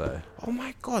imagine so. Oh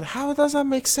my god, how does that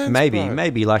make sense? Maybe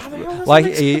bro? like How the hell does that like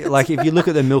make sense? like if you look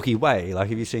at the Milky Way, like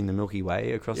have you seen the Milky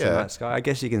Way across the Yeah. night sky? I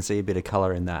guess you can see a bit of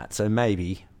color in that. So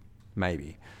maybe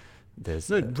there's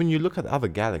No, when you look at other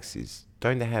galaxies,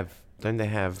 don't they have? no.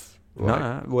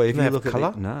 Like, Well, if don't they you have look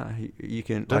colour? at you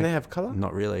can. Don't like, they have colour?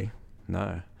 Not really.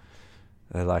 No,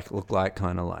 they look like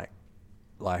kind of like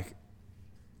a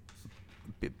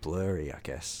bit blurry, I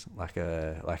guess.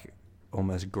 Like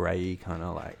almost grey kind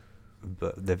of like.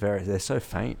 But they're so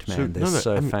faint, man. They're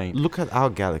so I mean, faint. Look at our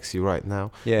galaxy right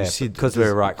now. Yeah, You see because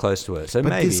there's- we're right close to it. So But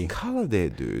maybe there's color there,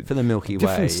 dude. for the Milky Way,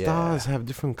 Different stars have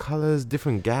different colors.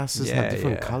 Different gases have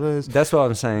different colors. That's what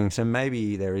I'm saying. So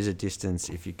maybe there is a distance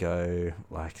if you go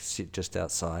sit just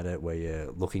outside it where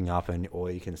you're looking up and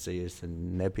all you can see is the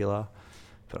nebula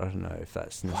but I don't know if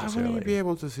that's Why necessarily. wouldn't you be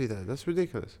able to see that? That's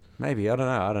ridiculous. Maybe, I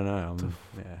don't know.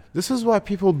 Yeah. This is why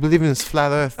people believe in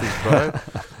flat earthers, bro.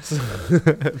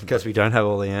 Because we don't have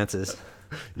all the answers.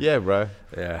 Yeah, bro.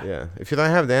 Yeah. Yeah. If you don't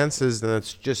have the answers, then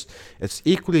it's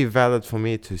equally valid for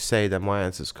me to say that my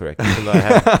answer is correct,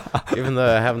 even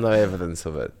though I have no evidence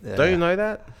of it. Yeah. Don't you know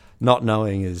that? Not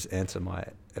knowing is answer my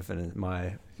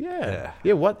Yeah.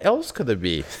 Yeah. What else could it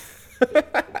be?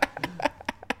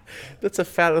 That's a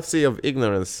fallacy of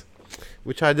ignorance,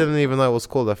 which I didn't even know was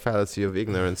called a fallacy of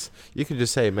ignorance. You could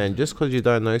just say, man, just because you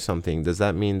don't know something, does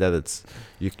that mean that it's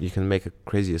you can make a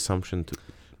crazy assumption to?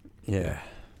 Yeah.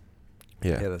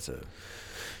 Yeah. Yeah, that's a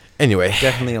Anyway,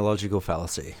 definitely a logical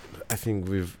fallacy. I think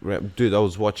dude, I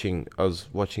was watching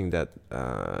that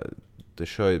the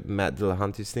show Matt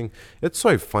Dillahunty's thing. It's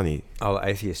so funny. Oh,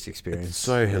 Atheist Experience. It's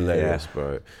so hilarious,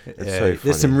 bro. It's so funny.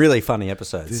 There's some really funny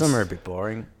episodes. Some are a bit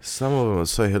boring. Some of them are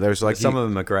so hilarious. Like Some of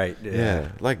them are great. yeah,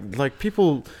 like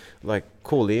people like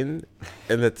call in,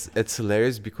 and it's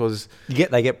hilarious because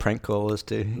They get prank callers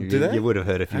too. Do they? You would have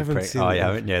heard a few haven't prank. seen Oh, them. you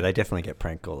haven't? Yeah, they definitely get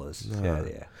prank callers. No.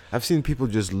 Yeah. I've seen people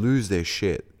just lose their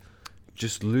shit.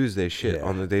 Yeah.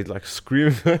 On the day, like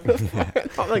scream.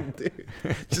 I'm like, dude,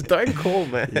 just don't call,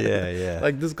 man. Yeah.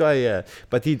 Like this guy, yeah.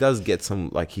 But he does get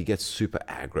he gets super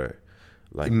aggro.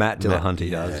 Like Matt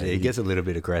Dillahunty does. yeah, He gets a little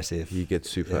bit aggressive. He gets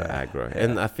super Yeah, aggro. yeah.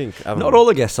 And I think Not all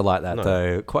the guests are like that No.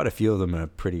 though. Quite a few of them are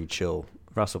pretty chill.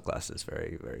 Russell Glass is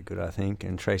very, very good, I think,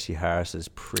 and Tracy Harris is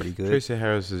pretty good. Tracy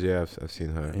Harris is, yeah, I've seen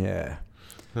her. Yeah,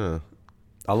 Huh.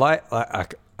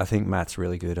 I think Matt's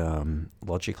really good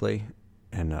logically,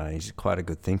 and he's quite a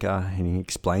good thinker, and he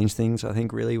explains things, I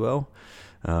think, really well.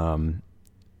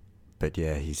 But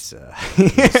yeah, he's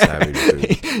savage, dude.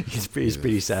 he's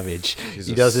pretty savage. He's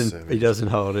He a doesn't savage.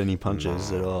 hold any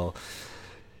punches at all.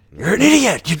 You're an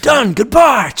idiot. You're done.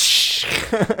 Goodbye.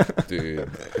 Dude,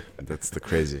 that's the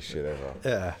craziest shit ever.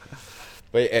 Yeah.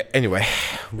 But anyway,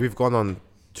 we've gone on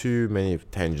too many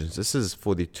tangents. This is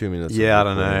 42 minutes. Yeah, I of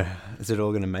don't know. recording. Is it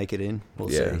all going to make it in?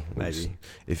 We'll Yeah, see. Maybe.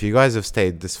 If you guys have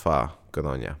stayed this far, good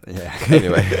on ya. Yeah.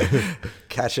 Anyway,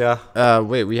 Catch ya.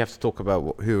 wait, we have to talk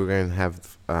about who we're going to have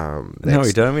next. No,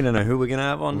 we don't. We don't know who we're going to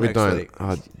have on We next don't. week.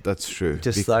 Oh, that's true.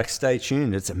 Just stay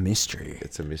tuned. It's a mystery.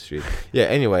 It's a mystery. Yeah,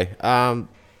 anyway,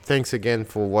 thanks again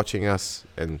for watching us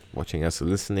and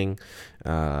listening.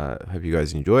 Hope you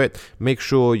guys enjoy it. Make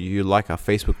sure you like our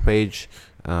Facebook page,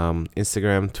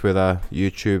 Instagram, Twitter,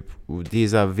 YouTube.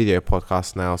 These are video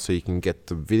podcasts now, so you can get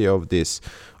the video of this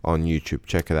on YouTube.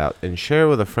 Check it out and share it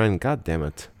with a friend. God damn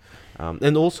it.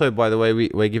 And also, by the way,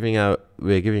 we're giving out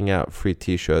free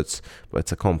T-shirts, but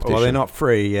it's a competition. Well, they're not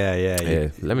free. Yeah. Yeah,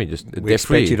 let me just. We They're expect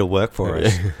free. you to work for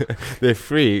us. They're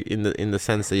free in the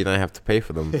sense that you don't have to pay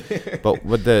for them. But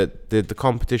what the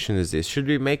competition is this: should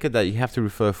we make it that you have to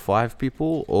refer 5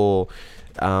 people, or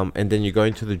and then you go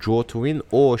into the draw to win,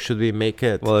 or should we make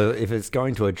it? Well, if it's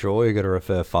going to a draw, you got to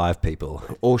refer 5 people.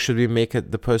 Or should we make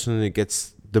it the person who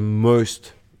gets the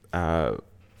most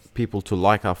people to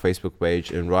like our Facebook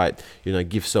page and write,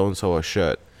 give so and so a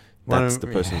shirt? That's the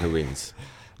person who wins.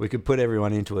 We could put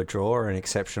everyone into a draw, and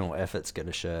exceptional efforts get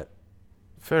a shirt.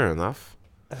 Fair enough.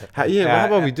 How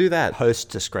about we do that? Host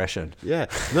discretion. Yeah.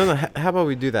 No. How about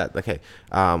we do that? Okay.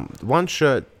 One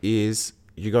shirt is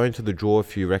you go into the draw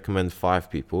if you recommend 5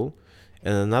 people,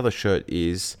 and another shirt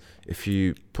is if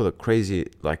you put a crazy,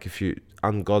 like if you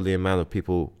ungodly amount of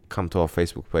people come to our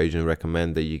Facebook page and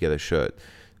recommend that you get a shirt,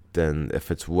 then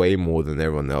if it's way more than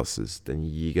everyone else's, then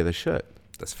you get a shirt.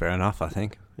 That's fair enough, I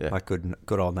think. Yeah. Like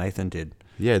good old Nathan did.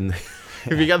 Yeah.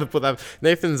 If you got to put that,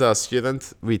 Nathan's our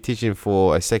student. We teach him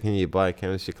for a second-year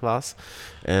biochemistry class,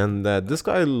 and this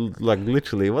guy, like,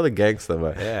 literally, what a gangster,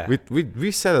 man. Yeah.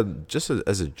 We said it just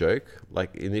as a joke,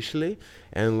 like, initially,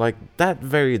 and like that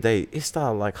very day, he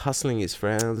started like hustling his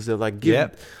friends. They're like,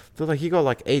 they're like, he got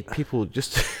like 8 people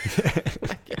just.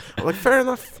 I'm like, fair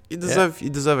enough. You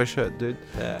deserve a shirt, dude.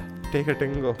 Yeah. Take a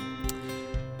thing, go.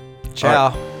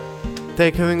 Ciao.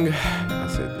 Take a thing.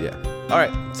 That's it. Yeah. All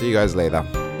right. See you guys later.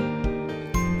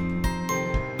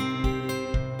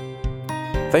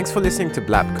 Thanks for listening to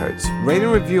Blab Codes. Rate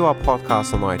and review our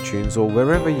podcast on iTunes or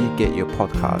wherever you get your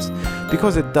podcasts,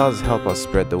 because it does help us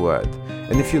spread the word.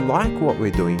 And if you like what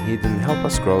we're doing here, then help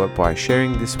us grow it by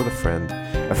sharing this with a friend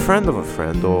of a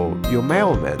friend, or your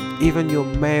mailman, even your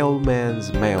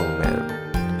mailman's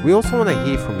mailman. We also want to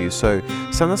hear from you, so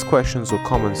send us questions or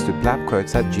comments to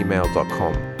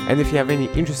blabcodes@gmail.com. And if you have any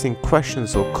interesting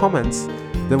questions or comments,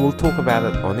 then we'll talk about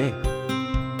it on air.